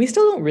 we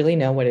still don't really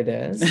know what it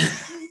is.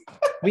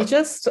 We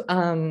just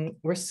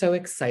we're so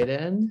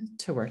excited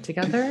to work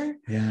together.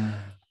 Yeah.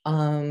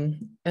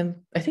 And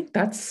I think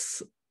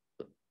that's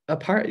a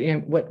part,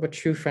 what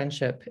true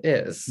friendship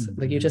is.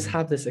 Like, you just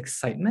have this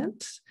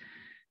excitement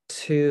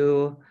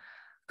to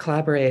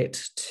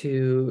collaborate,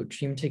 to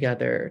dream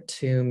together,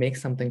 to make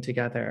something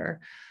together.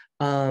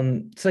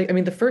 So like, I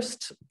mean, the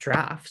first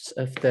draft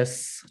of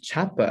this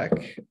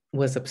chapbook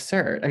was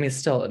absurd. I mean, it's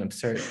still an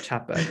absurd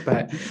chapbook,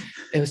 but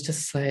it was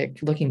just like,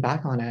 looking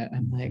back on it,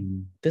 I'm like,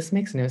 this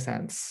makes no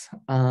sense.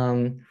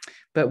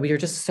 But we were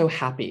just so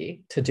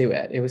happy to do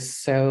it. It was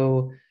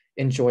so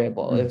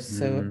enjoyable. It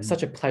was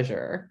such a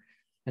pleasure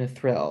and a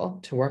thrill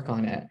to work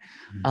on it.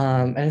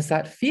 And it's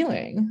that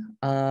feeling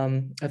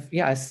of,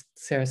 as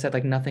Sarah said,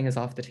 like, nothing is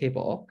off the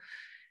table.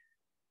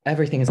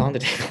 Everything is on the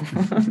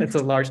table. It's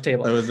a large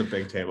table. It was a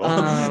big table.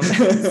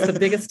 It's the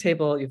biggest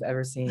table you've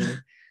ever seen,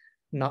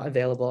 not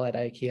available at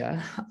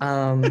IKEA.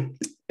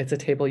 It's a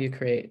table you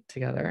create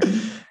together.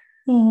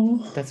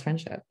 Oh, that's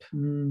friendship.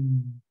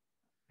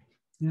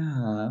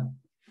 Yeah.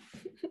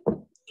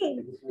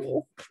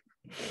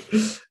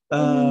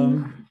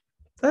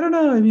 I don't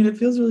know. I mean, it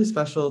feels really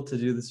special to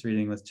do this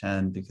reading with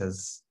Chen,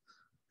 because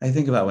I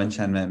think about when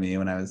Chen met me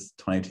when I was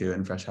 22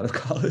 and fresh out of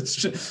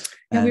college.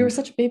 Yeah, we were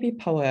such baby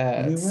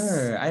poets. We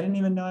were. I didn't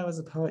even know I was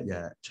a poet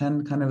yet.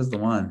 Chen kind of was the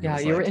one. Yeah,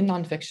 you were in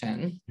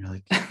nonfiction. You're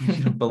like,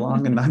 you don't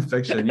belong in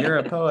nonfiction. You're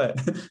a poet.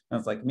 I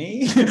was like,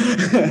 me?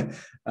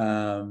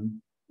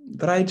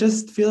 But I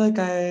just feel like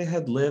I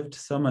had lived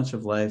so much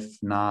of life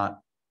not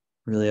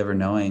really ever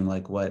knowing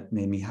like what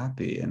made me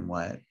happy and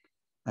what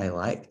I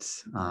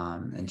liked,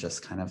 and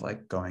just kind of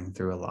like going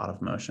through a lot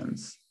of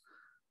motions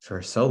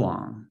for so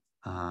long.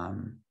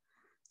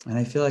 And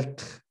I feel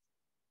like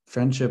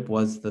friendship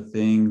was the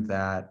thing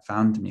that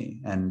found me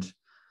and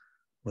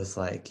was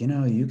like,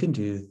 you can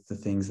do the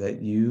things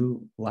that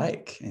you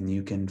like, and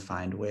you can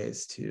find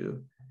ways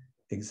to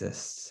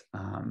exist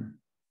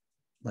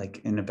like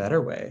in a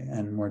better way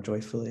and more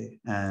joyfully.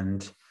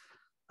 And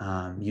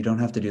you don't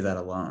have to do that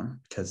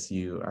alone, because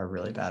you are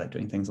really bad at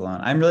doing things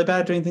alone. I'm really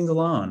bad at doing things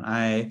alone.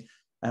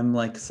 I'm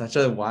like such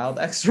a wild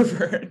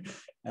extrovert,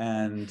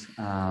 and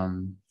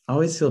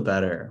always feel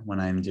better when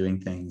I'm doing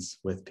things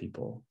with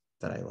people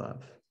that I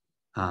love.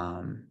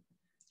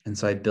 And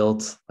so I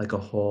built like a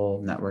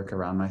whole network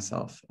around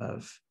myself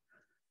of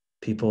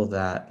people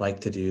that like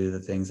to do the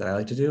things that I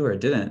like to do or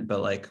didn't,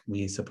 but like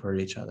we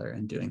supported each other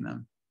in doing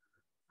them.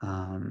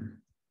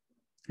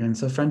 And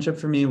so friendship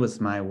for me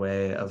was my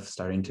way of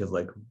starting to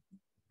like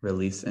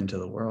release into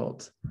the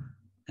world.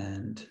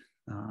 And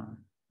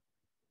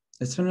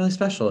it's been really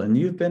special. And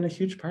you've been a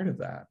huge part of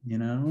that, you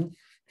know,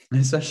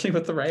 especially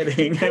with the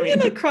writing. I'm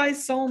gonna cry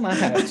so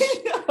much.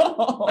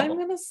 I'm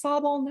gonna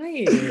sob all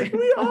night.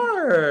 We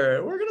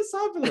are. We're gonna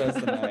sob for the rest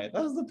of the night.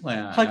 That was the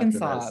plan. Hug and after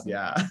sob. this.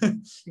 Yeah.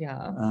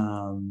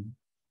 Yeah.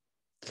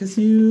 Because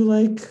you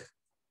like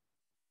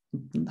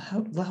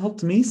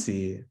helped me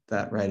see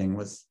that writing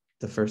was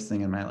the first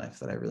thing in my life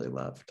that I really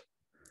loved.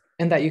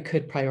 And that you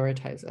could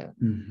prioritize it.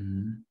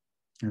 Mm-hmm.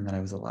 And that I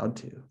was allowed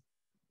to.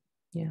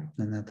 Yeah.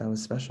 And that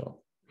was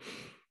special.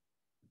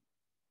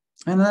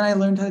 And then I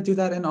learned how to do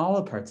that in all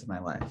the parts of my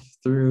life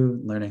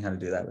through learning how to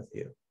do that with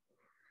you.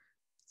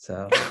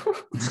 So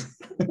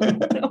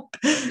No,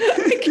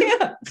 I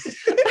can't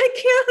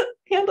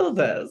handle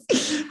this.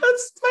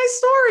 That's my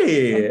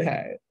story.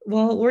 Okay.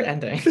 Well, we're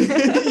ending.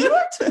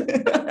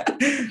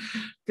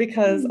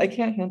 Because I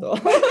can't handle.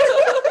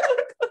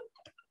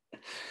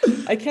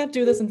 I can't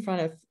do this in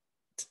front of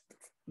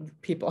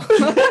people.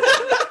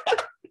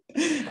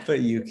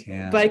 But you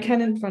can. But I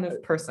can in front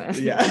of person.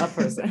 Yeah. A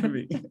person.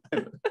 Me.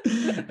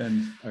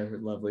 And our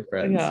lovely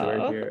friends who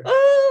are here.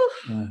 Oh,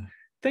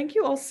 thank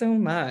you all so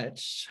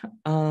much.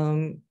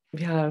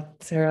 Yeah,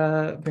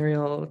 Sarah,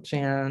 Muriel,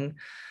 Jan,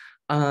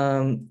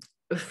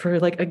 for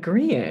like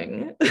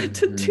agreeing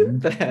to do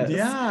this.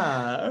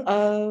 Yeah.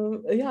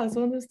 Yeah, it's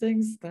one of those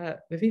things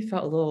that maybe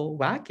felt a little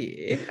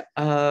wacky,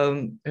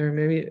 or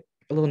maybe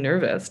a little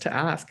nervous to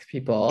ask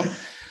people.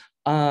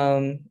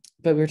 But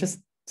we're just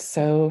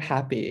so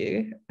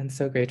happy and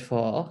so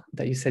grateful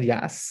that you said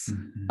yes,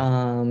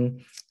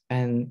 and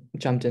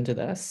jumped into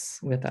this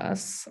with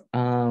us.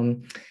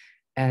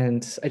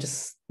 And I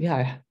just,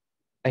 yeah,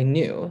 I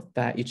knew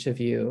that each of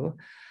you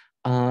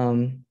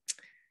would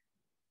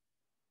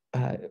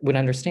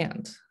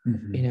understand,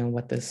 you know,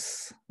 what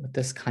this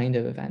kind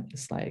of event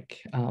is like,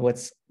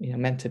 what's, you know,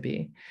 meant to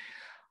be.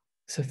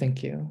 So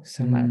thank you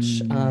so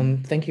much.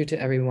 Thank you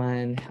to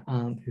everyone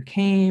who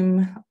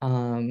came,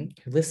 who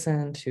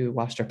listened, who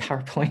watched our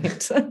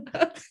PowerPoint.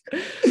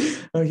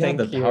 Oh yeah, Thank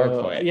the you.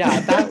 PowerPoint.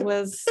 Yeah, that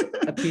was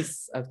a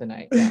piece of the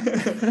night.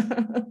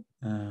 Yeah.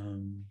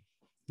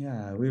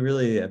 Yeah, we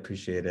really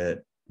appreciate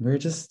it.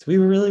 We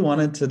really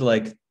wanted to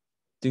like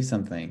do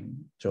something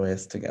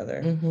joyous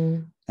together,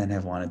 and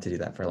have wanted to do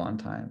that for a long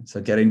time.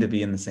 So getting to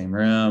be in the same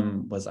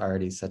room was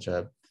already such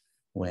a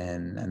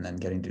win, and then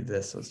getting to do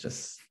this was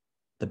just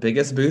the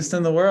biggest boost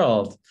in the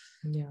world.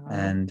 Yeah.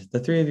 And the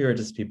three of you are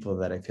just people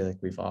that I feel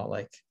like we've all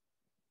like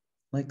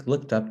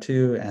looked up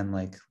to and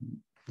like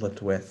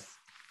looked with,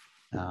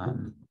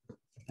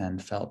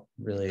 and felt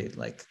really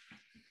like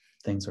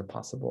things were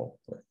possible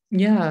with.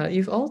 Yeah,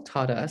 you've all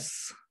taught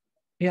us,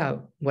 yeah,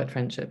 what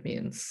friendship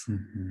means,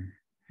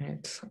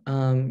 right?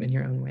 In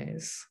your own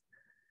ways.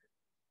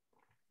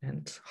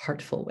 And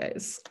heartful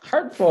ways.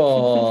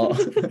 Heartful.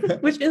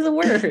 Which is a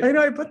word. I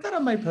know, I put that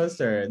on my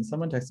poster and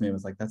someone texted me and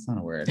was like, that's not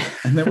a word.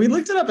 And then we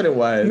looked it up and it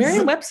was.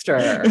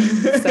 Merriam-Webster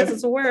says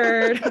it's a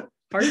word.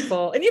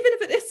 Heartful. And even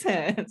if it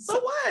isn't. So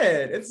what?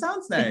 It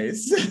sounds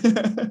nice.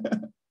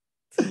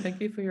 So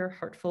thank you for your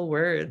heartful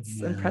words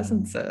and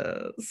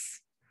presences.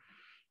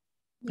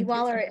 You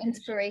all are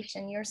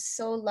inspiration. You're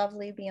so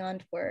lovely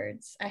beyond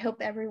words. I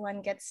hope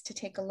everyone gets to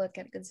take a look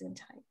at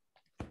GESUNDHEIT.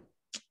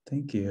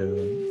 Thank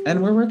you.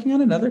 And we're working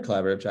on another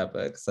collaborative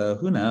chapbook, so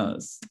who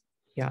knows?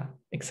 Yeah,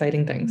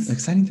 exciting things.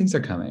 Exciting things are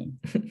coming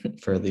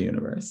for the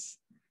universe.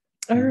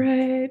 All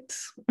right.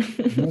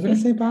 We're gonna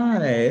say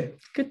bye.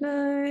 Good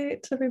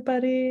night,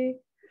 everybody.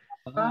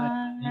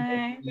 Bye.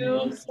 Thank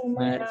you so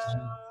much.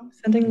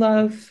 Sending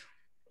love.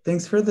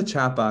 Thanks for the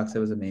chat box. It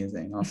was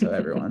amazing. Also,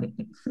 everyone.